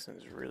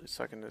misplacement is really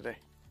sucking today.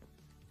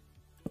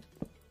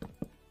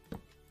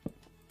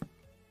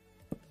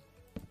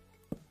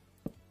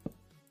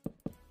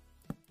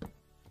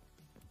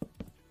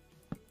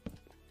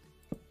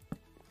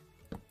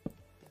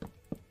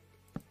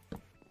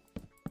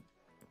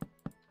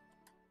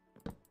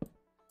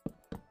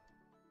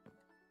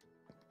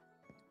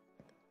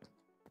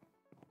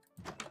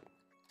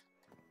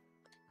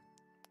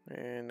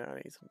 And now I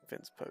need some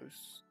fence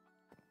posts.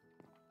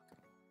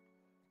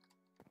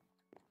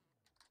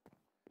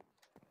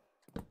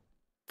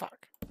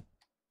 Fuck.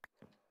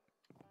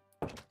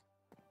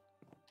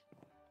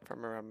 If I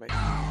remember how to make.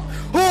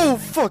 Oh,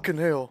 fucking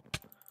hell!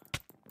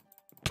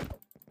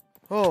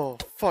 Oh,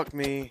 fuck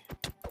me.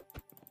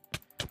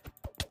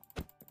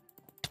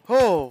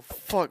 Oh,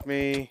 fuck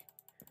me.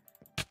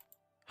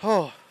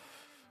 Oh,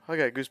 I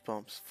got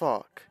goosebumps.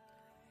 Fuck.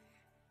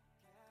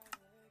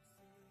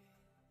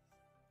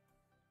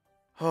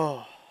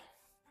 Oh.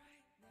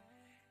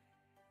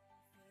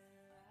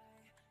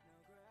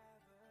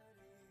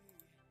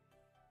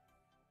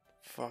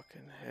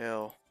 Fucking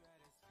hell.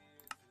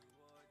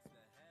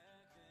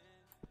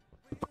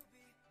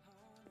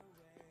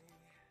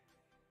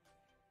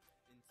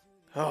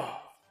 Oh.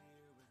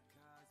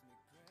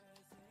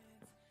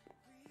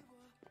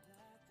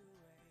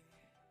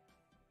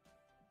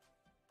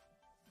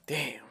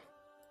 Damn.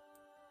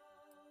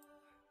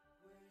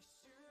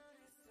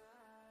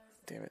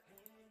 Damn it.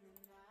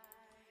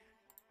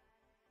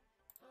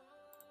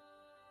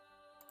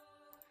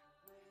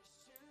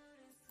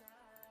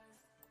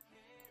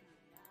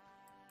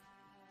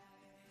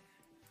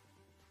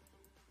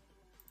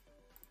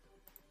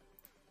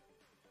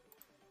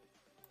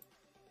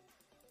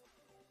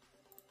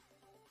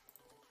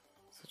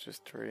 So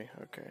just 3,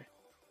 okay.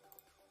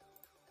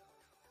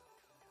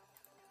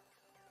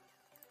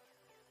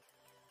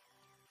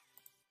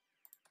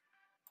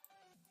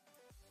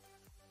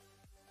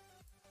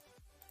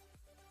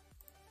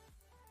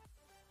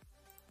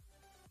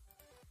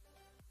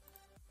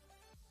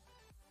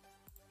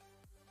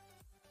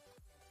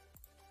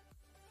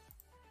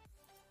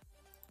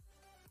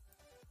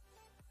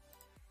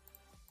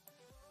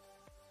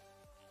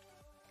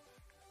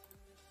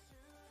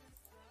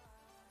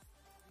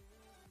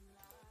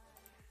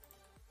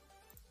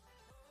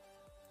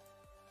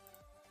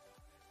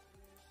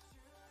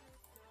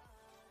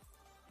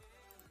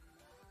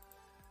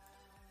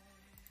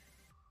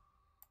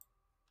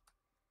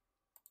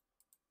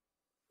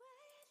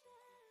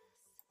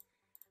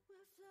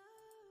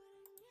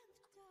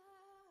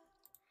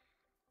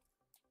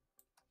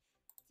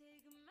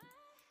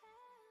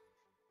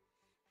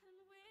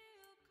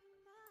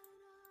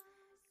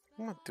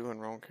 What am I doing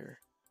wrong here?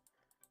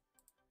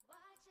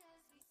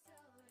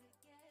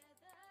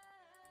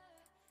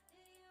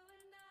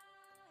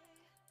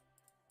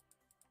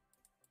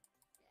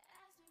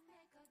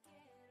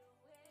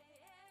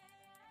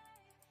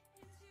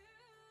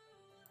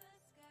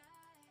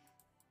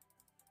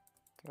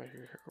 Right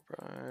here,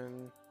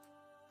 Brian.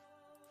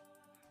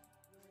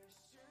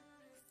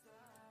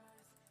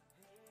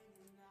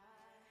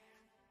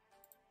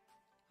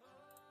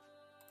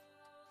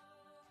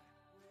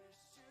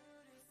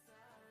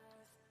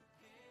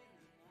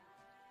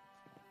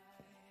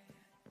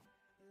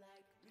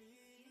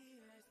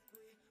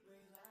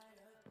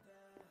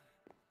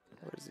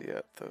 Where's he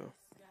at, though?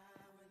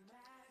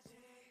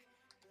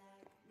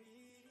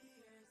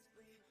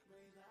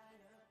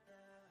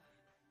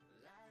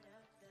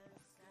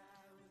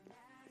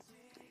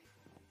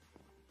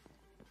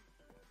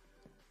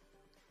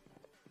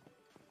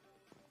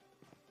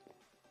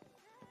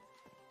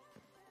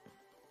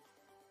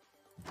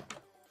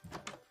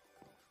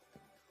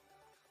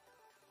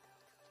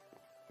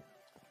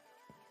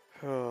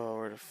 Oh,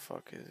 where the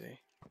fuck is he?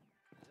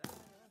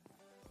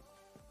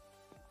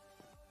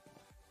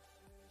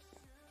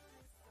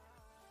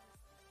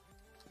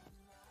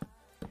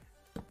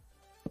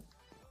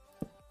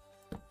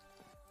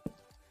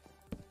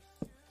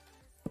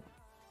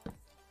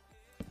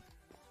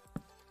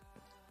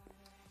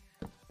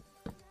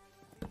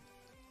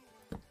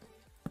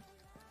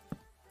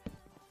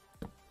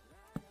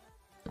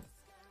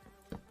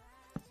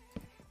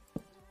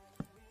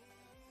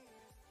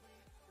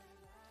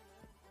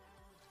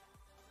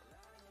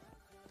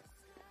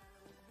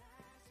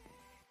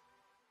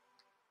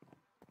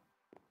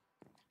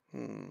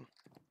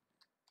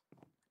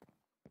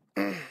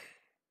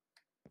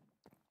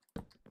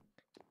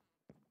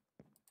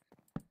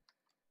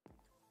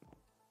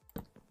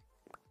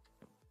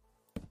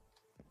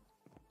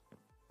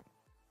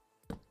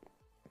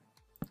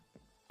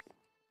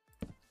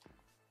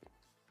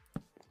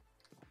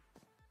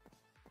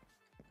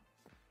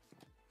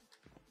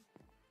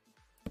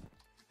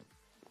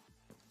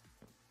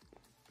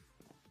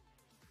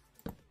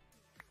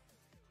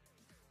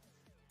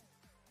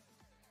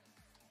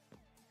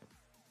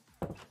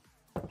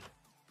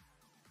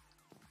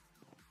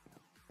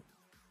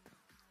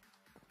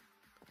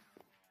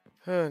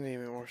 I need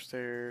more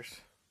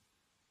stairs.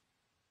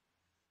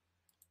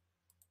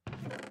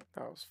 That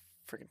was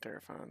freaking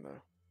terrifying,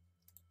 though.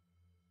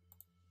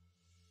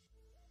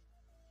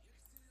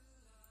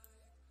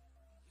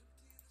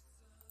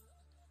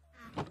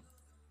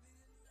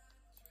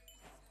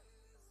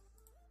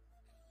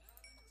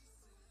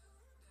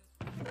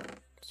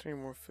 Three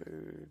more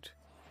food.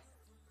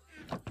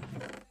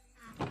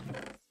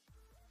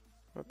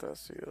 What that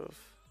see of?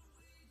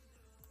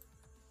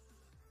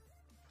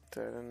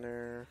 Put that in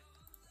there.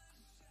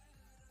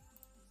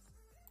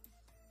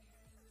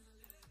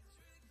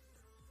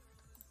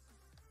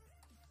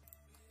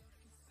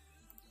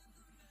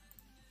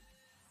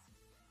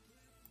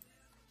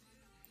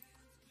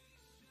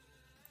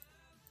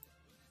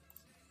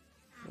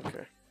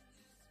 Okay.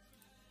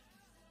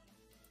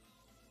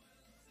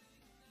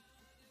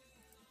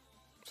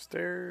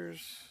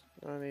 Stairs.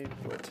 I need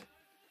wood.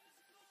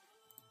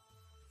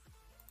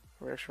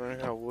 We're actually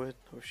running out of wood.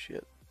 Oh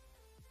shit.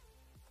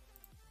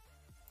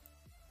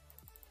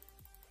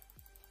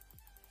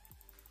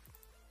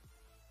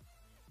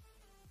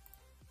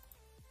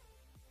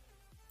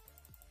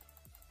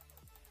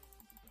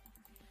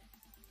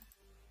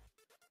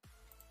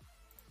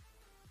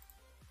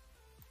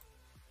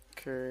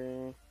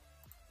 Okay.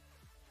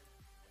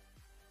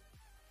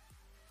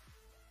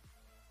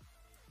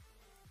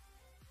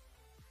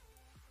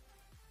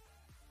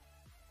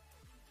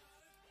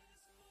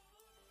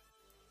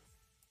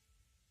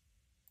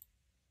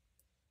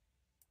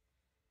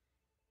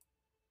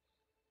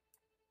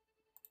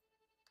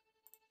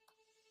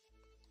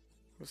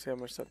 We'll see how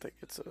much that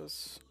gets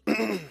us.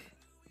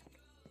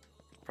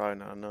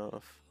 Probably not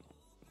enough.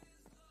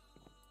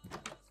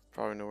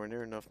 Probably nowhere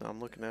near enough now I'm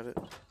looking at it.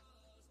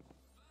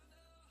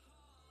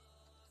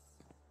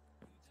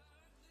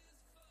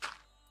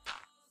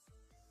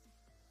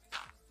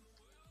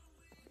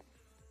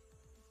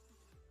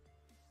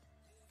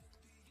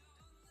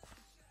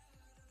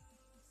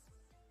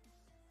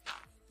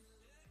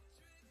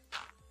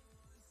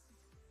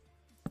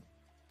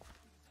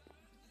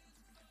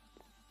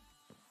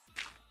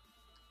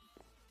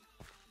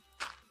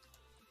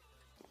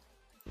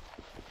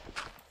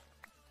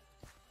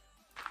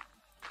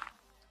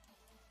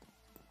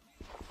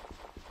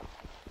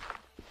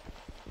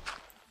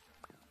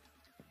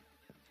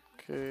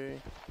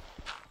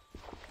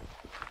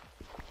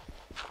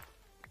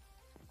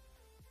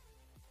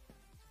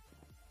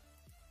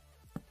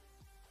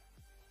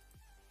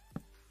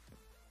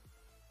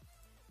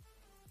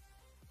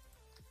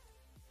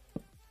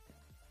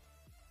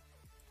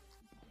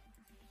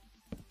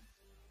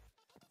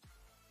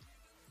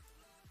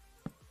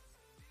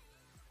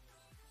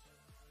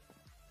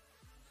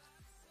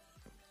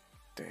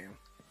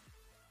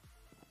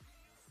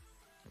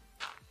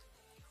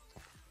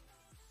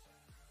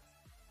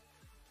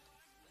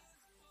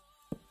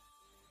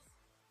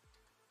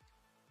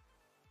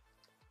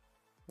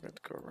 We have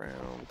to go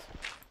around.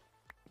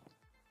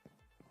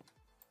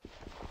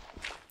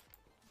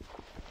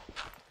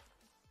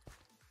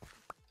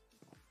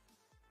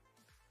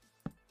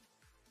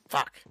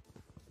 Fuck.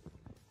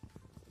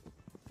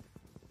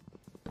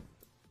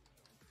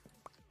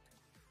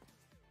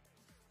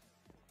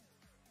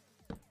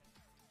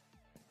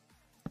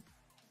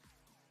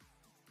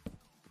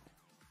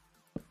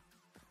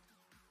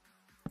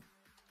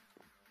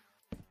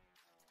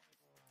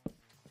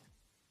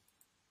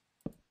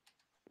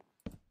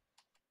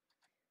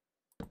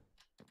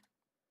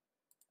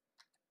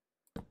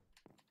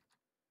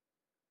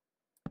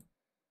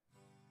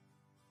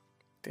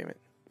 Damn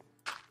it.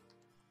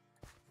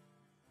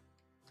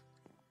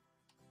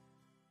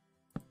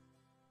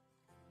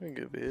 A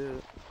good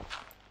bit.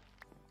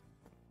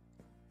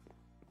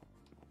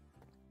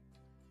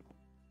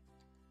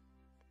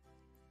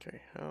 Okay,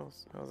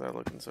 how's that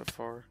looking so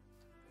far?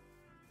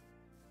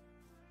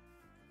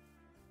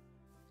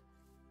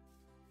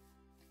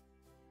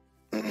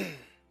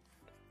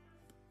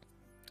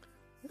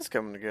 It's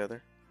coming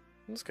together.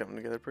 It's coming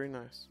together pretty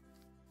nice.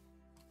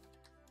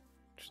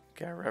 Just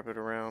gotta wrap it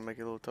around, make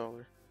it a little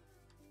taller.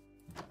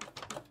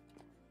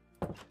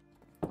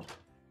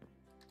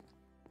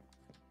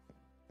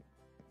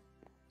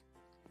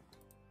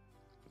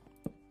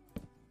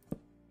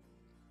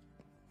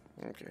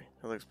 Okay,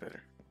 that looks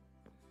better.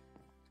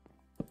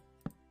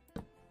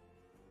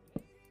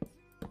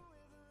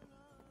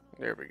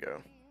 There we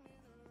go.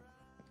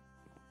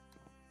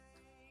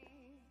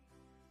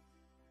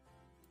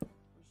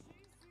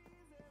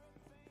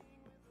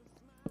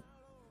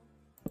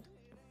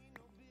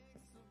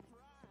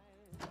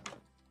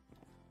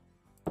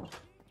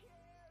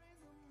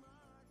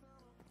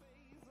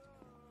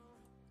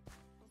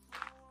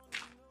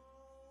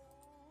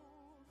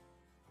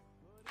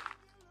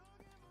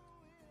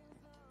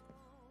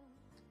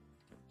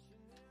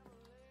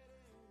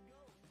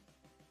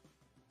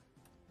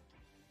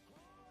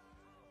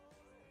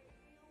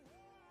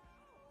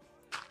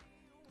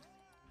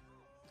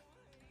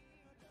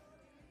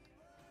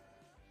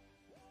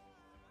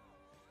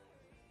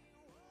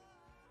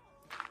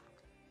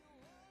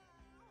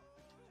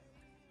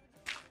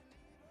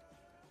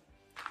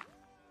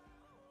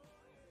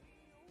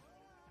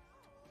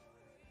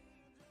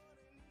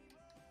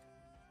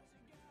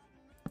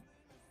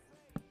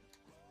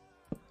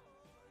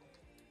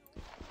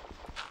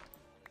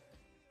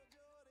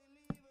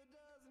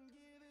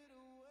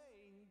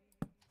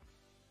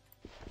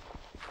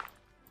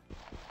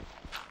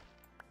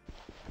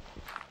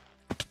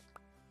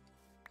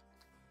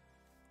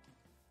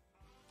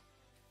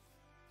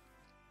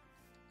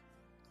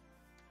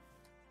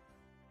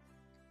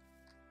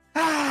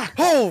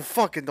 Oh,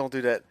 fucking don't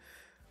do that.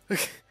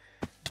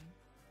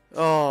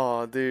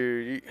 Oh,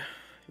 dude.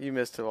 You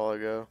missed it a while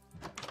ago.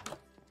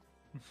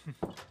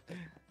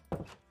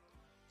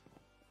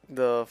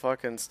 The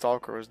fucking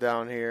stalker was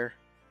down here.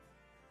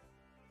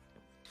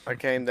 I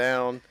came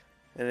down,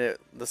 and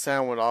the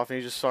sound went off, and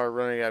he just started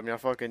running at me. I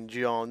fucking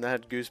jumped. I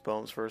had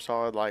goosebumps for a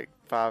solid, like,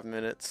 5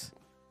 minutes.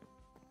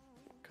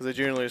 Because they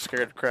generally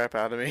scared the crap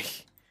out of me.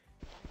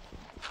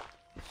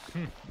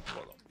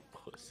 What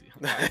a pussy.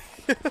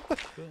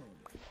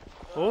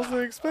 I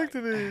wasn't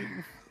expecting it.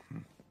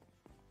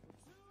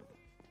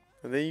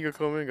 And then you go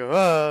come in and go,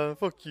 ah,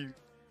 fuck you.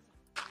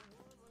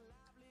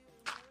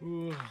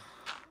 Ooh.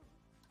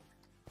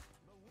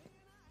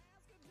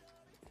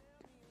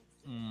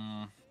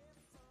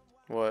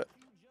 What?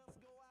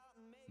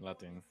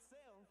 Nothing.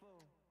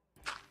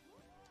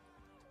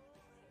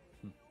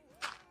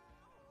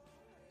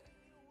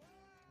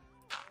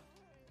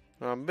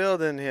 I'm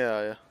building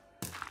here.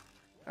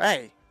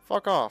 Hey,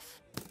 fuck off.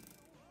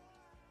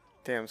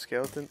 Damn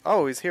skeleton.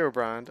 Oh, he's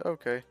Herobrine.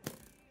 Okay.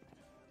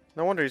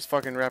 No wonder he's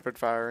fucking rapid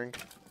firing.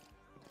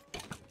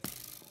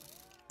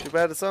 Too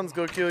bad the sun's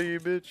gonna kill you,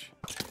 bitch.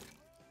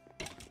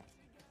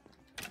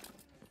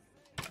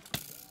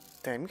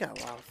 Damn, you got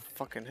a lot of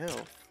fucking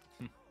health.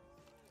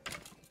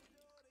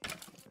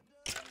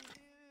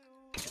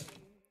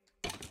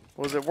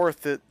 Was it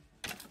worth it?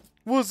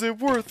 Was it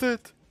worth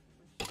it?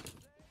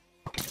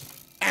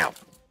 Ow!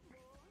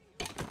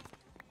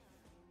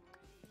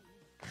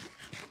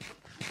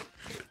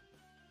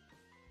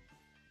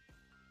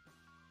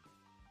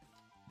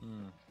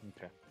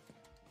 Okay.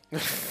 The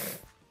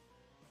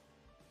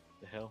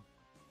hell?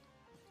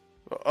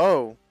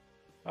 Oh.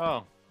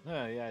 Oh,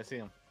 yeah, I see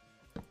him.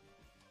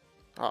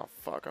 Oh,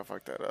 fuck. I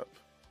fucked that up.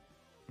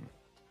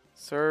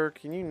 Sir,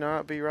 can you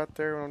not be right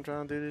there when I'm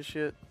trying to do this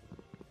shit?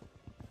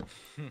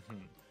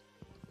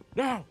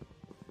 No!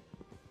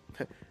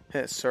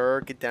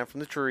 Sir, get down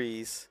from the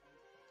trees.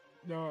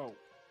 No.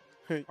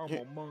 I'm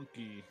a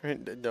monkey.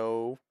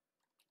 No.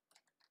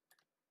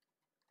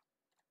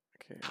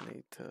 Okay, I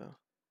need to...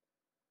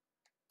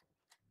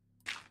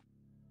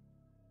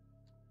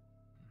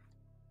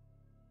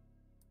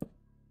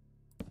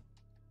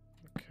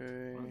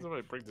 Okay. Why does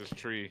somebody break this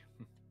tree?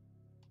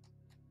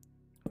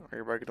 Are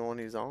you breaking the one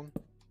he's on?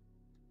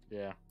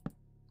 Yeah. I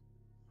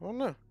don't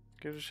know.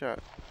 Give it a shot.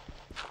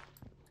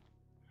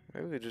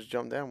 Maybe we could just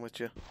jump down with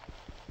you.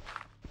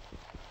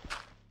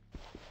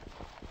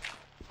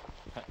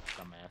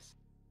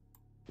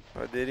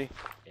 did he?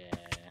 Yeah.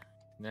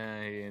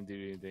 Nah, he didn't do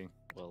anything.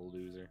 Well,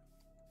 loser.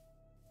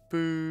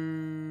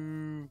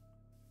 Boo.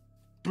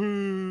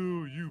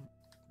 Boo! You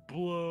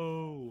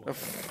blow!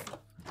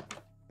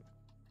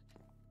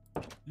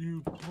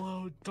 You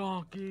blow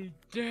donkey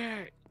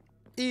dick!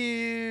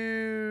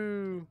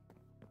 Ew.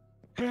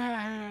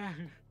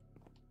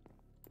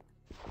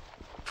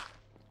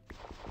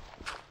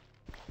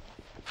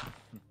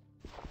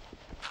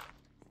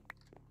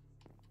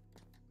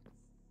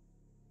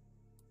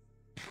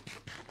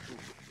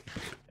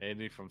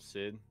 Anything from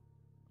Sid?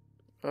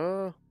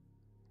 No,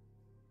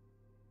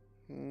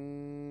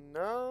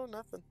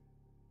 nothing.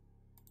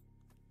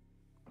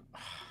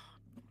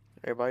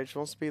 Everybody just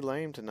wants to be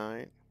lame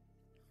tonight.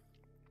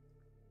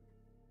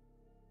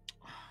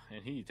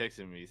 And he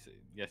texted me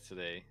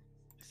yesterday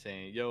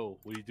saying, "Yo,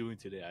 what are you doing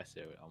today?" I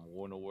said, "I'm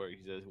going to work."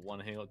 He says, "Want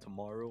to hang out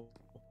tomorrow?"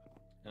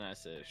 And I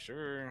said,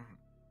 "Sure."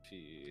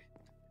 He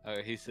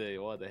said,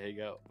 "Well, to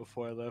hang out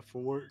before I left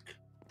for work."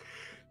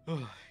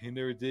 He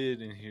never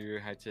did, and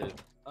here I said,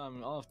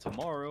 "I'm off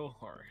tomorrow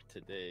or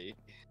today,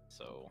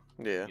 so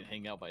Yeah. we can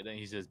hang out by then."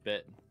 He says,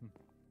 "Bet."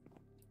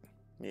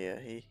 Yeah,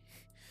 he.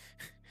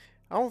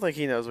 I don't think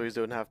he knows what he's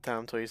doing half the time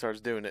until he starts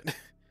doing it.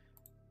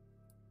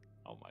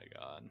 Oh my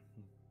god,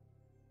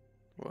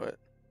 What?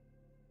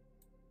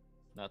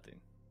 nothing.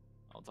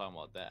 I'm talking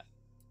about that.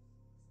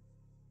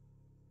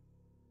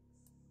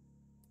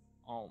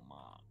 Oh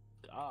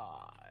my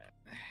god.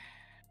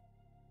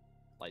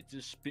 Like,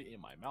 just spit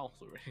in my mouth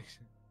already.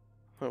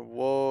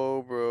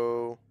 Whoa,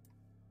 bro.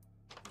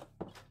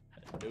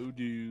 No,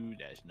 dude,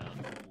 that's not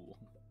cool.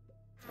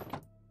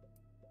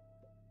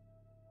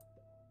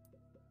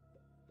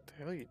 What the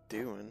hell are you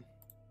doing?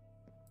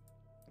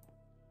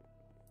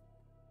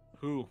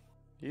 Who?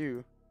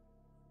 You.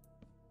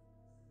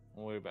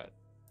 Don't worry about it.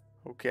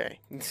 Okay.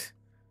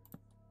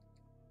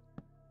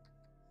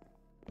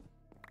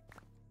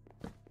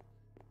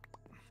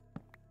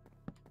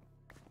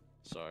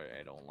 Sorry,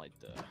 I don't like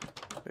the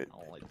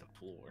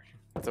floor.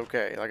 It's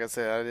okay. Like I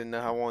said, I didn't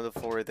know how I wanted the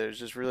floor either. It's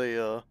just really,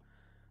 I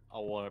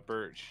want a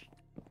birch.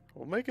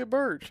 we'll make it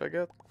birch. I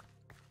got.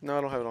 No,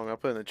 I don't have it on me. I'll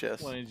put it in the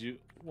chest. Why did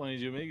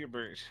you make it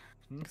birch?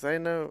 Cause I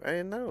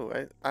didn't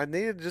know. I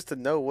needed just to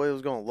know what it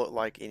was gonna look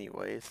like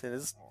anyways. And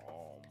it's.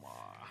 Oh my.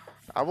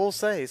 I will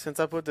say, since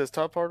I put this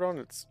top part on,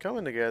 it's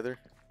coming together.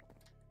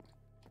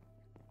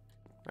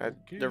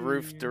 The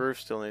roof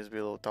still needs to be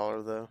a little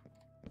taller though.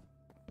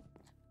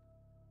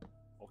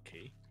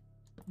 Okay.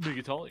 Make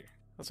it taller.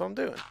 That's what I'm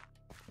doing.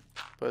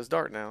 But it's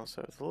dark now,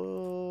 so it's a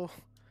little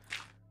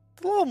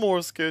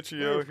more sketchy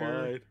We're out here.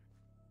 fine.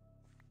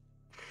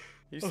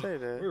 You say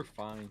that. We're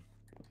fine.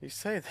 You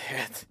say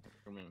that.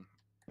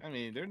 I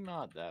mean, they're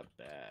not that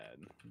bad.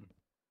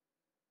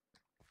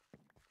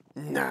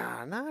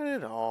 Nah, not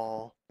at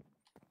all.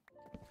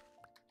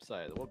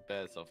 Besides, what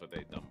bad stuff have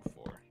they done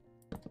before?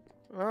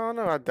 Oh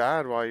no, I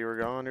died while you were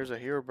gone. There's a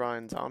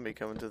Herobrine zombie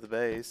coming to the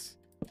base.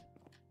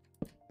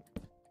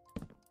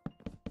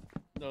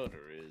 No,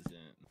 there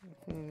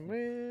isn't.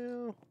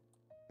 Well,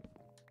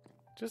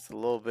 just a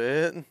little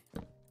bit.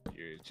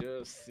 You're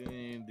just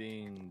seeing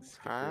things.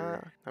 I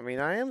mean,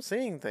 I am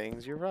seeing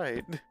things. You're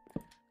right.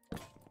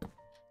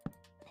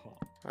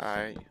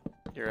 Alright,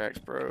 your ex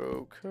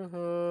broke.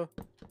 I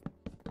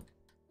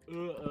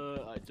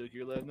took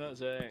your left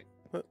nutsack.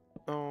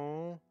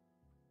 Oh,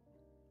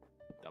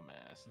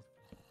 Dumbass.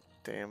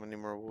 damn! I need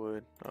more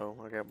wood. Oh,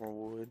 I got more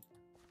wood.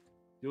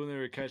 You'll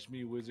never catch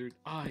me, wizard.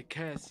 I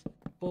cast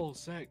ball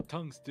sack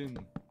tungsten.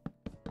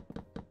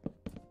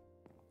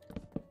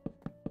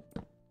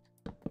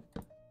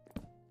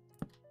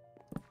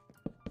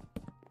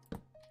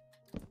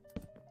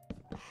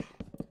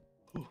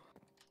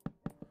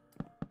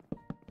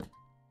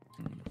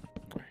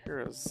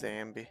 You're a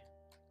zombie.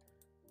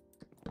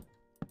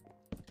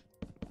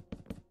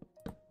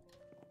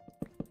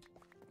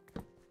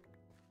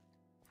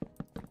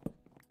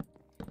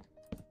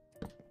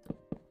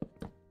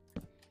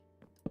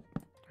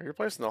 Are you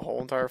replacing the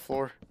whole entire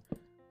floor?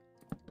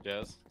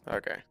 Yes.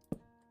 Okay.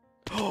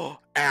 Oh,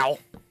 ow!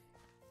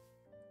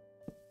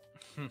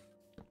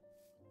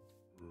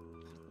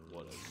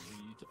 What a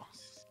lead.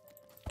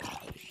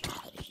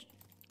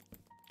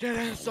 Get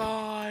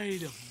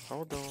inside!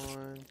 Hold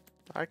on.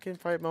 I can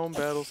fight my own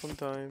battles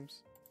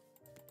sometimes.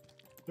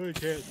 I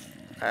can't.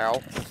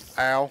 Ow.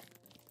 Ow.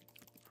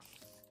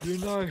 You're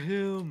not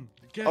him.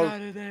 Get Oh,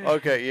 out of there.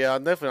 Okay, yeah,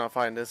 I'm definitely not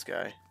fighting this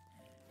guy.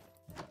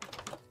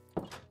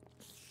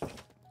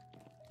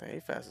 Hey,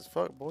 fast as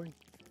fuck, boy.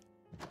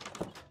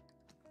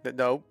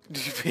 Nope, you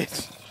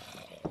bitch.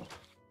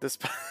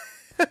 The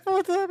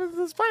what happened to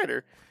the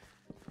spider?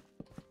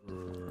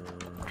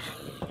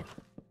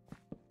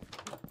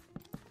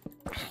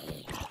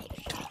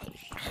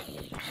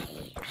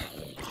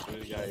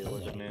 Who's the guy you're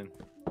looking in?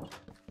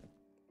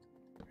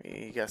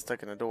 He got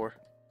stuck in the door.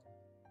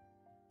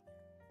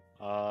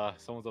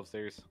 Someone's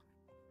upstairs.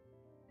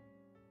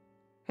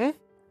 Hmm?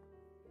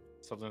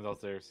 Something's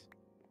upstairs.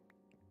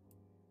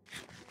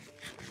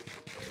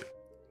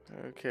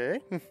 Okay.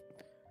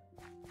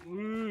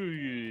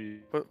 Ooh,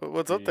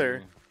 What's up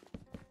there?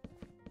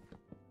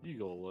 You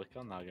go look.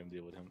 I'm not gonna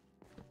deal with him.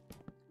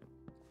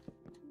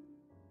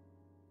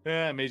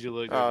 Yeah, I made you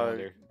look down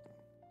there.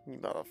 You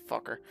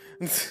motherfucker.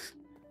 This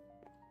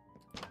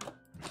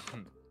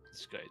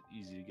guy's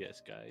easy to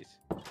guess, guys.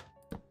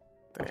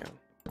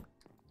 Damn.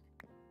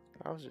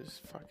 I was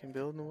just fucking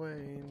building away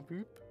and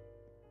boop.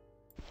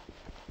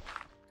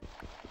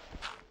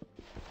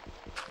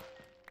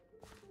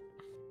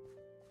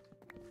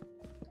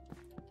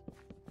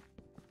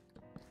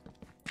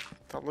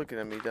 Stop looking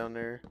at me down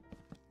there.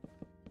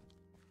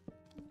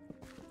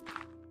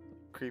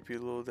 Creepy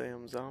little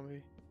damn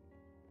zombie.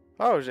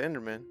 Oh, it's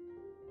Enderman.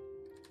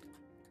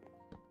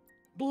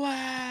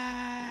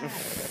 Black.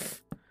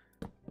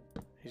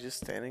 He's just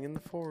standing in the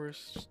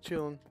forest, just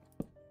chilling.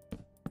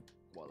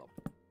 What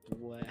a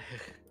black.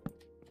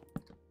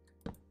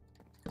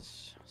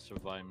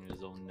 Surviving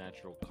his own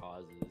natural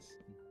causes.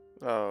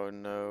 Oh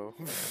no.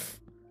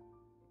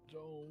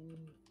 Don't.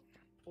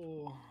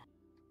 Oh.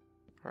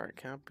 Alright,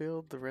 can I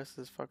build the rest of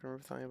this fucking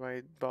roof without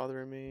anybody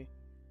bothering me?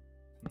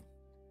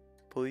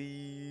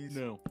 Please?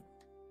 No.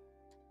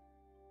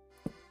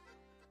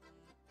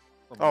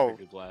 Oh.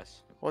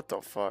 Glass. What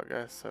the fuck?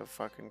 That's so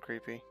fucking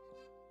creepy.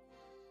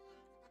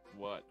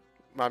 What?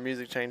 My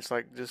music changed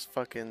like just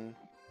fucking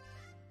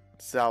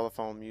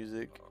xylophone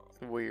music.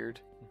 Weird.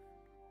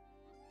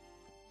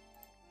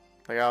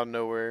 Like out of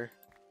nowhere.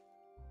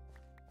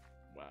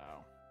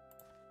 Wow.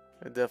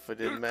 It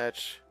definitely didn't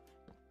match.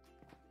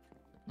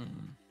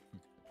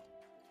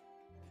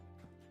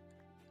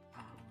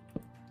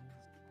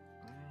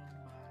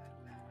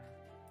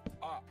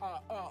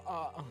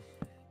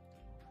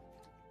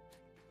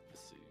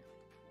 Let's see.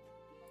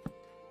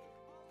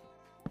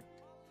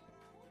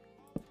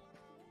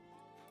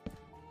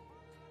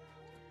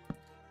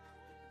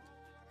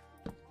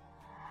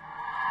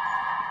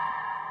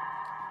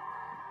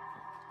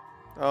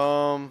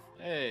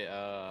 Hey,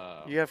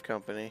 You have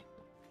company.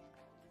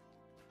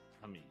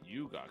 I mean,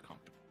 you got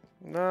company.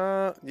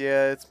 Nah,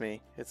 yeah, it's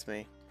me. It's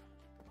me.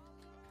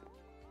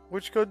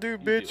 What you gonna do,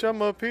 bitch? do it.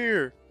 I'm up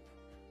here.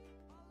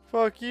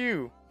 Fuck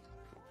you.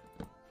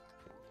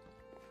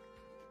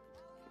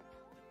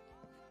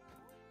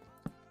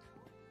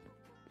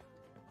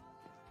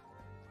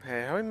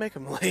 Hey, how do we make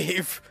him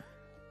leave?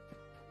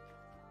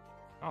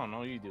 I don't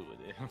know. You deal with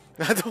it.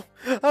 I don't.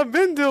 I've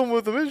been dealing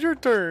with him. It's your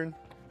turn.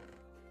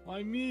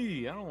 Why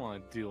me? I don't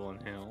want to deal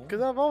with him.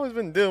 Cause I've always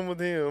been dealing with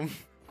him.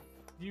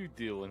 You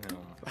deal with him.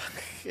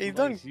 He Likes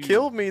done you.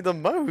 killed me the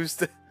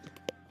most.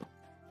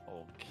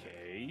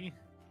 Okay.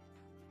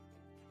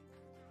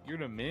 You're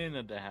the man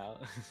of the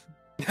house.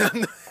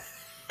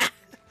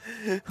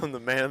 I'm the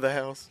man of the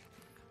house.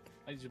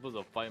 I'm supposed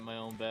to fight my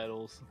own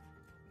battles.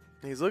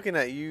 He's looking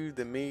at you,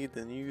 then me,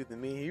 then you,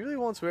 then me. He really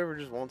wants whoever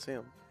just wants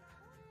him.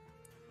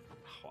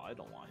 Oh, I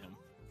don't want him.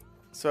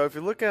 So if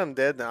you look at him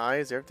dead in the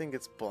eyes, everything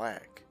gets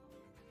black.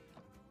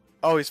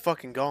 Oh, he's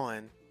fucking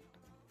gone.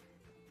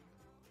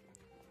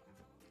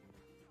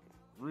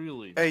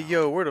 Really? Hey, now?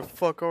 yo, where the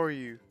fuck are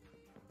you?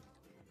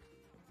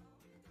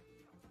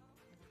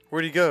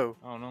 Where'd he go?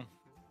 I don't know.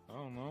 I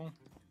don't know.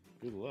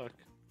 Good luck.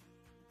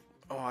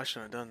 Oh, I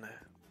shouldn't have done that.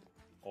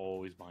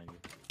 Always behind you.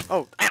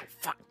 Oh, ow,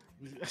 fuck.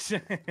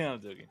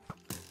 I'm joking.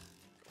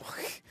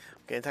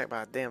 Getting attacked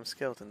by a damn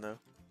skeleton, though.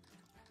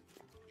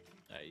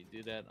 Alright, you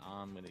do that.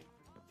 I'm gonna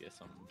get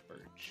some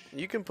birch.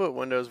 You can put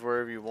windows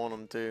wherever you want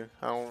them to.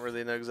 I don't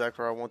really know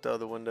exactly where I want the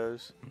other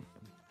windows.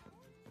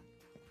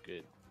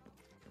 Good.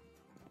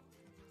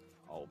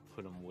 I'll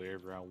put them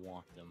wherever I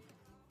want them.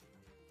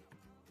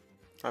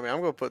 I mean,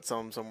 I'm going to put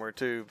some somewhere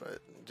too, but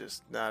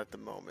just not at the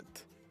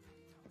moment.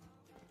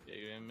 Give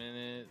you a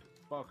minute.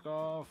 Fuck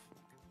off.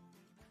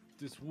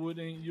 This wood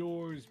ain't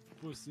yours,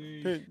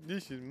 pussy. Hey,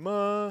 this is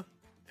my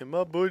and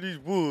my buddy's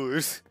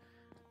woods.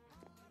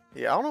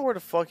 Yeah, I don't know where the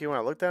fuck he went.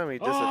 I looked at him, he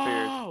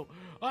disappeared. Oh!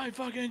 I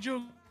fucking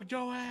juked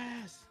your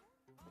ass!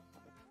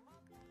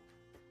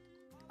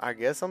 I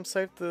guess I'm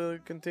safe to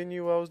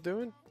continue what I was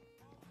doing.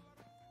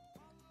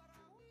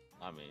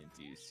 I mean,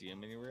 do you see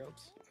him anywhere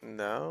else?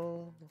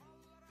 No,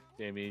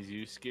 That means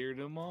you scared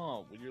him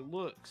off with your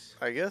looks.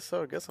 I guess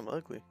so. I guess I'm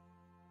ugly.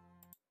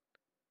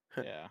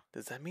 Yeah.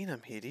 Does that mean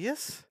I'm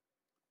hideous?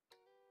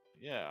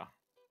 Yeah.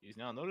 He's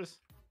now noticed.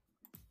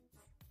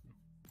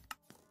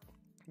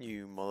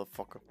 You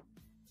motherfucker.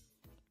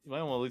 You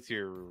might want to look to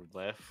your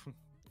left.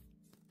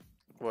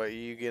 What,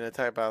 you getting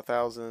attacked by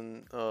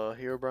 1,000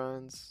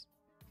 Herobrines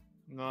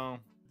No.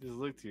 Just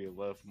look to your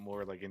left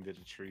more like into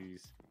the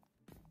trees.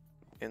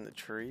 in the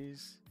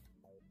trees?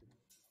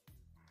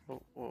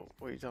 What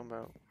are you talking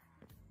about?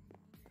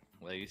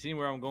 Like, you see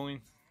where I'm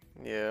going?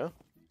 Yeah.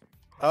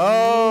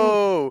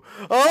 Oh!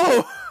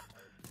 Oh!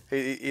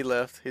 He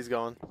left. He's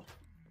gone.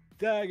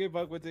 Die, get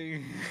back with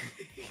the.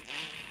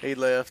 He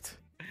left.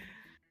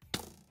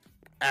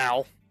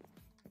 Ow.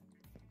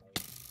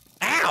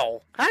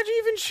 Ow! How'd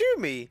you even shoot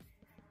me?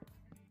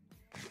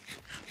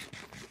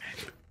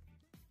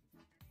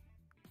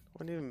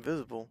 Wasn't even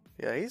invisible.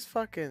 Yeah, he's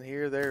fucking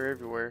here, there,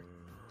 everywhere.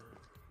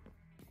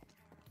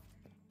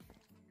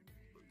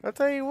 I'll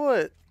tell you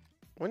what.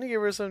 When you get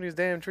rid of some of these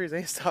damn trees, they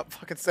ain't stop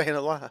fucking staying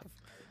alive.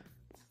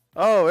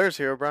 Oh, there's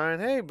Hero Brian.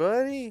 Hey,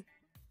 buddy.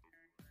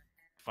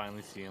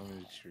 Finally see him in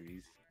the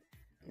trees.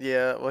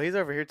 Yeah, well, he's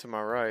over here to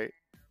my right.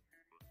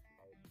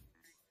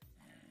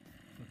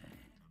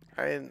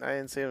 I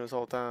didn't see him this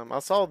whole time. I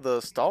saw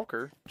the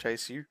stalker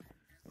chase you,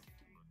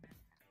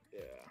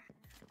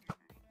 Yeah.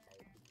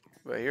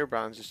 but here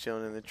Brian's just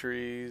chilling in the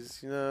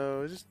trees, you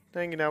know, just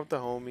hanging out with the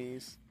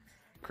homies.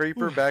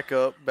 Creeper, back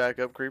up,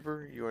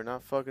 Creeper. You are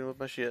not fucking with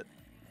my shit.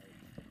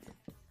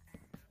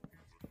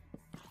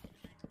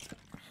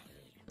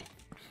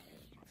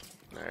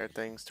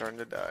 Everything's starting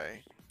to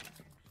die.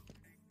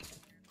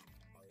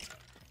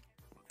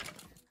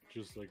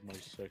 Just like my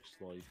sex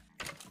life.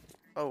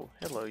 Oh,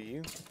 hello,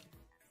 you.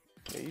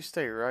 Yeah, you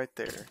stay right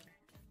there.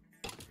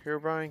 Here,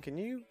 Brian, can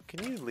you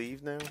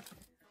leave now?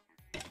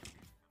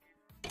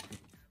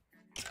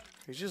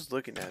 He's just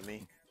looking at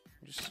me.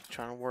 I'm just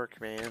trying to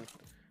work, man.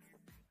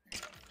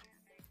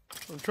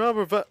 I'm trying to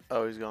provide.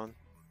 Oh, he's gone.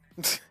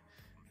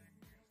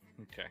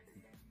 Okay.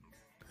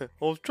 I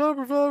was trying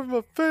to provide for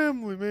my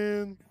family,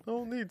 man. I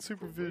don't need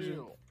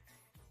supervision.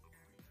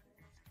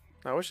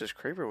 I wish this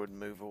creeper would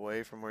move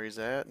away from where he's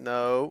at.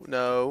 No,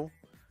 no.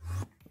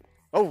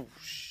 Oh,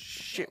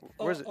 shit.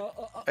 Where's it?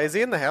 Hey, is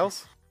he in the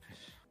house?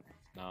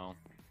 No.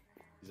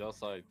 He's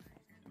outside.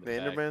 In The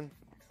back. Enderman?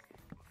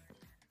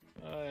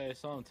 I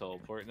saw him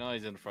teleport. No,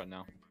 he's in the front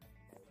now.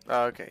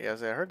 Oh, okay. Yeah,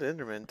 I heard the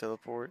Enderman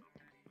teleport.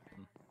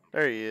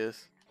 There he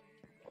is.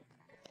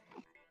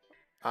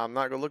 I'm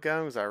not going to look at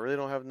him because I really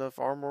don't have enough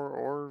armor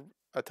or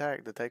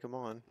attack to take him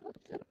on.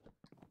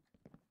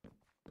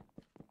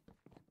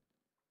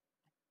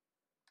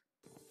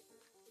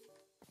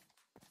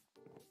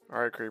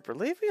 Alright, Creeper.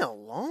 Leave me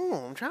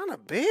alone. I'm trying to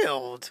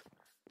build.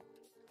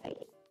 I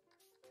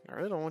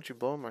really don't want you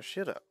blowing my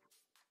shit up.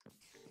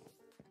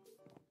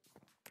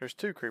 There's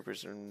 2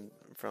 creepers in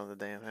front of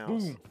the damn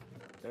house. Boom.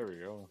 There we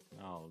go.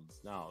 Now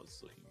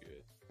it's looking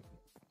good.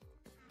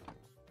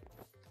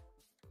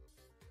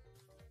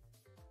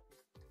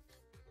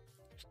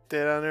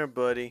 Stay down there,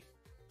 buddy.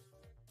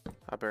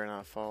 I better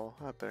not fall.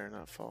 I better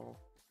not fall.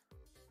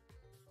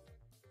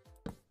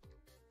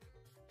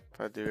 If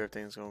I do,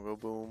 everything's gonna go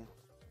boom.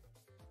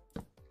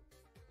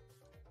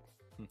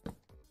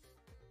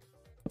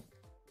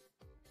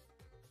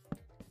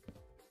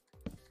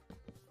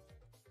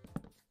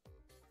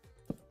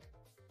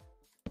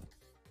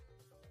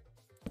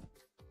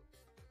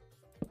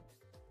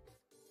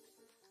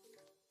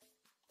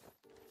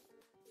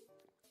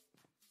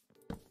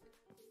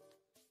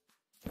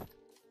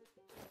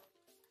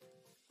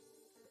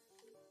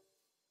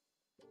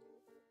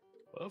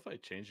 What if I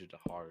change it to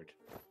hard?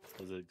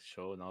 Does it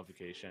show a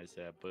notification? I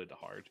say I put it to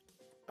hard.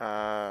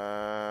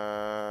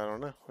 I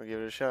don't know. We'll give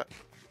it a shot.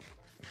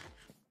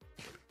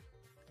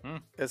 Hmm.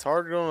 It's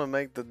hard going to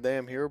make the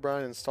damn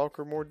Herobrine and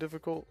Stalker more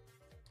difficult.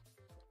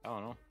 I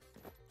don't know.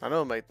 I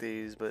know make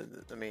these, but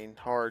I mean,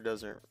 hard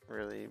doesn't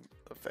really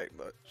affect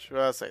much.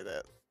 Well, I say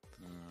that.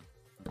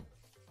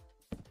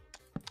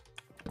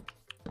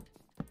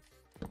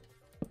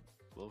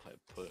 What if I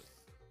put?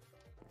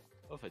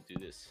 What if I do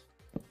this?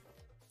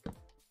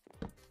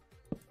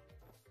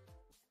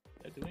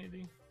 Did I do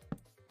anything?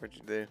 What'd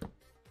you do?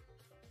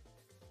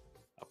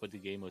 I put the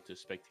game mode to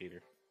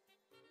spectator.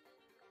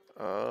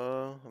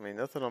 I mean,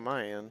 nothing on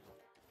my end.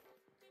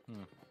 I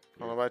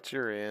don't know about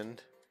your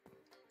end.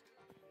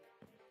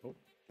 Oh.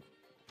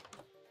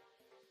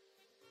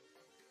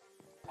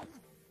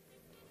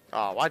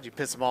 Oh, why'd you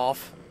piss him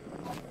off?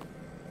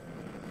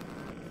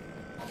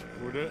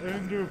 For the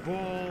ender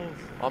balls.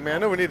 I mean, I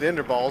know we need the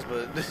ender balls,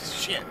 but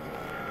shit.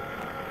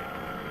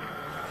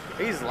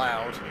 He's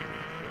loud.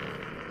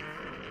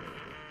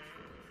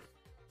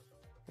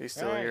 He's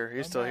still Alright, here.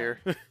 He's I'm still back. here.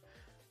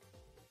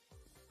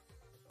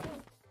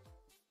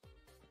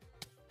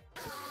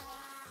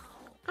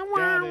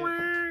 Got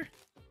it.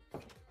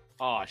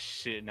 Oh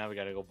shit! Now we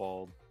gotta go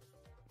bald.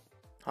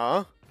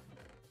 Huh?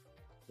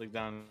 Look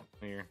down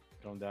here.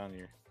 Going down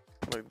here.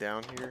 Look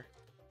down here.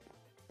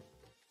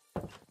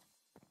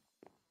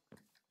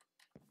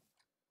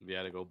 We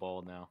gotta go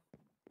bald now.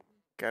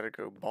 Gotta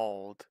go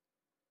bald.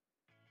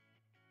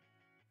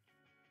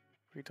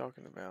 What are you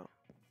talking about?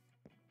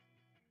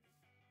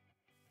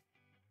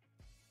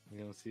 You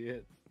don't see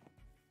it?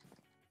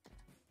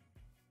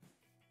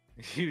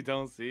 You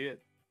don't see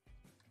it?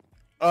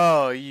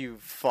 Oh, you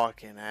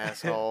fucking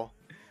asshole.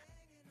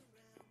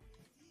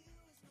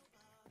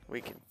 We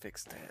can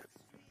fix that.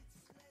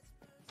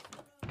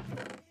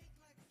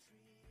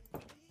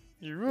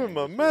 You ruined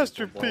my Yeah, you just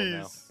gotta go bald now.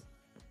 masterpiece.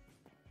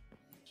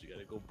 You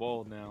gotta go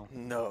bald now.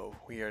 No,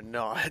 we are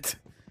not.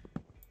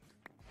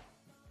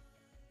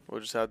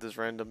 We'll just have this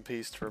random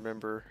piece to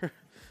remember.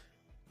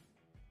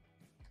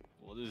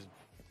 We'll just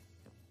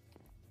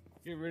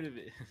get rid of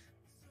it.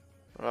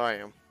 I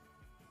am.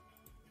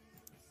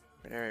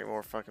 There ain't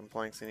more fucking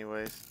planks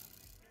anyways.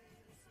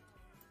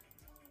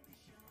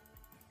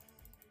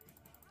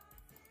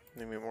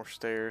 Need me more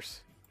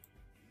stairs.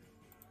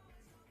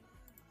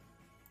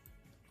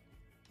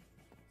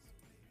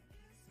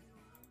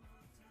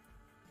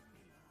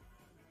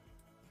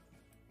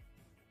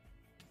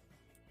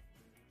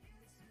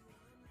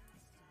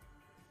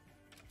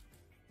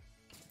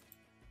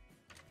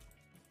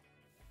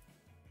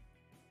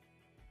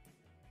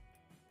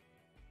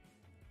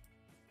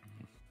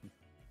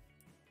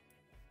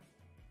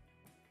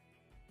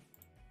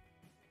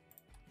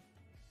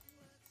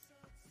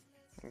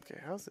 Okay,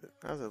 how's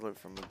it look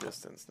from a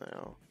distance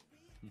now?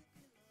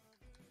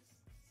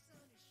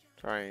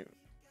 Try.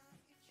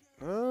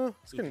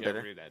 It's getting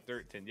better. Rid of that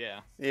dirt, then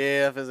yeah.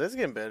 Yeah, it's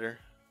getting better.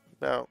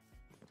 About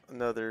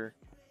another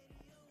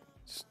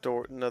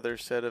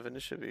set of it.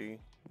 It should be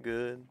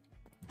good.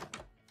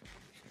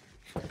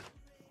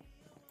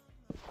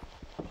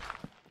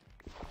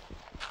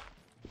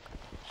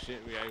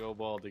 Shit, we gotta go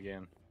bald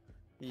again.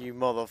 You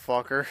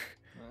motherfucker.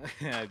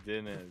 I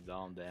didn't.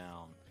 Calm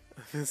down.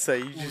 Say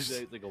you Who's just.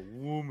 that, like a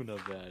woman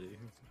about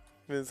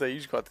it. Say you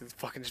just got to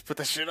fucking just put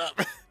that shit up.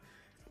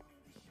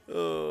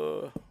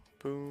 Boom,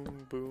 boom,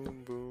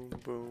 boom, boom,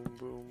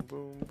 boom,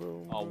 boom,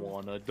 boom. I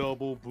want a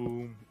double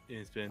boom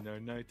and spend our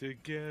night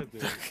together.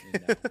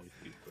 And that would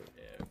be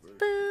forever.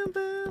 Boom,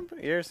 boom, boom.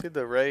 You ever see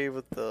the rave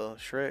with the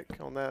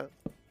Shrek on that?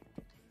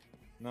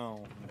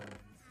 No.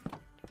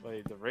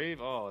 Wait, the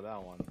rave? Oh,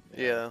 that one.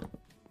 Yeah.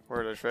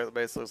 Where the Shrek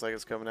base looks like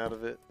it's coming out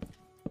of it.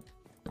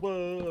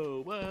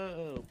 Whoa,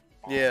 whoa.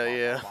 Yeah,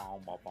 yeah.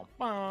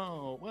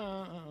 Whoa,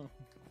 whoa.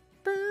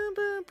 Boom,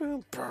 boom,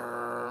 boom,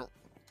 boom.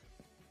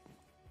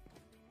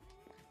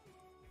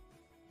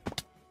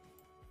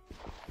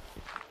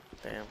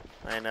 Damn,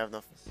 I ain't have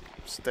enough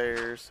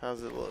stairs.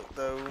 How's it look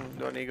though?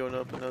 Do I need going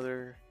up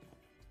another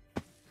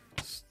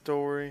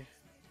story?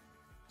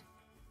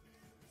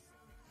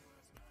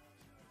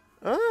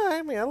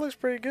 I mean, that looks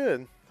pretty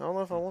good. I don't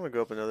know if I want to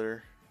go up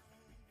another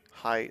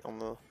height on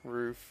the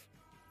roof.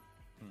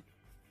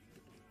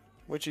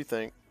 What you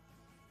think?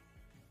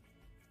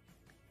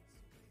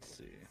 Let's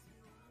see.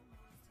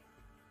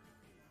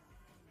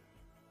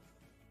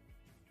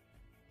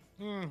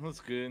 That's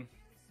good.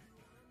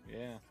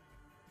 Yeah.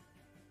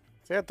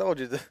 See, I told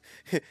you,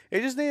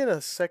 it just needed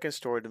a second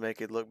story to make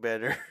it look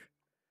better. At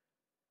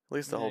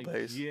least the whole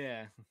base.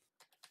 Yeah.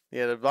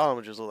 Yeah, the bottom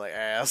would just look like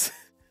ass.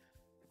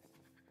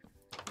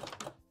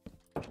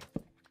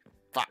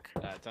 Fuck.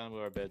 Alright, time to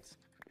move our beds.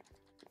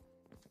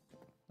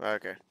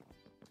 Okay.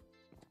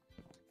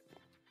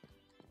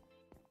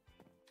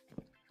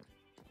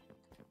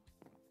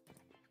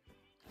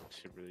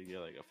 Should really get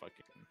like a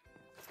fucking.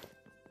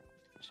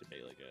 Should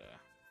make like a.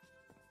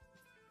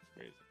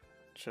 Where is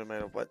it? Should have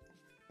made a what?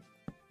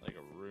 Like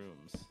a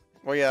rooms.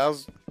 Well, yeah, I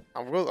was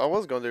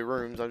gonna do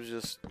rooms. I was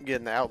just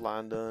getting the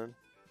outline done.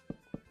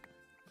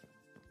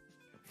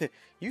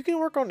 You can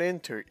work on the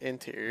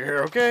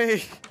interior,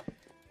 okay?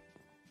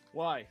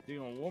 Why?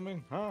 You a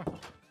woman? Huh?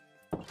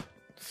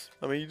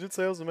 I mean, you did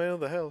say I was the man of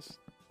the house.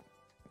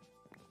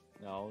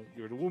 No,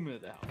 you're the woman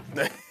of the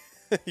house.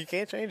 You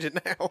can't change it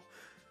now.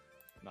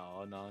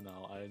 No.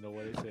 I know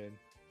what I said.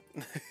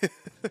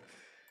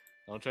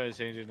 Don't try to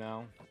change it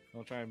now.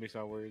 Don't try to mix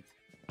our words.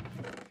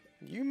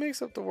 You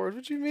mix up the words.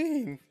 What you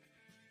mean?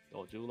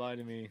 Don't you lie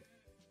to me.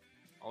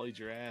 I'll eat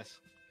your ass.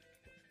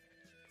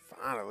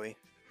 Finally.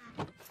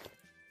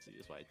 See,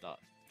 that's what I thought.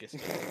 Guess.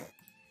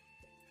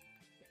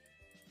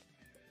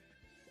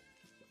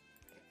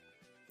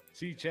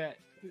 See, chat.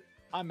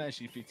 I'm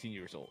actually 15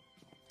 years old.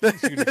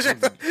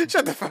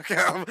 Shut the fuck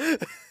up.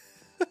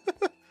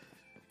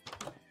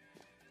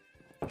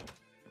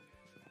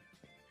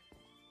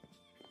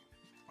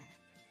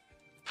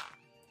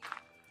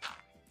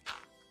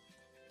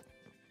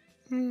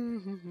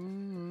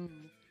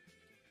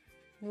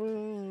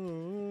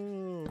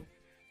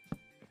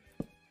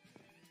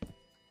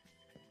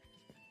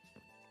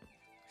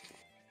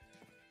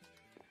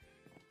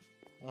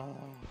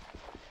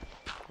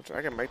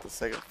 I can make the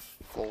second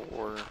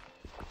floor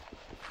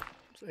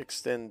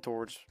extend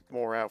towards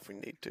more out if we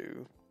need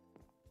to.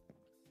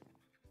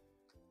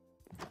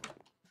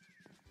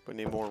 We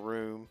need more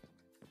room.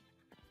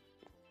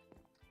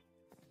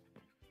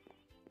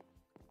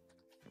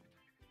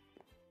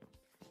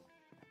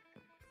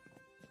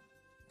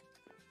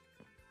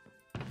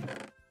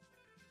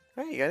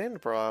 Hey, you got Ender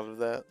Pearl out of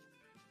that.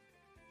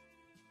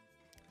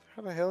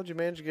 How the hell did you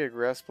manage to get a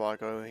grass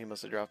block? Oh, he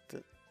must have dropped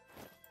it.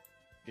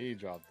 He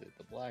dropped it.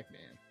 The black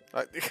man.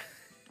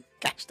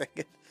 Gosh dang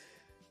it.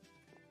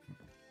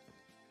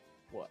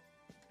 What?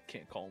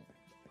 Can't call him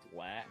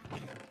black.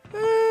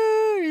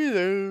 You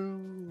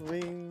know, I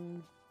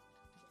mean,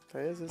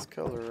 that is his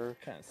color.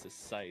 What kind of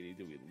society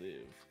do we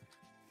live?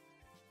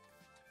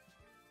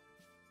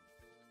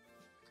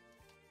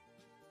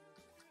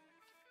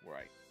 Where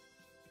I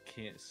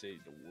can't say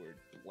the word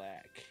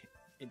black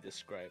and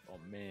describe a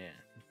man.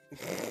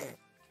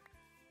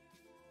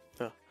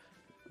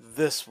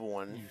 This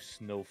one. You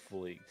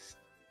snowflakes.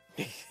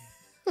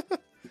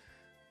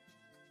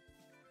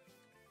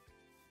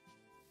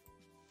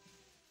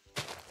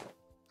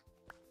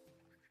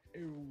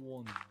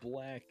 Everyone's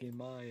black in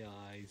my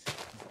eyes.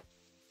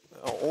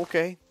 Oh,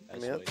 okay.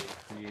 That's I mean, why they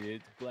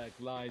created Black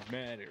Lives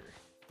Matter.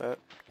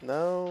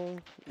 no.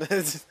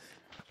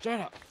 Shut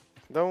up.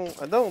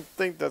 I don't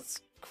think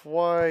that's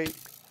quite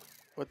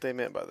what they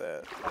meant by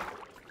that.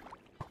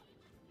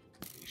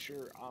 Be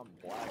sure I'm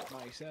black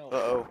myself.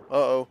 Uh-oh.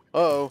 Uh-oh.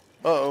 Uh-oh.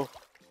 Uh-oh.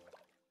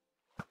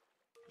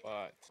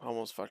 But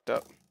Almost fucked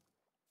up.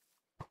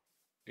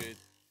 good.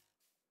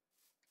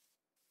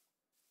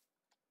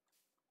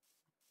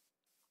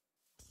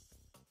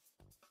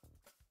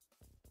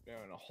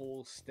 a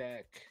whole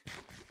stack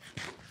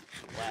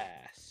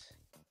glass.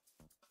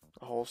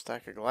 A whole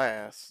stack of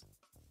glass.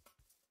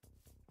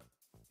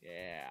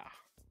 Yeah.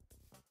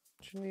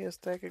 What you need a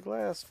stack of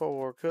glass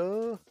for,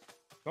 cuh?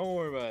 Don't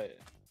worry about it.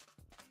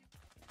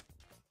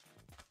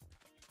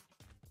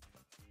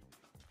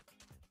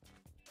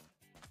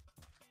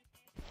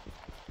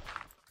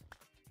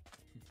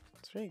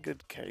 Is there any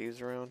good caves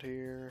around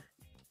here?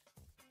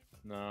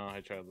 No,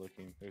 I tried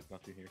looking. There's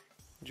nothing here.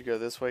 Did you go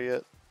this way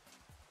yet?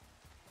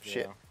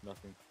 Shit. Yeah,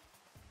 nothing.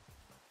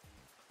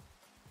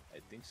 I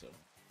think so.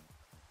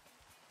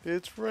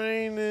 It's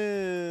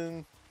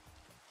raining.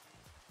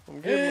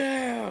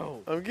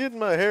 Ew! I'm getting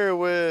my hair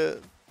wet.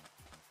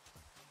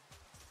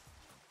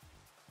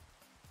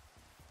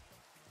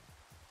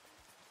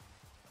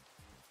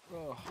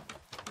 Oh,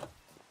 I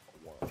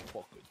wanna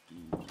fuck a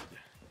dude.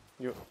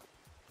 You.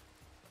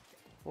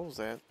 What was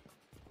that?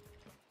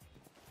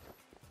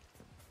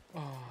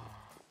 Oh.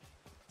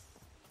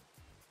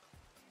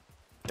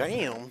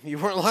 Damn, you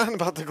weren't lying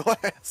about the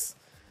glass.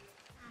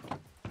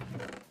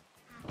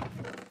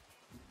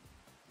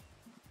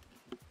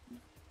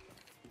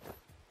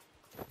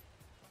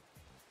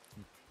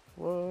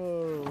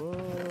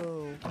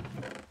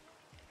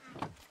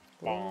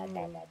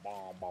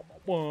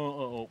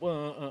 Whoa,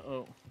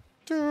 whoa.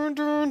 Dun,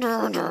 dun,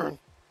 dun, dun.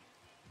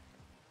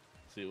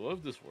 See, what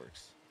if this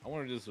works? I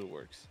wonder if this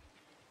works.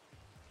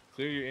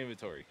 Clear your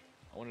inventory.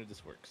 I wonder if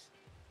this works.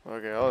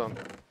 Okay, hold on.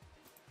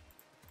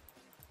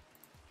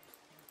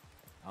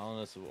 I don't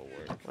know if this will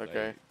work.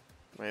 Okay,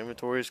 my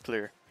inventory is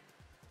clear.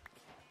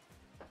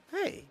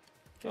 Hey,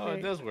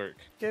 It does work.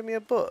 give me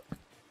a book.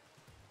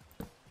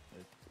 I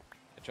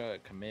tried to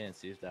command,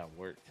 see if that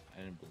worked.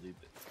 I didn't believe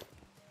it.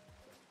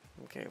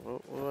 Okay,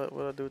 what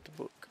do I do with the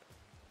book?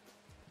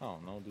 I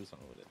don't know. Do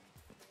something with it.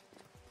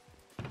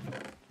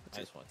 I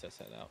just want to test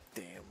that out.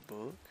 Damn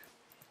book.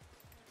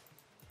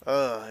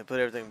 I put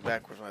everything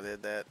backwards when I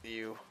did that.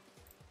 You.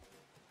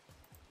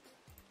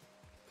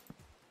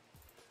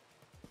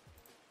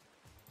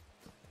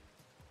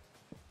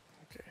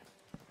 Okay.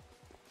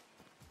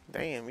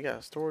 Damn, you got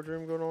a storage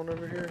room going on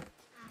over here?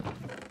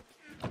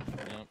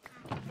 Yep.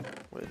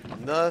 With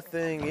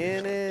nothing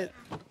in it?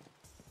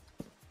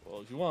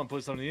 Well, if you want to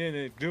put something in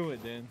it, do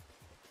it then.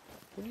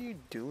 What are you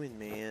doing,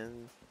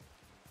 man?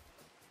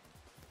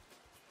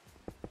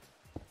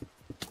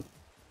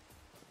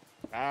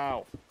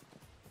 Ow.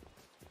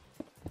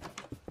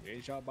 You're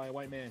getting shot by a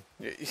white man.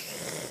 Yeah.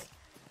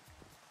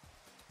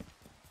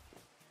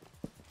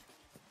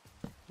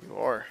 You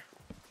are.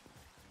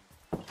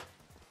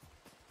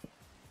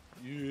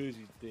 Yes,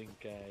 you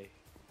think I.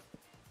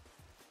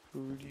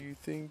 Who do you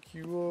think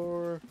you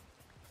are?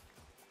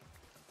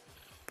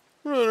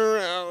 Run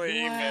around,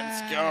 leaving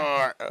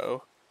scar.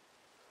 Oh.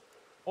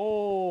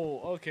 Oh,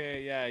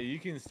 okay, yeah, you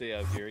can stay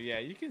up here. Yeah,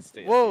 you can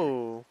stay up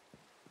Whoa.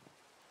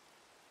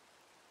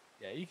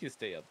 there. Yeah, you can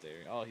stay up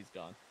there. Oh, he's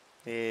gone.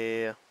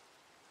 Yeah.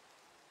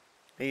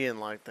 He didn't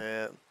like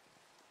that.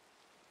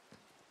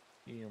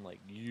 He didn't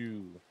like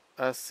you.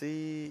 I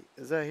see.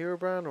 Is that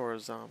Herobrine or a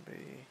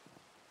zombie?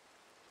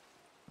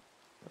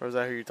 Or is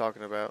that who you're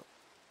talking about?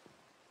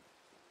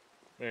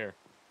 Where?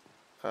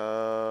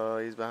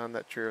 He's behind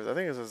that tree. I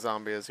think it's a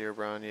zombie as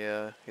Herobrine.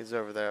 Yeah, he's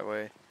over that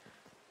way.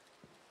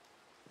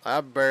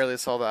 I barely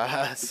saw the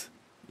eyes.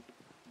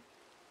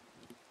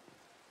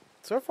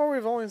 So far,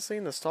 we've only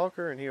seen the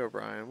Stalker and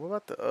Herobrine. What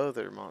about the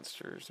other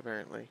monsters,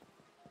 apparently?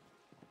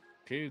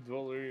 Cave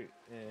Dweller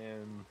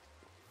and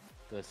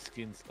the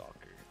Skin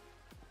Stalker.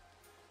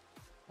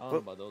 I don't know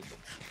about those ones.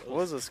 What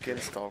was a Skin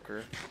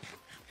Stalker?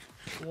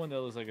 The one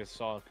that looks like a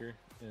stalker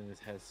and it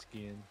has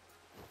skin.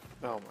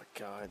 Oh my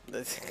god.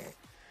 Is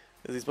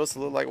he supposed to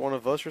look like one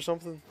of us or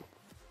something?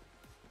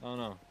 I don't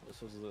know. It's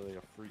supposed to look like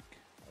a freak,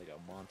 like a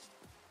monster.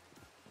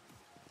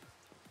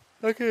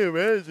 I can't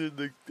imagine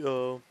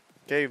the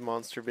cave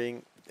monster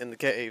being in the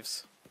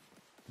caves.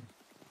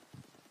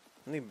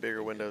 I need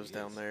bigger windows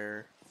down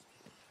there.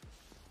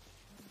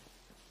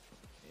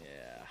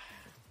 Yeah.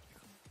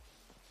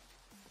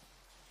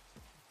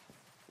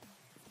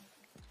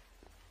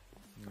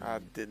 I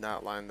did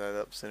not line that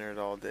up center at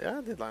all.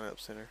 I did line it up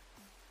center.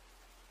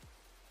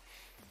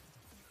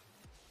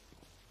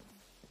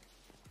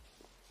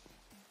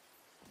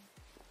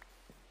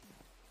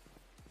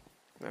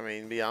 I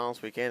mean, to be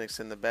honest, we can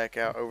extend the back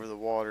out over the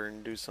water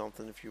and do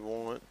something if you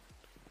want.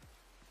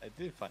 I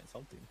did find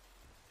something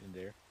in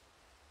there.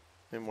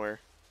 And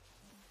where?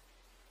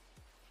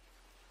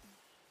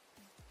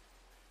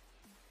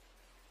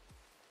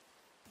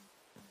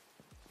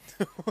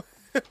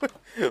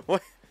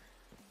 What?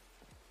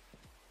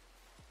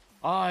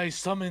 I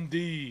summon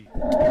thee.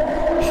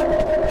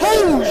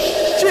 Oh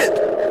shit!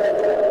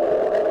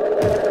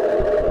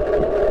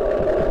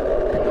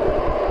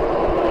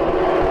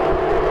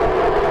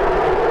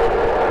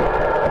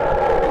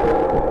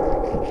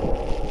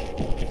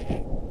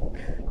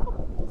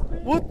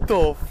 What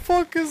the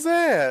fuck is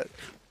that?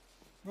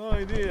 No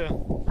idea.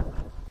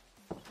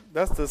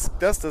 That's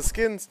the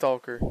Skin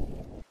Stalker.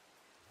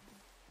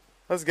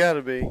 That's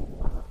gotta be.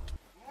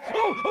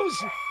 Oh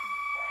shit.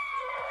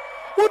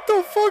 What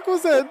the fuck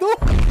was that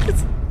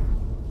noise?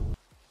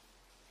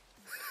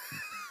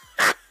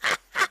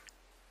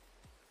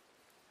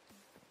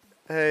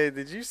 Hey,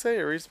 did you say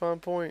a respawn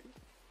point?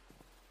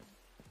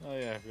 Oh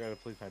yeah, I forgot to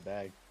place my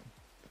bag.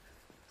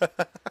 I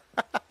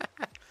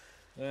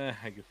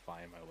could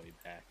find my way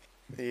back.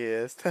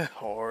 Yeah, it's that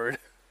hard.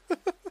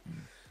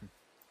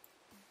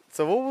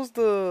 So what was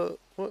the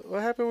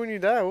what happened when you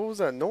died? What was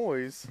that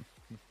noise?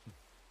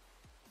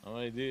 No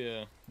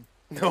idea.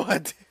 No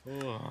idea.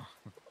 Oh.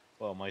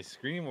 Well, my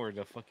scream or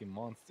the fucking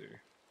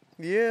monster?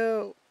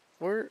 Yeah,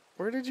 where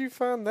did you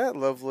find that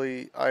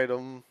lovely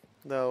item?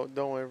 No,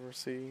 don't ever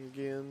see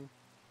again.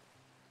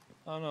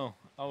 I don't know.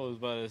 I was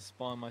about to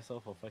spawn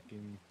myself a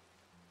fucking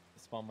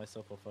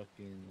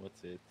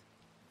what's it?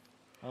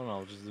 I don't know. I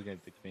was just looking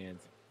at the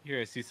commands.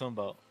 Here I see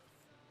something about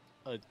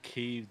a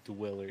cave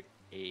dweller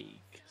egg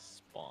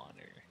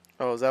spawner.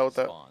 Oh, is that what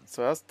that? Spawn.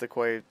 So that's the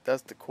quave.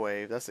 That's the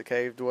quave. That's the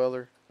cave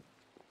dweller.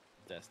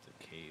 That's the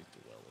cave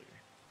dweller.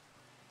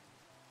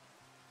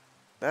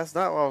 That's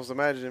not what I was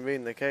imagining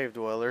being the cave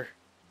dweller.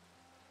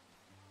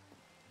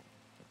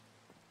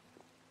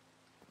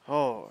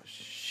 Oh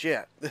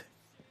shit!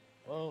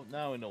 Well,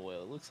 now we know what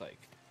it looks like.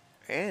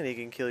 And he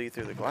can kill you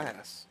through the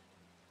glass.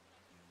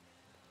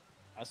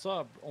 I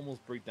saw it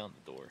almost break down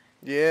the door.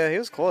 Yeah, he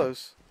was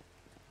close.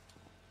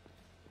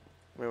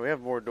 I mean, we have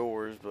more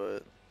doors,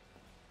 but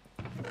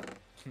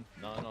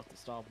Not enough to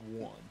stop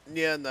one.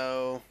 yeah,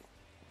 no.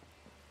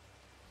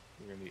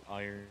 We're gonna need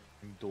iron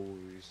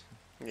doors.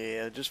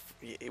 Yeah,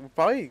 we're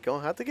probably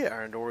gonna have to get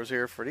iron doors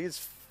here for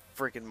these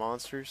freaking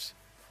monsters.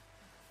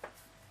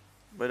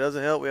 But it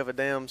doesn't help. We have a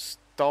damn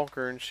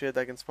stalker and shit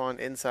that can spawn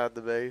inside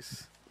the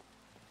base.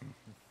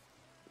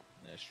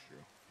 That's true.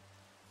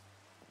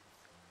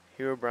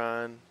 Hero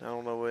Brian, I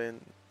don't know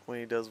when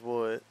he does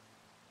what,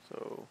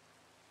 so.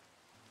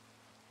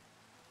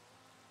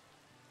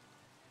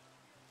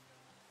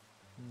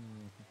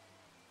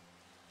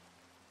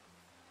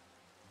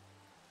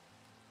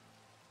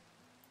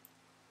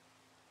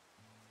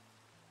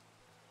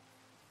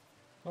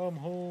 I'm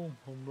home.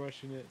 I'm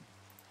rushing it.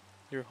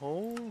 You're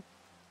home?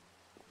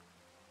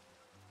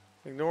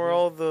 Ignore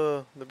all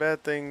the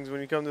bad things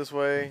when you come this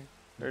way.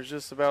 There's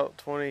just about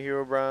 20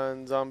 Hero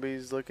Brian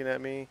zombies looking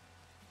at me.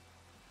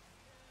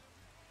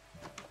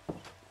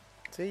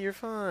 See, you're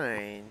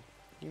fine.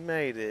 You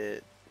made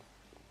it.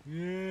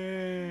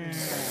 Yeah.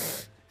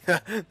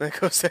 Then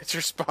go set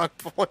your spawn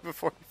point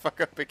before you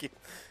fuck up again.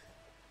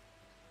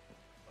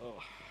 Oh.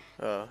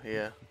 Oh,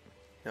 yeah.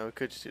 No, we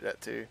could just do that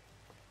too.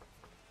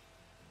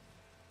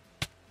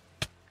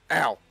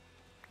 Ow!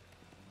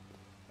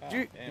 Oh, Did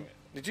you, damn it.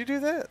 did you do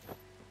that?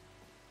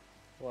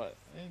 What?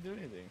 I didn't do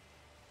anything.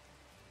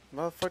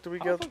 Motherfucker, we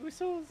How go. the fuck we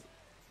still?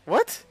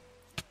 What?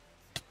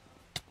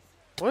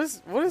 What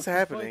is the fuck?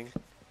 happening?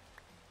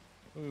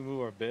 When we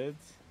move our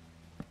beds?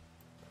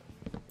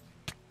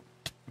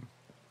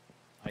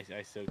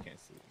 I still can't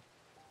sleep.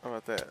 How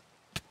about that?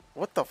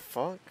 What the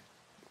fuck?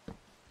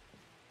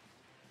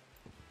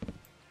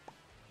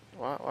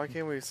 Why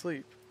can't we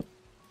sleep?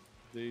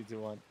 3, 2,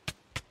 1.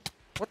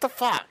 What the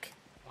fuck?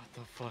 What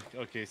the fuck?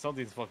 Okay,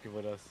 something's fucking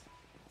with us.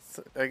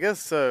 I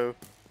guess so.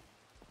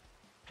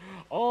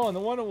 Oh, no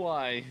wonder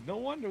why. No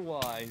wonder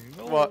why.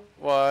 No What?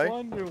 Why?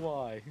 wonder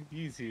why.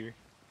 He's here.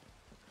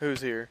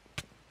 Who's here?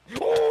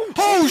 Oh,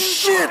 Oh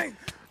shit!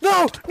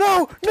 No!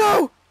 No!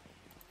 No!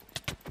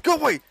 Go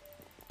away!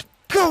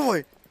 Go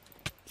away!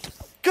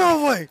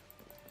 Go away!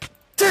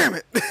 Damn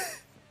it!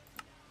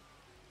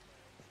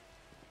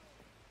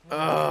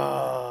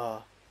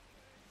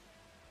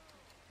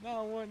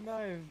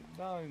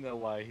 Now I know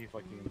why he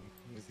fucking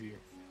was here.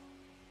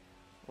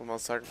 Will my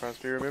sacrifice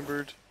be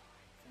remembered?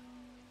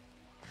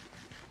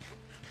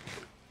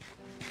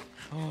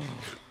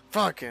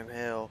 Fucking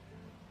hell.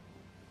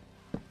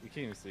 We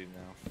can't even sleep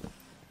now.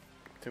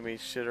 Too many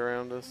shit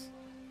around us.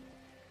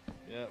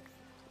 Yep.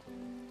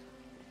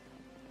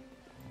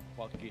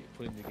 Fuck it.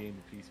 Putting the game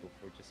to peaceful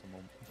for just a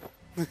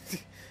moment.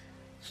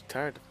 Just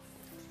tired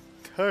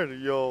of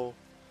y'all.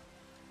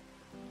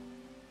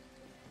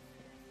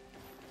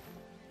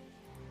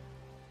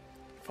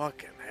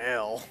 Fucking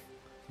hell.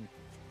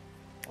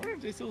 I wonder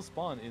if they still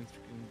spawn in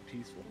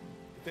peaceful.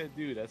 If that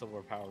dude, that's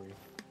overpowering.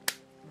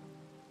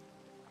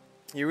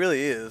 He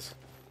really is.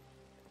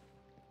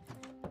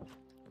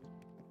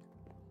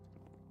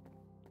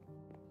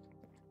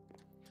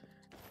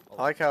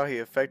 I like how he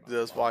affected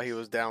us while he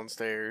was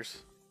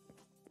downstairs.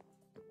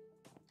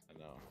 I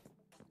know.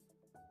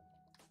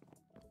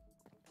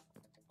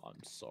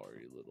 I'm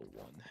sorry, little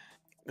one.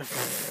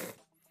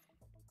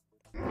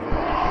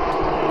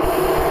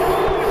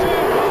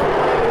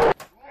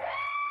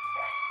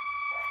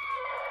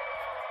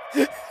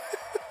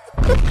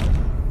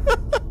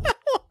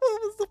 What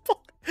was the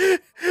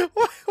point?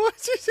 Why'd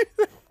you do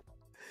that?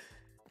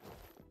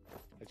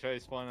 I tried to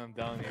spawn him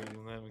down here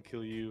and let him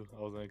kill you.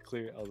 I was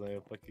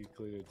gonna fucking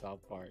clear the top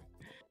part.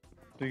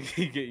 Did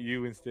he get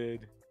you instead?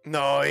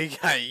 No, he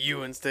got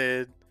you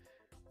instead.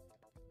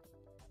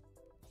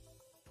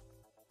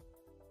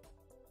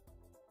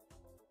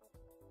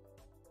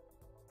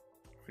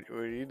 What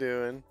are you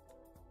doing?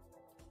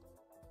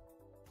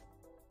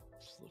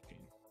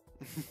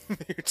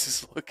 You're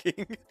just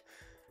looking.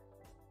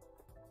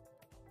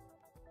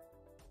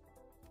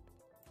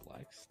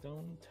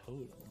 Blackstone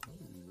Totem.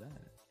 What is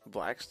that?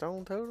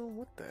 Blackstone totem?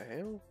 What the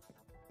hell?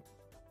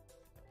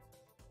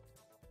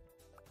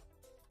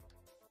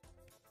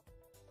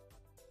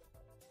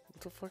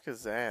 What the fuck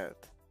is that?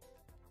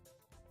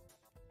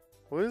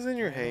 What is in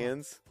your I don't know.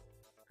 hands?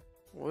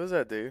 What does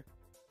that do?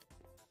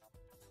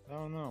 I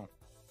don't know.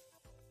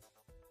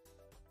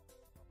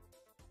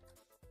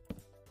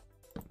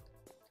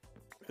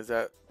 Does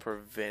that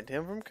prevent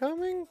him from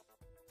coming?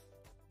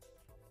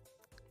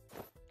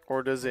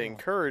 Or does it Oh,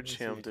 encourage let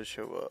me him see. to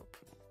show up?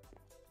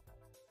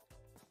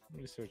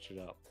 Let me search it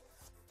up.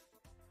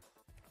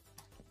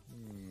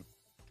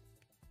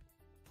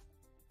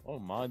 Oh,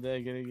 mod that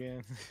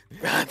again?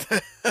 I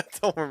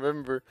don't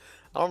remember.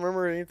 I don't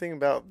remember anything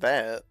about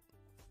that.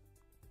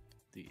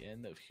 The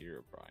end of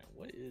Herobrine.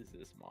 What is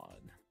this mod?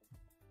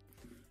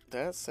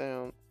 That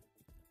sound.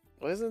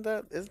 Well, isn't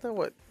that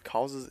what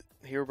causes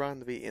Herobrine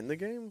to be in the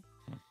game?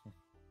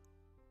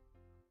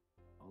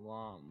 Hold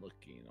on, I'm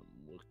looking.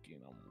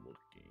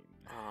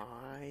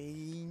 I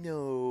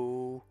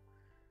know.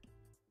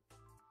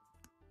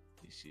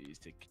 These shit is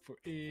taking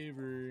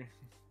forever.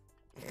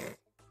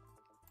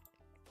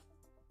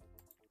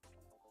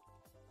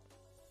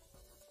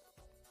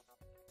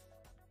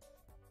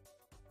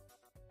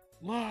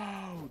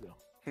 Load!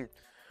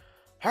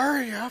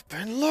 Hurry up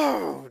and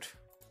load!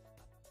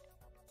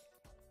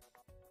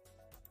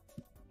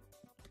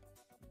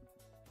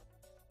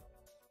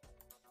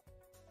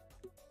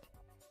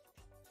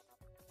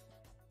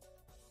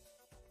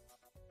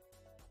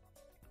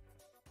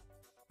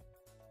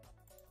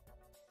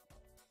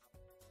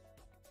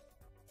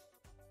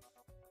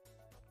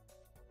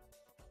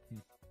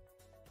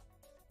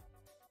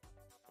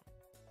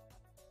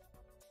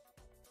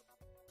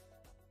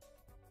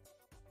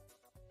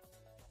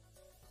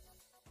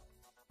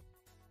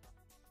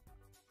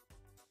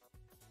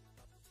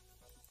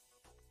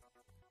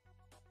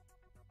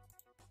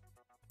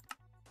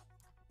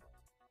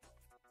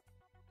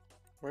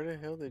 Where the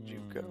hell did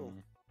you go?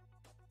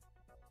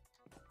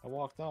 I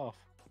walked off.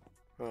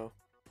 Oh.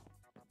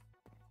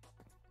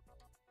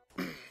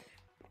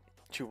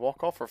 Did you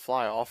walk off or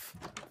fly off?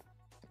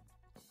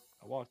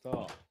 I walked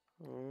off.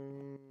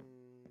 Oh.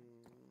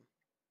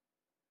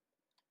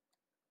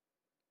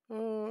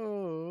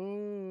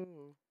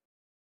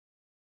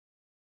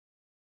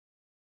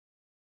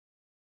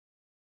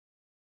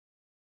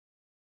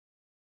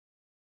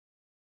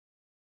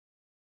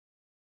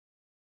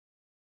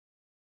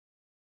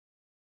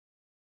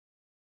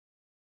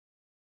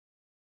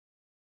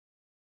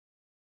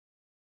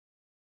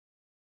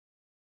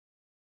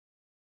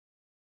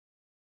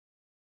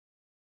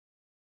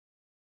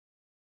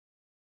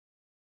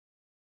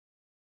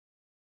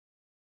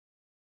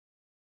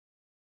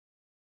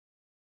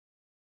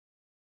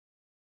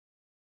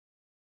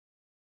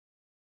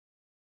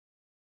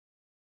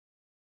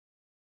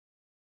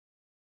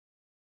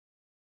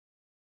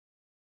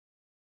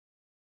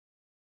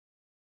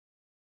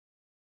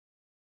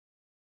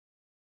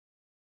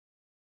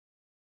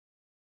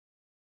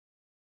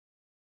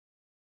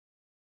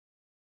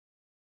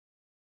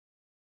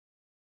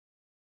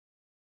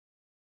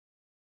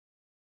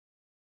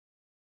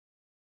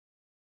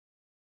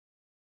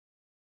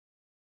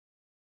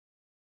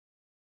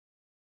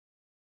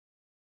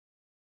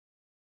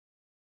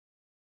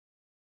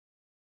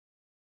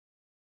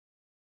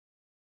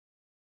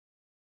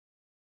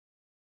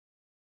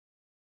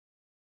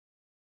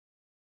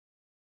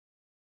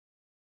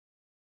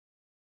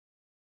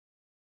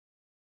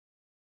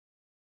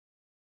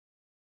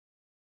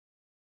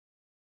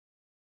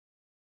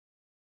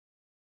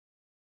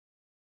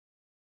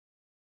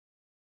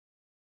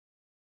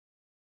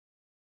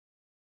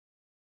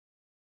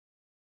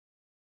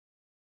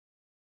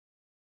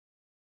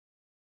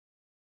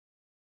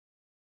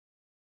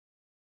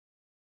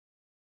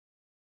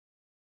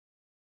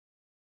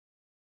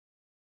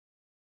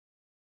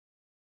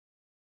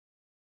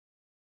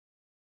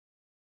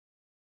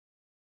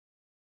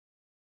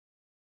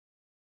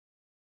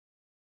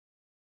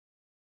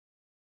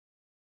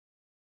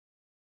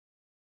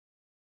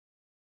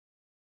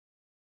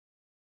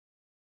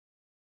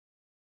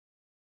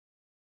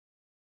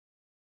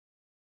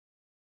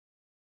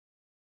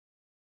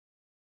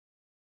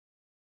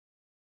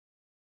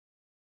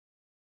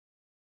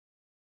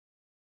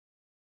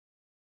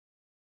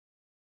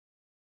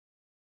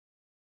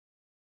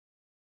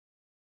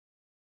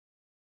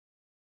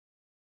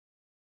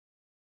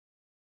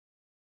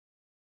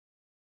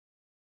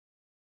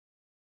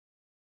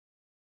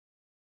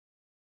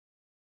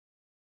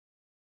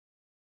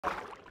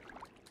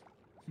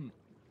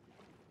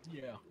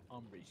 Yeah,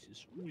 I'm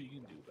racist. What are you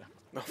gonna do about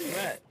it? No.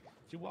 Matt,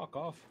 did you walk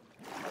off?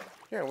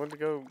 Yeah, I went to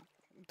go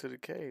to the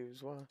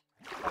caves. Why?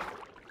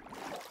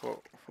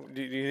 Well,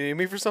 do you need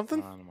me for something?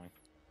 No, never mind.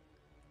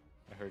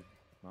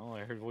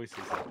 I heard voices.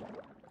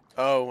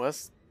 Oh,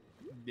 that's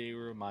They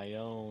were my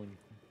own.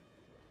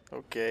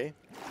 okay.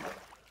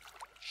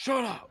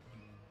 Shut up!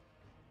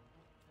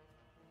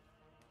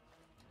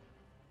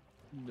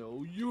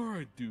 No,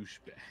 you're a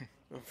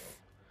douchebag.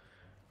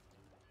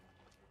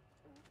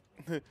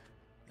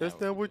 That's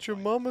That not would what be your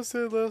fine. mama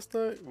said last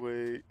night.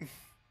 Wait.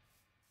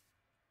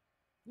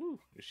 Woo,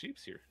 the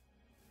sheep's here.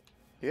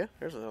 Yeah,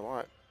 there's a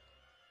lot.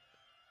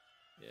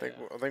 Yeah.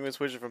 I think we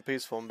switched it from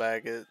peaceful and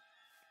back. It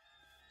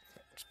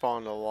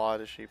spawned a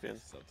lot of sheep in.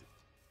 Something.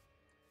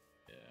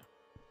 Yeah.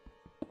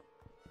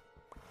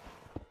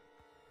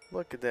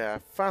 Look at that. I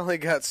finally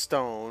got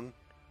stone.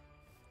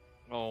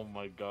 Oh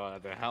my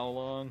god, how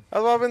long?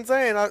 That's what I've been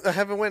saying. I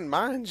haven't went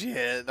mines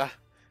yet. I've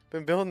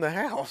been building the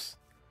house.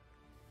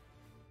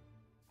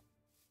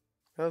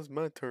 That was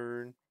my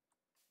turn.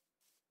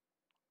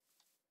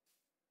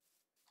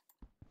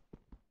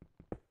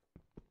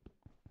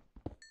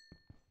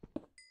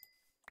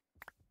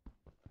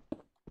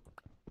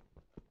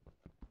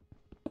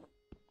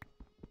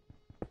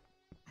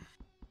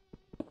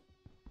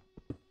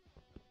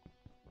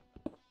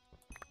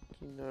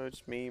 You know,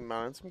 it's me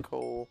mining some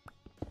coal.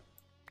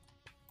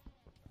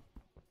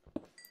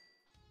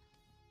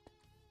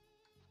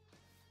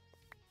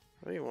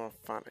 I really want to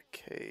find a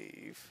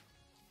cave.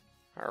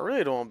 I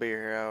really don't want to be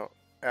here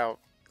out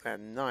at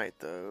night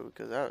though,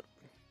 because that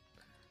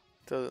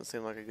doesn't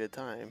seem like a good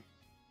time.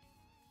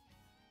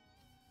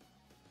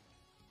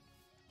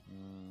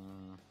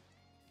 Mm.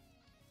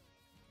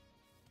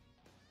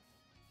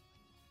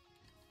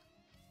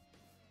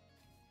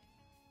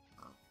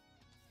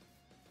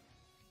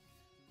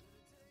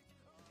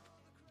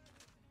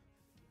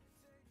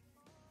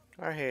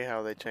 I hate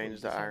how they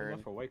changed the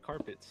iron. For white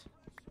carpets.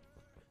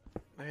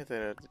 I hate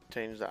that they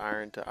changed the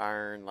iron to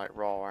iron, like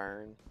raw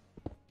iron.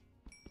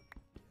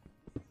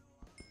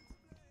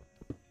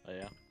 Oh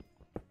yeah.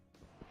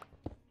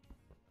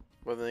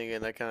 But then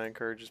again, that kind of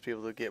encourages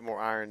people to get more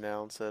iron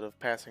now instead of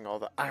passing all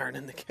the iron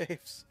in the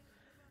caves.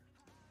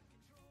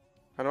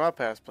 I know I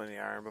passed plenty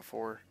of iron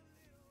before.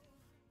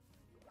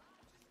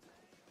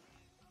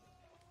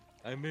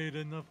 I made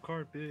enough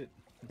carpet.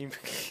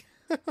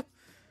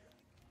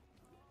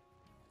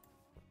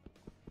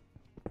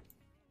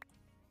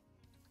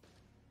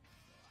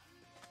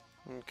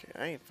 Okay,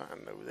 I ain't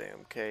finding no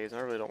damn caves.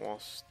 I really don't want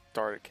to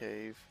start a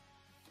cave.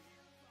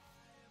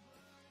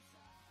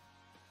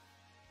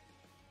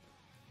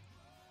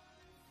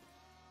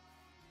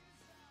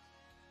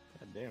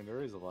 God damn,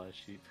 there is a lot of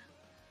sheep.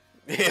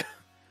 Yeah.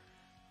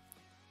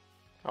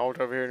 I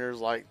walked over here and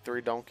there's like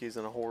 3 donkeys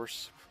and a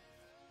horse.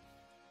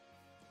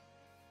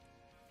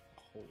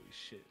 Holy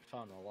shit,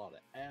 found a lot of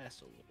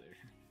ass over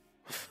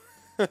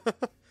there.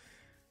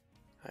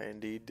 I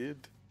indeed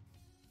did.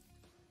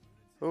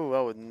 Oh,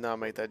 I would not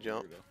make that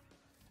jump. Weirdo.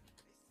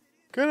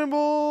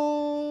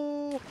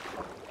 Cannonball!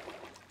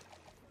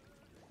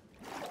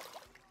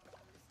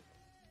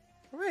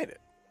 I made it.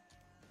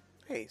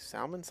 Hey,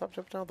 salmon, stop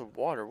jumping out of the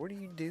water. What are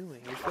you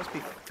doing? You're supposed to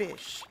be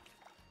fish.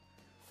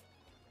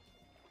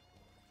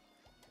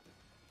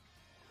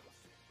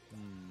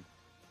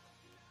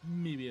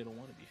 Maybe I don't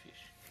want to be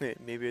fish.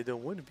 Maybe I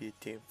don't want to be a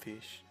damn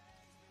fish.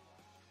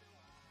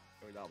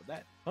 Or not with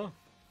that. Huh?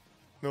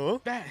 No?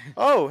 Bat.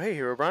 Oh, hey,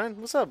 Hero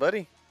Brian. What's up,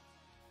 buddy?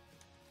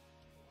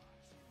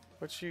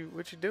 What you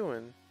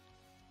doing?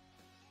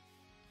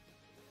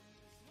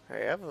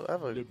 Hey, I Blub,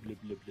 blub, blub,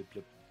 blub,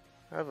 blub.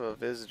 have a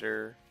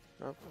visitor.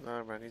 Oh, no,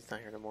 never mind. He's not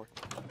here no more.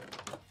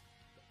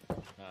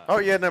 Ah, Oh,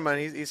 yeah, never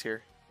mind. He's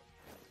here.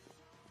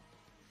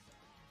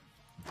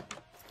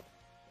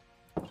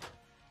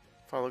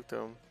 If I look to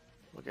him,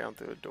 look out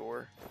through a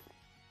door.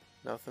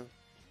 Nothing.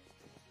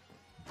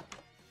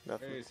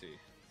 Nothing. Where is he?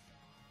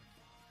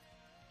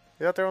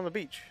 He's out there on the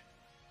beach.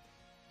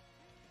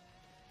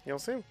 You don't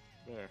see him?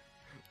 Where?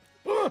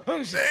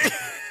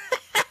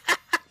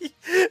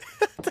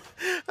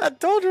 I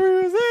told you he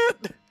was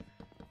it.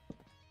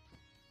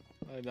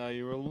 I know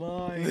you were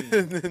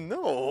lying.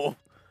 No.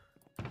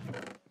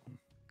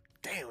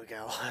 Damn, we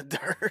got a lot of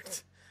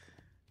dirt.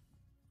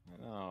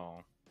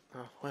 Oh.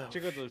 Oh well.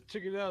 Check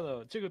it out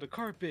though. Check out the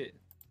carpet.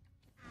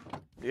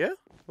 Yeah,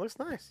 looks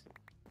nice.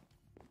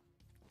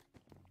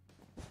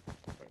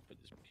 Alright, put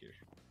this back here.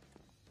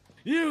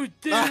 You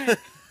dick!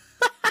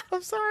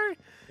 I'm sorry.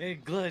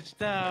 It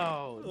glitched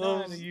out.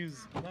 Oh,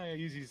 Now I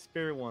use these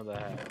spirit ones I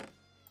have.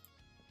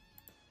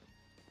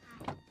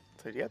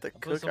 So you have to I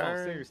put cook some iron.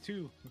 upstairs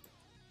too.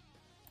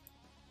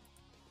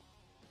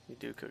 You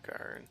do cook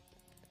iron.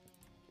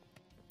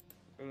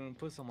 I'm gonna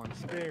put some on the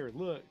spare.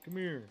 Look, come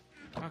here.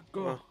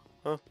 Go.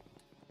 Huh?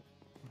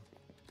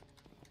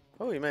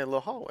 Oh, you made a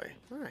little hallway.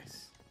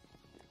 Nice.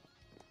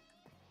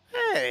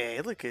 Hey,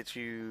 look at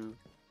you.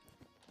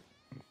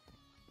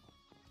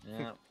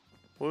 Yeah.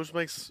 We'll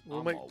just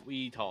I'm a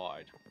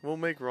retard. we'll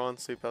make Ron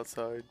sleep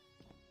outside.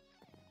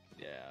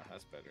 Yeah,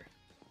 that's better.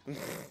 I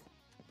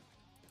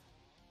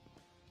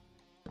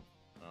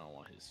don't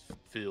want his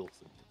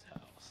filth in his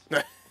house.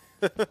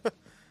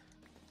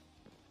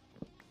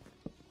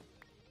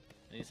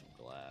 I need some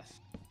glass.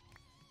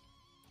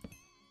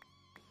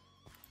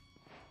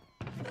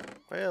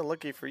 Well,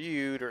 lucky for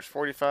you, there's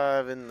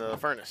 45 in the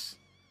furnace.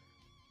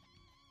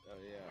 Oh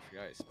yeah, I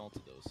forgot I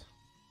smelted those.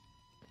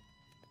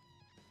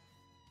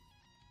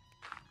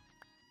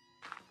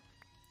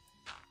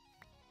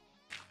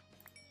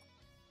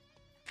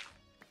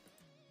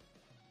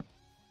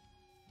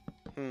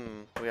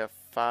 We have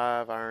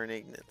 5 iron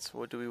ingots.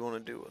 What do we want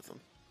to do with them?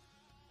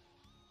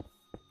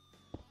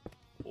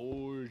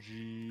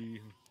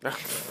 Orgy.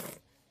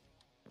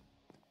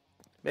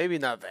 Maybe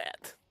not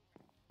that.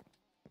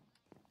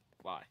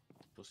 Why?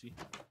 Pussy.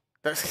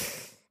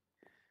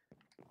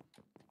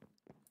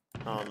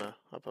 Oh no,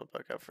 I'll put it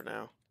back up for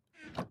now.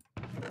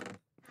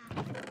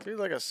 Do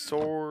like a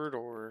sword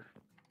or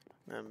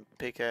a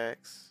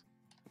pickaxe.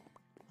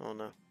 Oh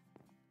no.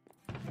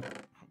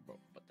 Bro,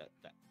 but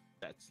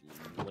that's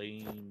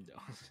lame.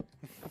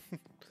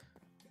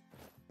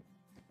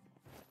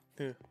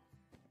 Yeah.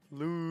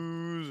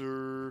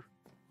 Loser.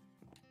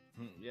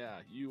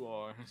 Yeah, you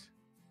are.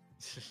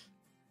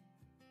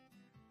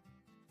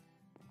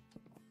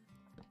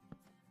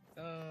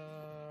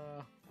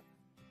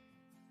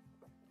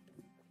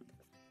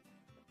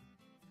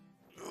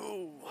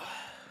 Oh,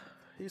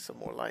 need some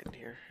more light in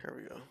here. Here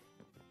we go.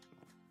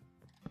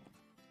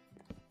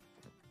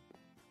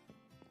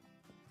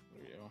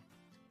 There you go.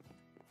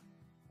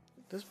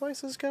 This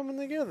place is coming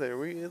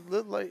together. It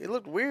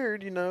looked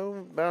weird, you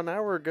know, about an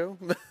hour ago.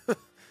 But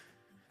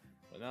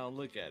now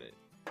look at it.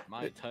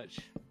 My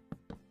touch.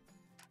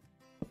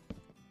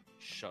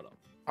 Shut up.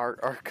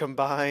 Our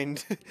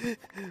combined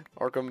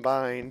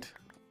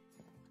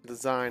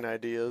design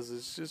ideas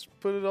is just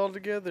put it all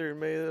together and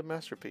made a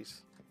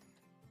masterpiece.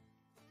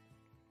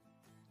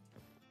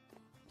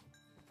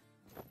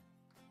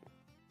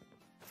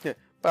 Yeah.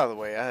 By the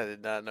way, I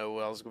did not know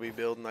what I was gonna be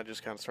building. I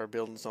just kind of started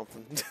building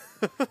something.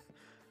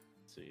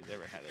 So you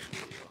never had a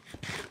video.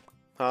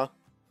 Huh?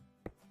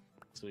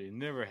 So you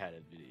never had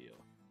a video.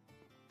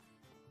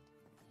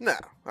 No,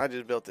 I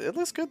just built it. It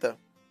looks good though.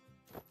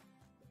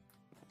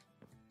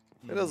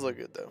 It does look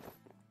good though.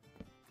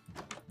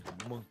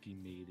 The monkey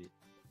made it.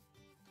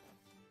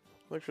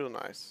 Looks real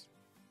nice.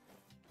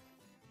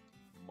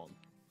 Monkey.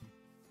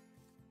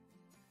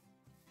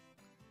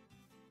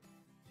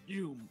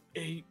 You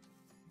ape.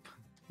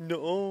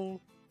 No.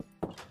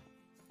 A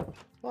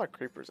lot of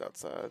creepers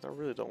outside. I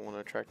really don't want to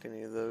attract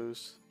any of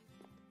those.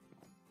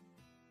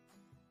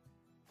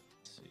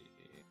 Let's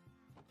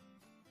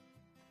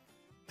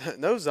see.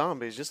 No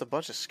zombies, just a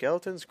bunch of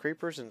skeletons,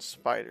 creepers, and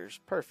spiders.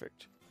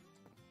 Perfect.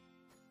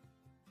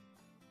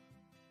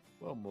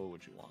 What more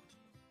would you want?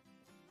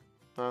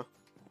 Huh?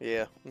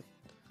 Yeah.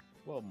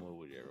 What more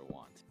would you ever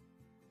want?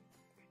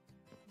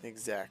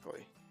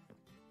 Exactly.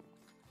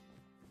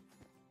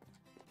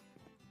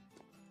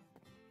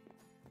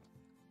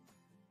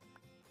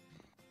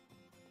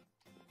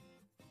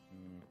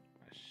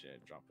 I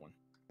should drop one.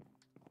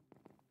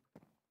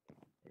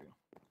 There we go.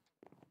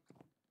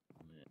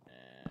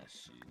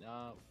 See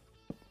now.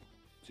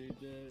 See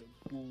that?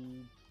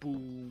 Boom,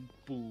 boom,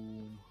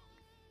 boom.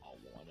 I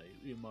want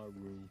it in my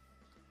room.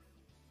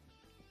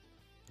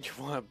 You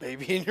want a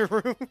baby in your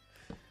room?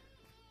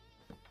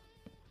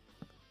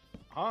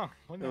 Huh?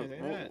 When did I say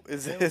that?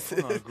 Is Hell, it?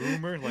 I'm not a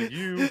groomer like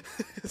you.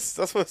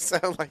 That's what it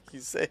sounded like you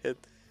said.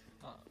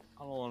 I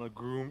don't want to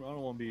groom. I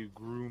don't want to be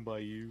groomed by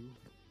you.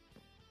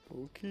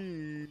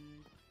 Okay.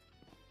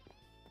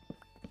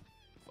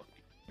 Fuck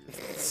you.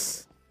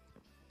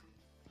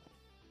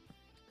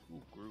 Who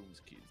grooms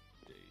kids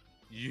today?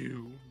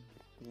 You.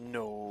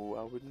 No,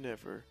 I would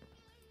never.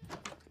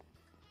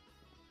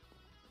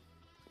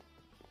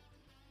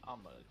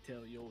 I'm gonna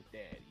tell your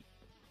daddy.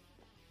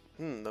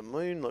 The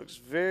moon looks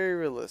very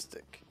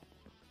realistic.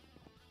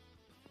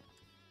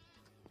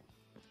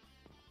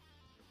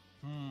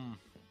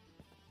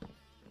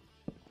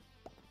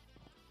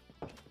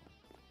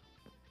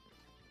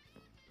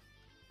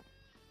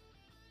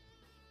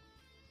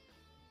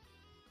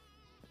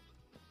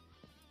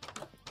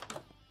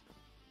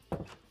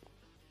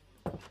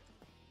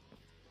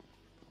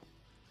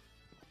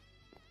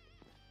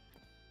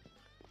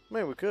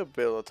 Man, we could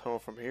build a tunnel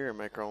from here and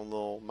make our own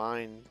little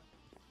mine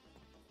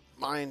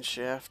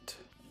shaft.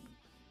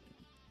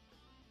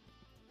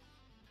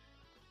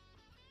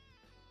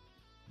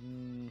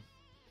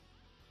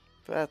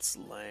 That's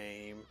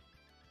lame.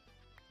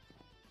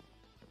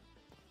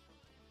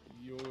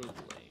 You're lame.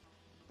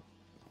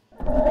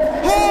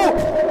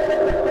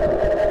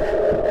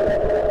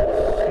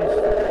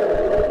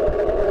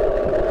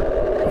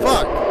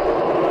 Fuck!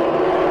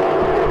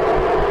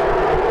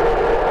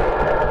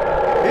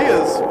 He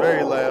is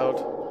very loud.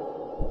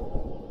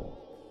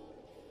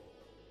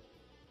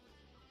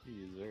 He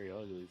is very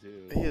ugly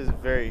too. He is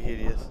very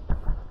hideous.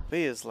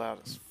 He is loud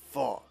as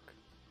fuck.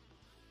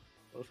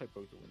 What if I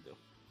broke the window?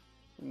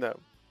 No.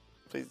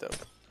 Please don't.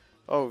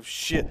 Oh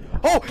shit.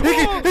 Oh!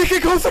 He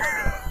can go through!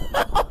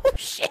 Oh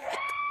shit!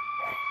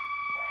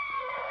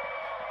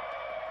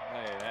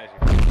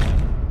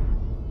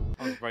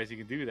 I'm surprised he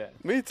can do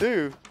that. Me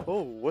too.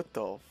 Oh, what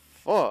the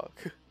fuck?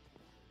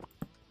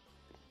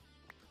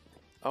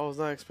 I was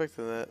not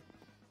expecting that.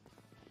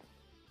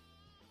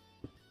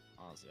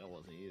 Honestly, I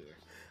wasn't either.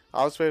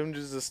 I was expecting him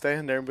just to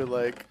stand there and be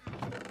like,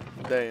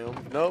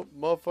 damn. Nope,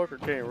 motherfucker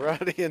came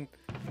right in.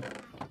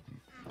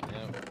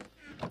 Yep.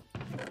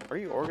 Are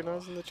you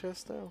organizing the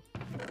chest now?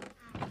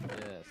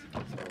 Yes,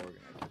 that's how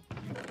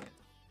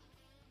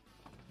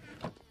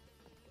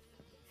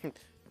organized.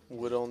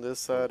 Wood on this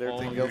side, All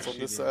everything your else on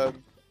this shit in side.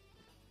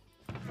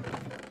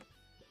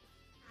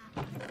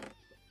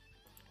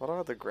 Why do I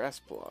have the grass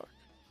block?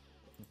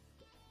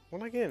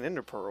 When I get an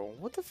ender pearl,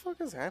 what the fuck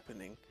is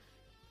happening?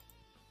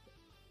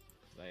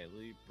 I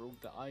literally broke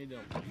the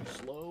item. You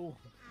slow?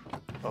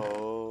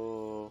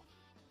 Oh.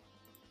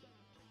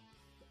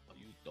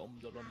 You dumb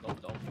dum dum dum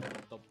dum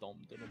dum dum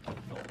dum dum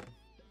dum.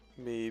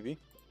 Maybe.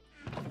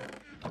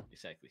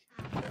 Exactly.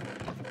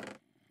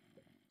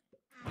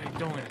 What are you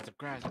doing? It's a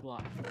grass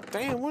block.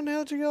 Damn, when the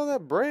hell did you get all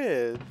that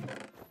bread?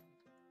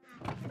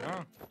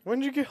 Huh? When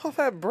did you get all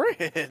that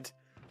bread?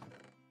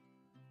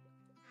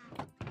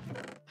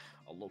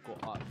 A local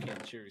op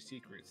can't share his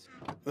secrets.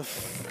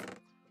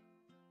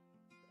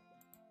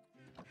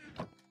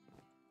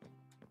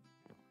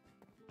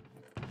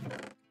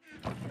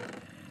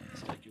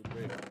 It's like your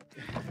bread.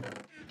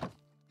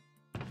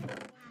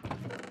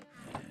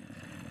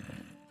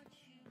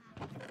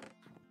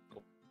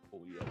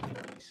 Oh yeah,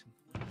 ladies.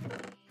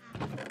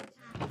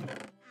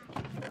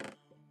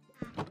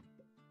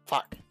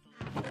 Fuck.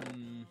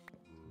 Mm.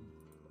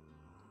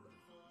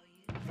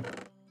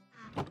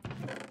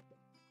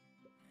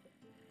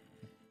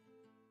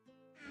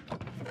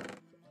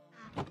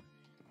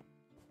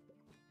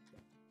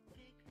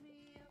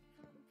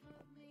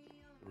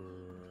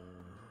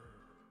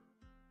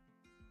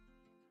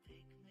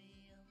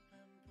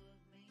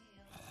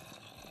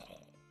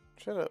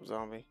 Shut up,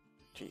 zombie.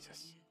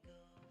 Jesus.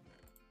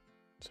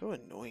 So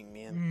annoying,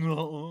 man.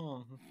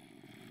 No.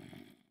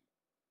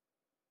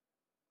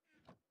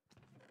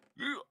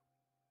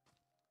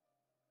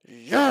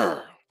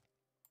 Yeah.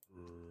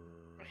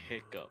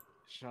 Hiccup.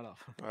 Shut up.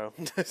 Oh.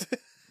 That's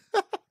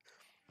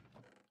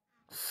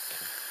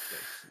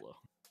slow.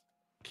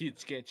 Kid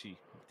sketchy.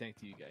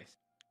 Thank you guys.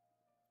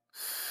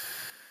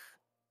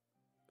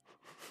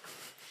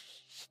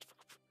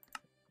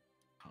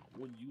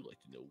 Wouldn't you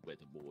like to know,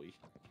 weather boy?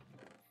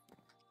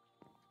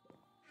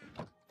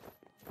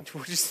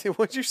 What'd you say?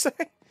 What'd you say?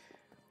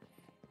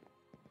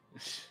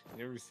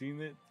 You ever seen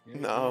it? You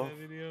ever No. seen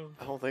that video?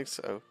 I don't think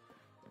so.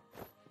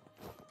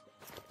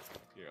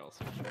 Here, I'll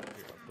search it up.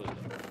 Here, I'll put it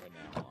up right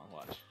now. Hold on,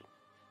 watch.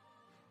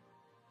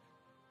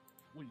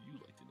 Wouldn't you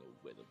like to know,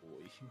 weather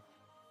boy?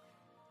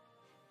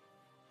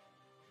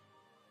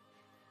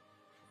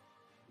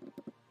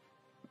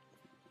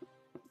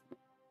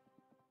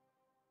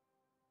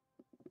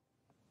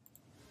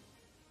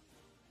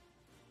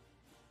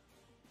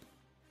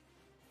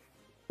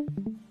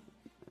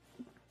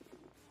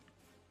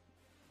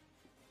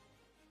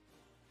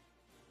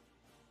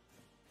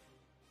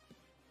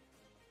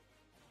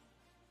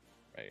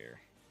 Right here.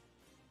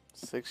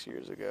 6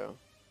 years ago.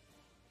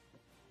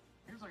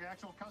 Here's like an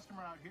actual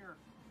customer out here.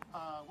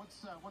 What's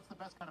the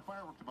best kind of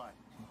firework to buy?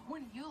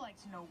 Wouldn't you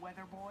like to know,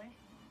 weather boy?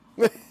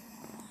 Where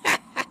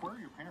are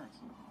your parents?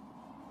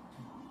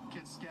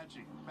 Kid's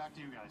sketchy. Back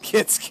to you guys.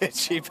 Get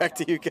sketchy. Back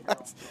to you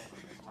guys.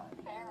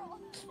 Feral.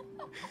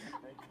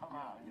 They come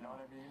out. You know what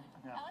I mean?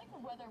 Yeah. I like the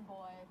weather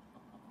boy.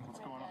 What's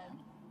going on?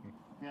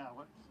 Yeah.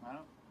 What? I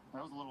don't.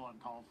 That was a little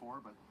uncalled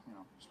for, but you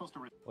know, you're supposed to.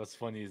 What's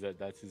funny is that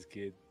that's his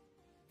kid.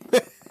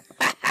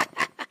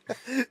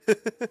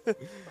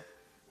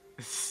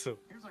 So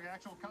Here's like an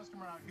actual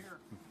customer out here.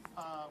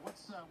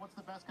 What's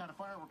the best kind of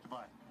firework to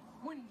buy?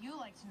 Wouldn't you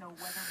like to know,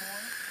 weather boy?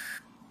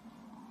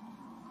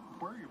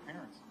 Where are your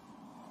parents?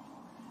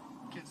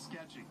 Kid's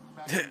sketchy.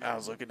 Back to you I guys.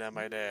 was looking at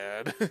my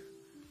dad. Get out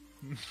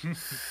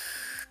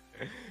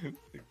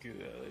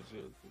of that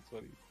show. It's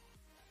funny.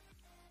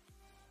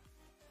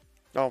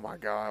 Oh my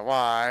god,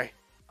 why?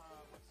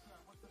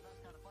 What's the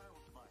best kind of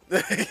firework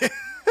to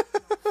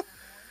buy?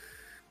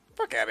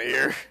 Fuck out of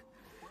here.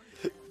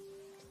 Kid's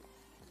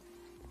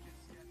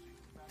sketchy.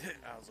 Back to you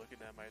I was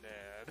looking at my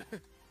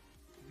dad.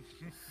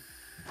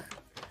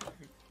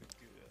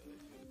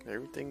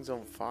 Everything's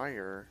on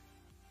fire.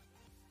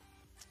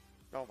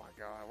 Oh my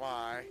god,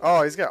 why?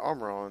 Oh, he's got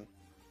armor on.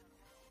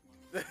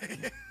 Fuck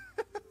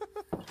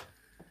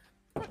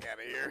out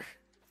of here.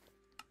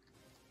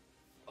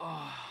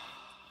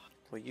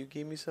 Will you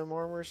give me some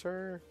armor,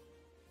 sir?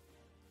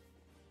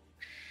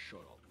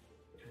 Shut up.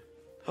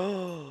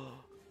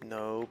 Oh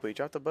no, but he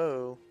dropped the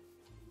bow.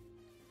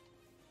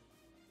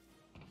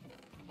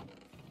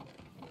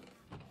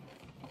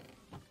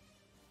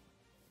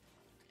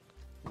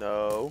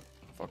 No,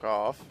 fuck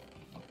off.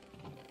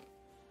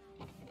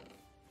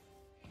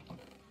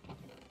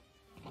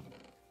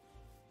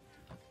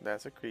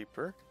 That's a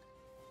creeper.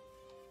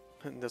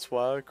 And that's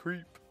why I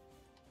creep.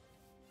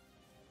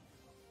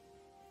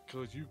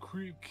 Cause you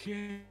creep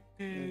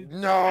kid.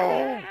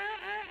 No!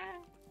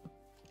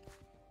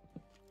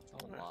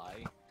 Don't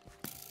lie.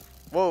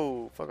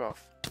 Whoa, fuck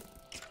off.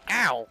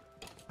 Ow!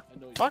 I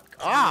know you Fuck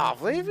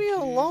off! Leave me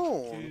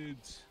alone!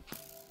 Kids.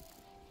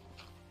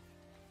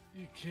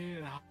 You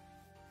can't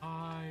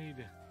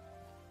hide.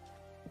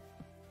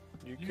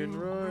 You can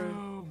run.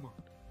 Groom,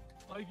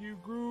 like you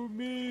grew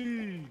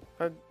me.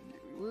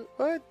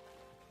 What?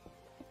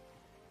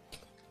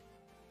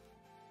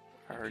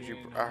 I heard you.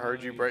 can't I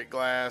heard you hide. break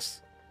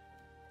glass.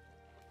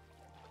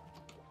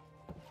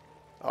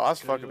 Oh,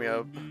 that's fucking me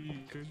up.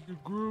 Can you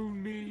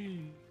groom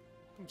me?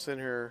 I'm sitting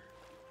here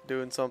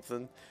doing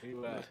something. Where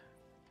you at?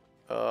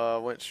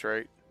 Went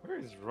straight. Where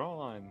is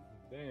Ron?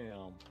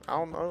 Damn. I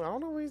don't know. I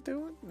don't know what he's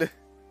doing.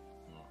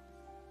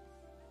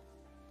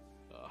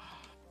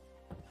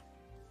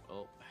 Oh, you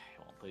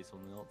want to play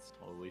something else?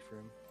 I'll wait for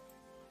him.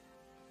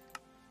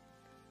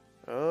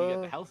 You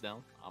get the house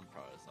down. I'm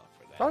proud of myself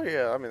for that. Oh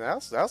yeah, I mean the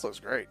house looks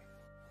great.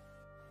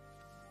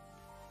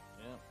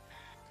 Yeah.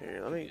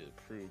 Here, let me. Get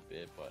approved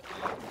it, but.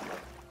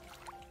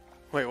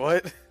 Wait,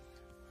 what?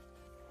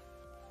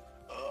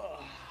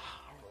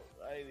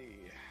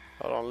 Alrighty.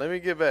 Hold on, let me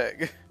get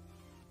back.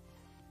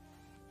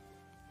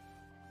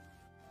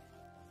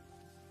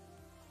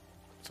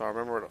 So I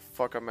remember where the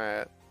fuck I'm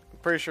at. I'm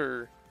pretty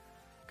sure,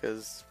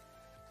 cause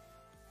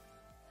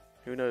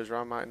who knows?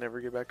 Ron might never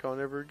get back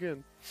on ever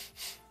again.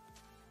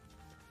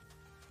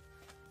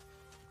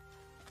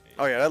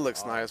 Oh yeah, that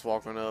looks nice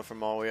walking up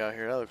from all the way out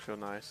here. That looks real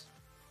nice.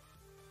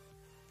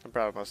 I'm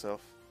proud of myself.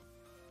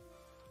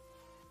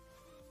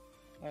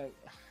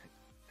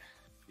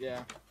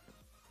 Yeah.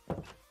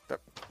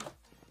 Yep.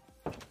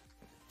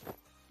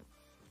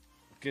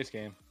 Good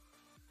game.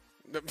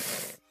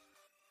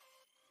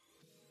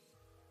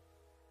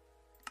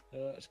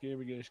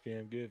 Scammy, good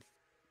scam, good.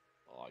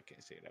 Oh, I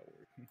can't say that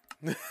word.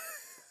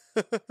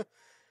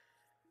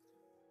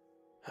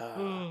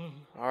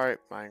 All right,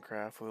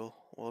 Minecraft.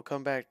 We'll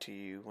come back to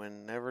you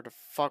whenever the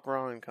fuck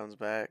Ron comes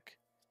back.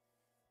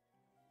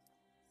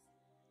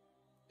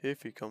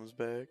 If he comes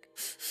back.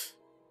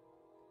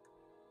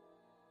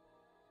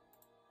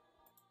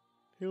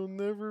 He'll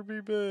never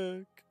be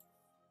back.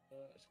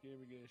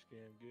 Scammy, good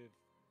scam, good.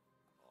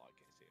 Oh, I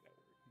can't say that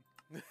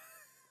word.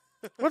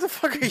 What the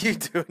fuck are you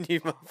doing,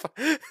 you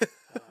motherfucker?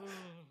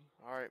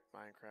 All right,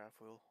 Minecraft.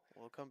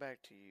 We'll come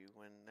back to you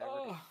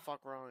whenever the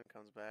fuck Ron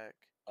comes back.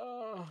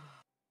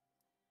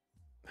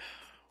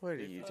 What are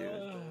you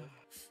doing?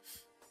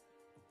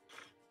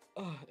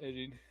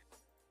 Edging.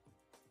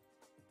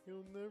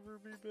 He'll never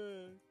be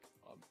back.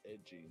 I'm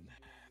edging.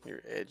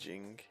 You're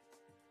edging.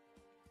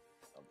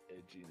 I'm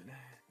edging.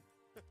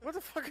 What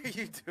the fuck are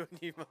you doing,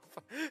 you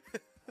motherfucker?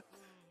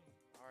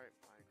 Alright,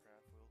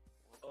 Minecraft,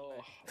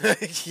 we'll come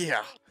back.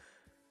 Yeah.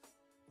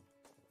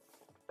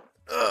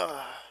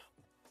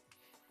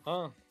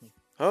 Huh?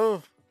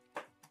 Oh,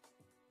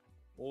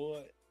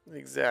 What?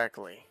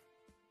 exactly.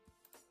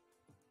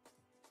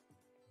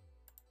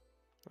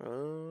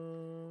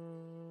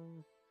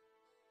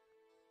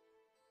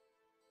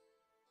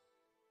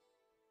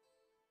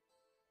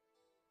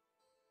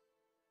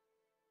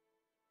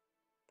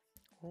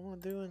 What am I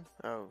doing?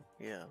 Oh,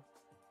 yeah.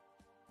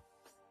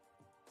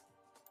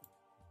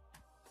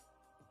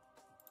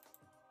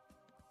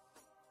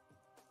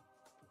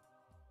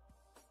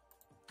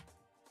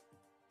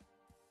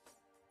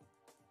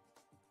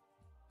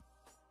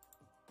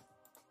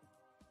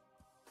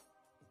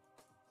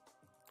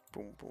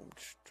 Boom, boom,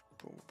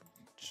 boom,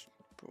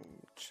 boom.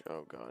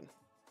 Oh, God.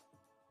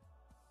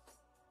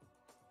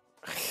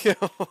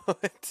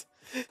 What?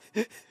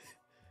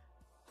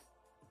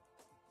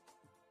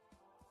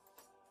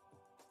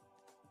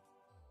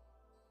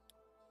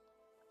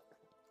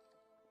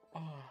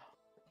 Alright,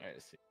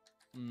 let's see.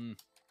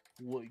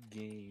 What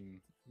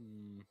game?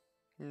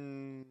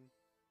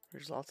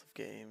 There's lots of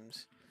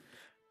games.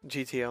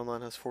 GTA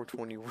Online has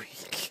 420 a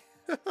week.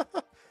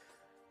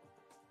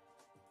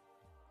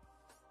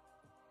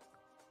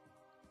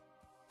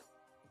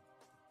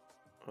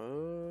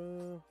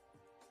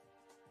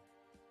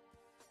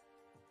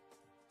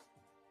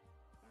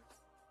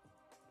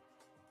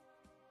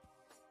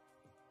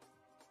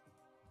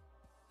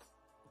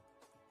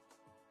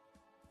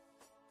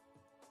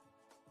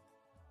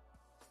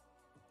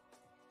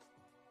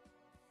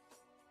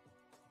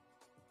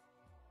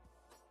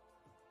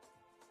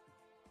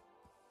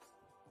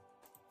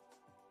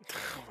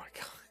 Oh my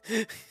God.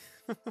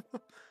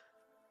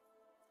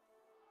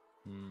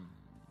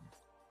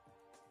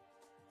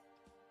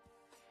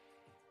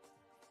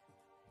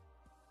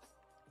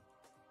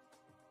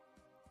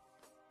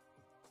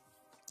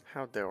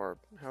 How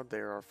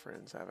dare our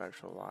friends have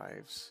actual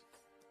lives?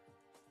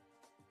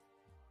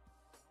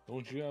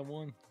 Don't you have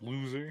one?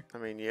 Loser. I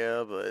mean,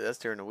 yeah, but that's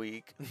during the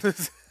week.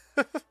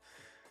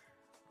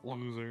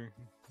 Loser.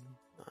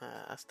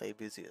 I stay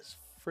busy as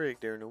frick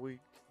during the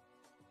week.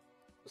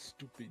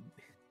 Stupid.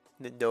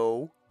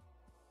 No.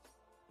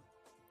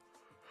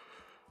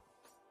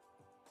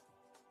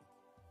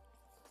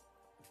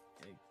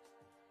 Hey,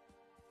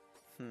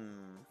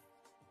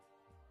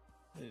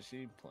 what is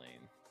she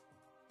playing?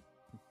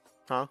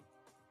 Huh?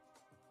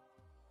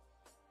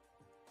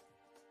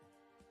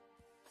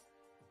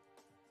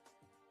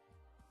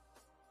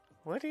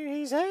 What did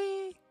he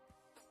say?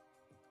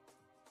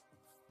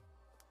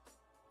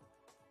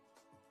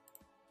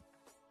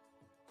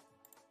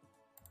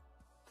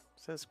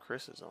 Says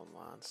Chris is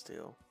online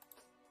still.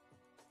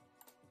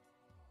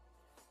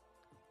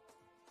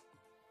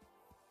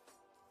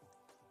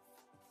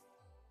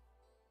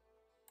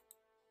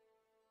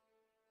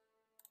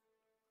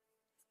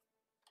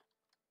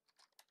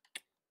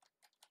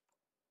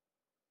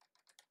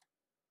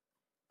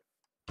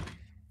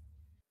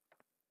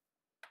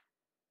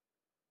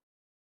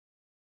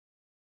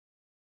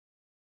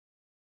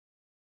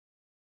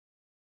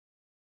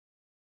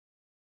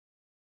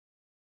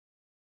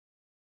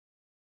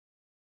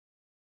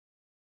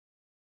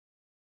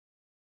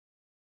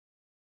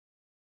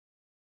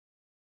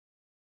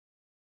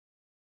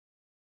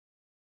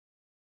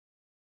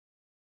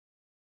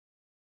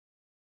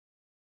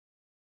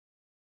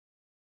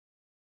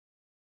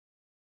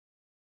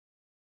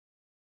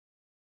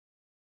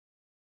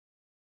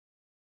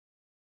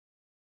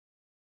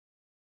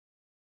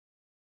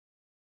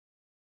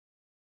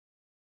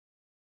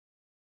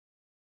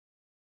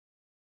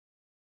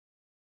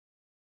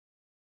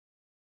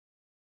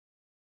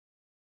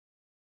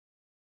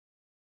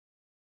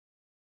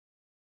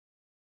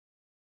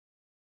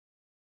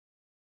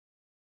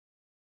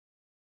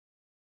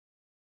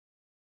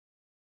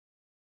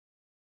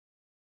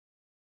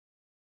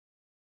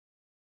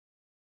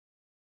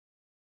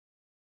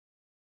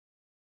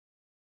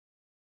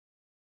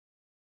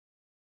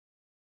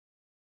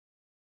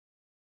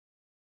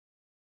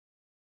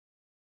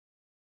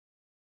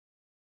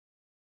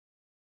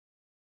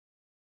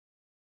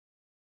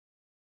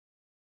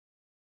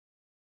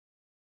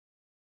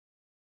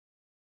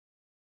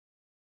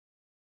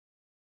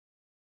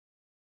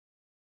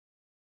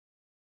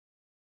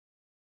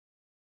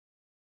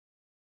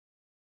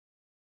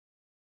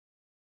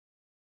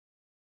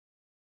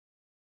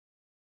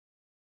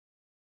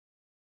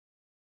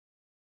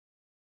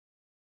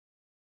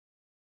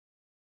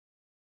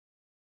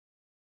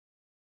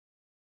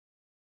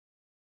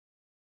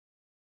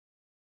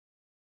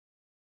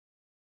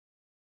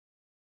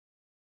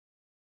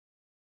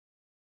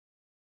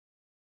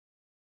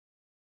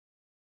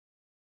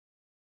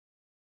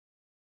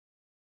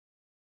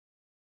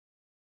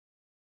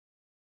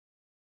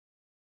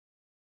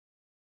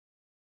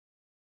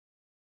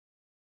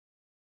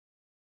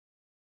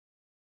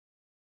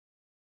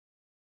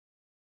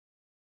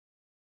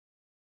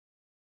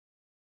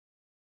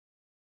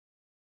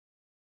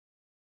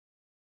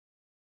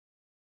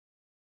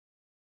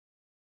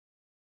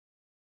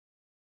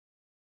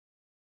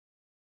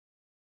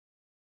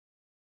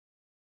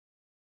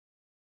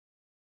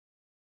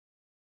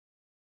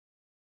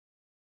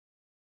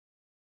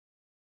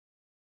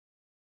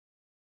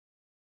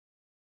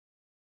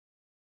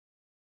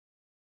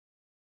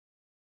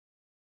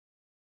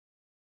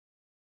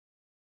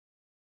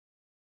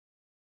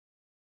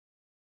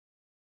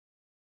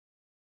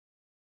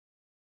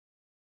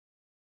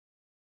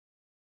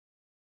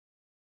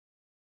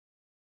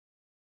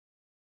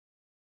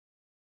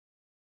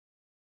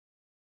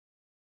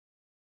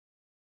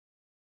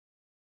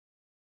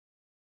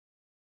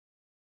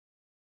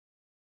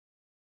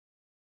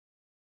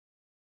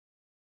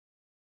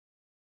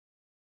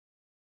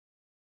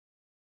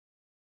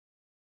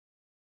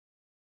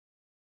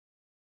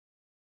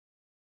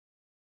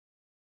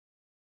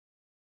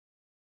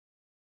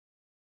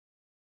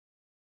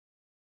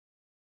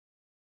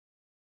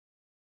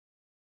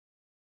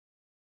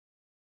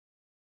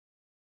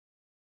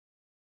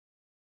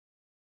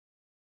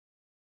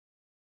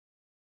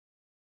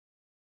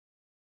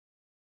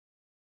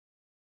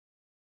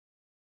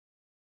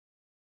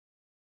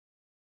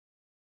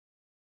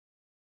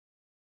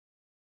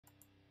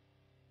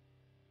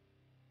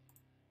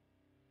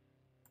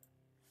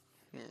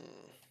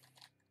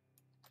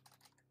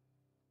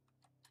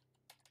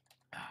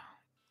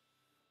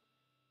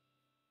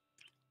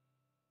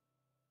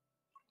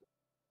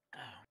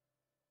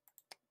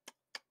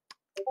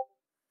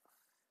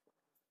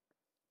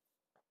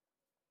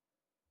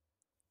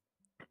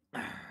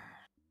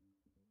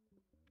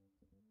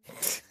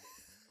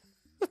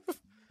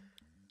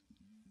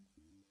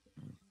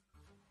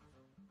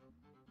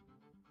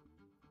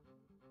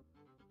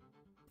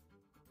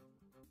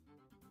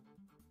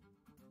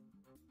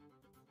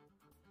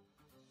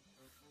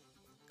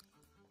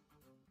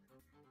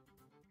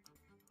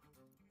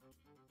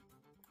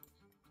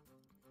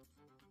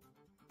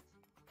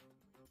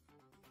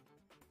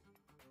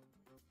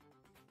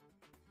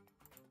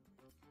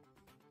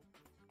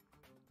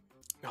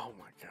 Oh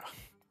my god.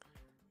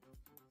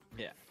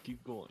 Yeah,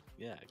 keep going.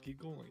 Yeah, keep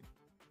going.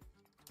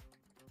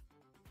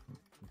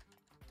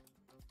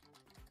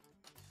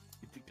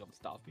 You think I'm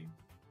stopping?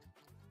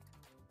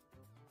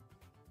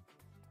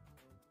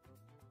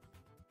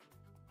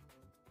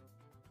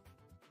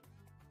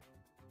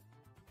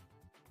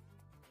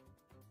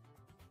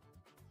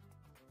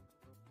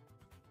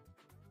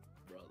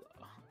 Brother,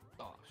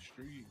 oh,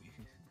 street.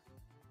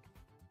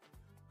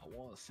 I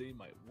want to say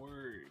my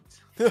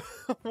words.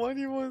 Why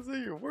do you want to say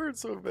your words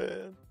so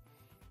bad?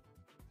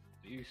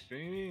 Are you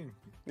streaming?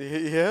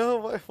 Yeah,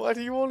 why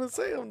do you want to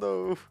say them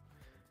though?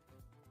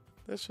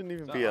 That shouldn't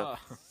even be a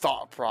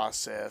thought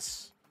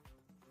process.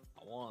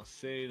 I want to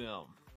say them.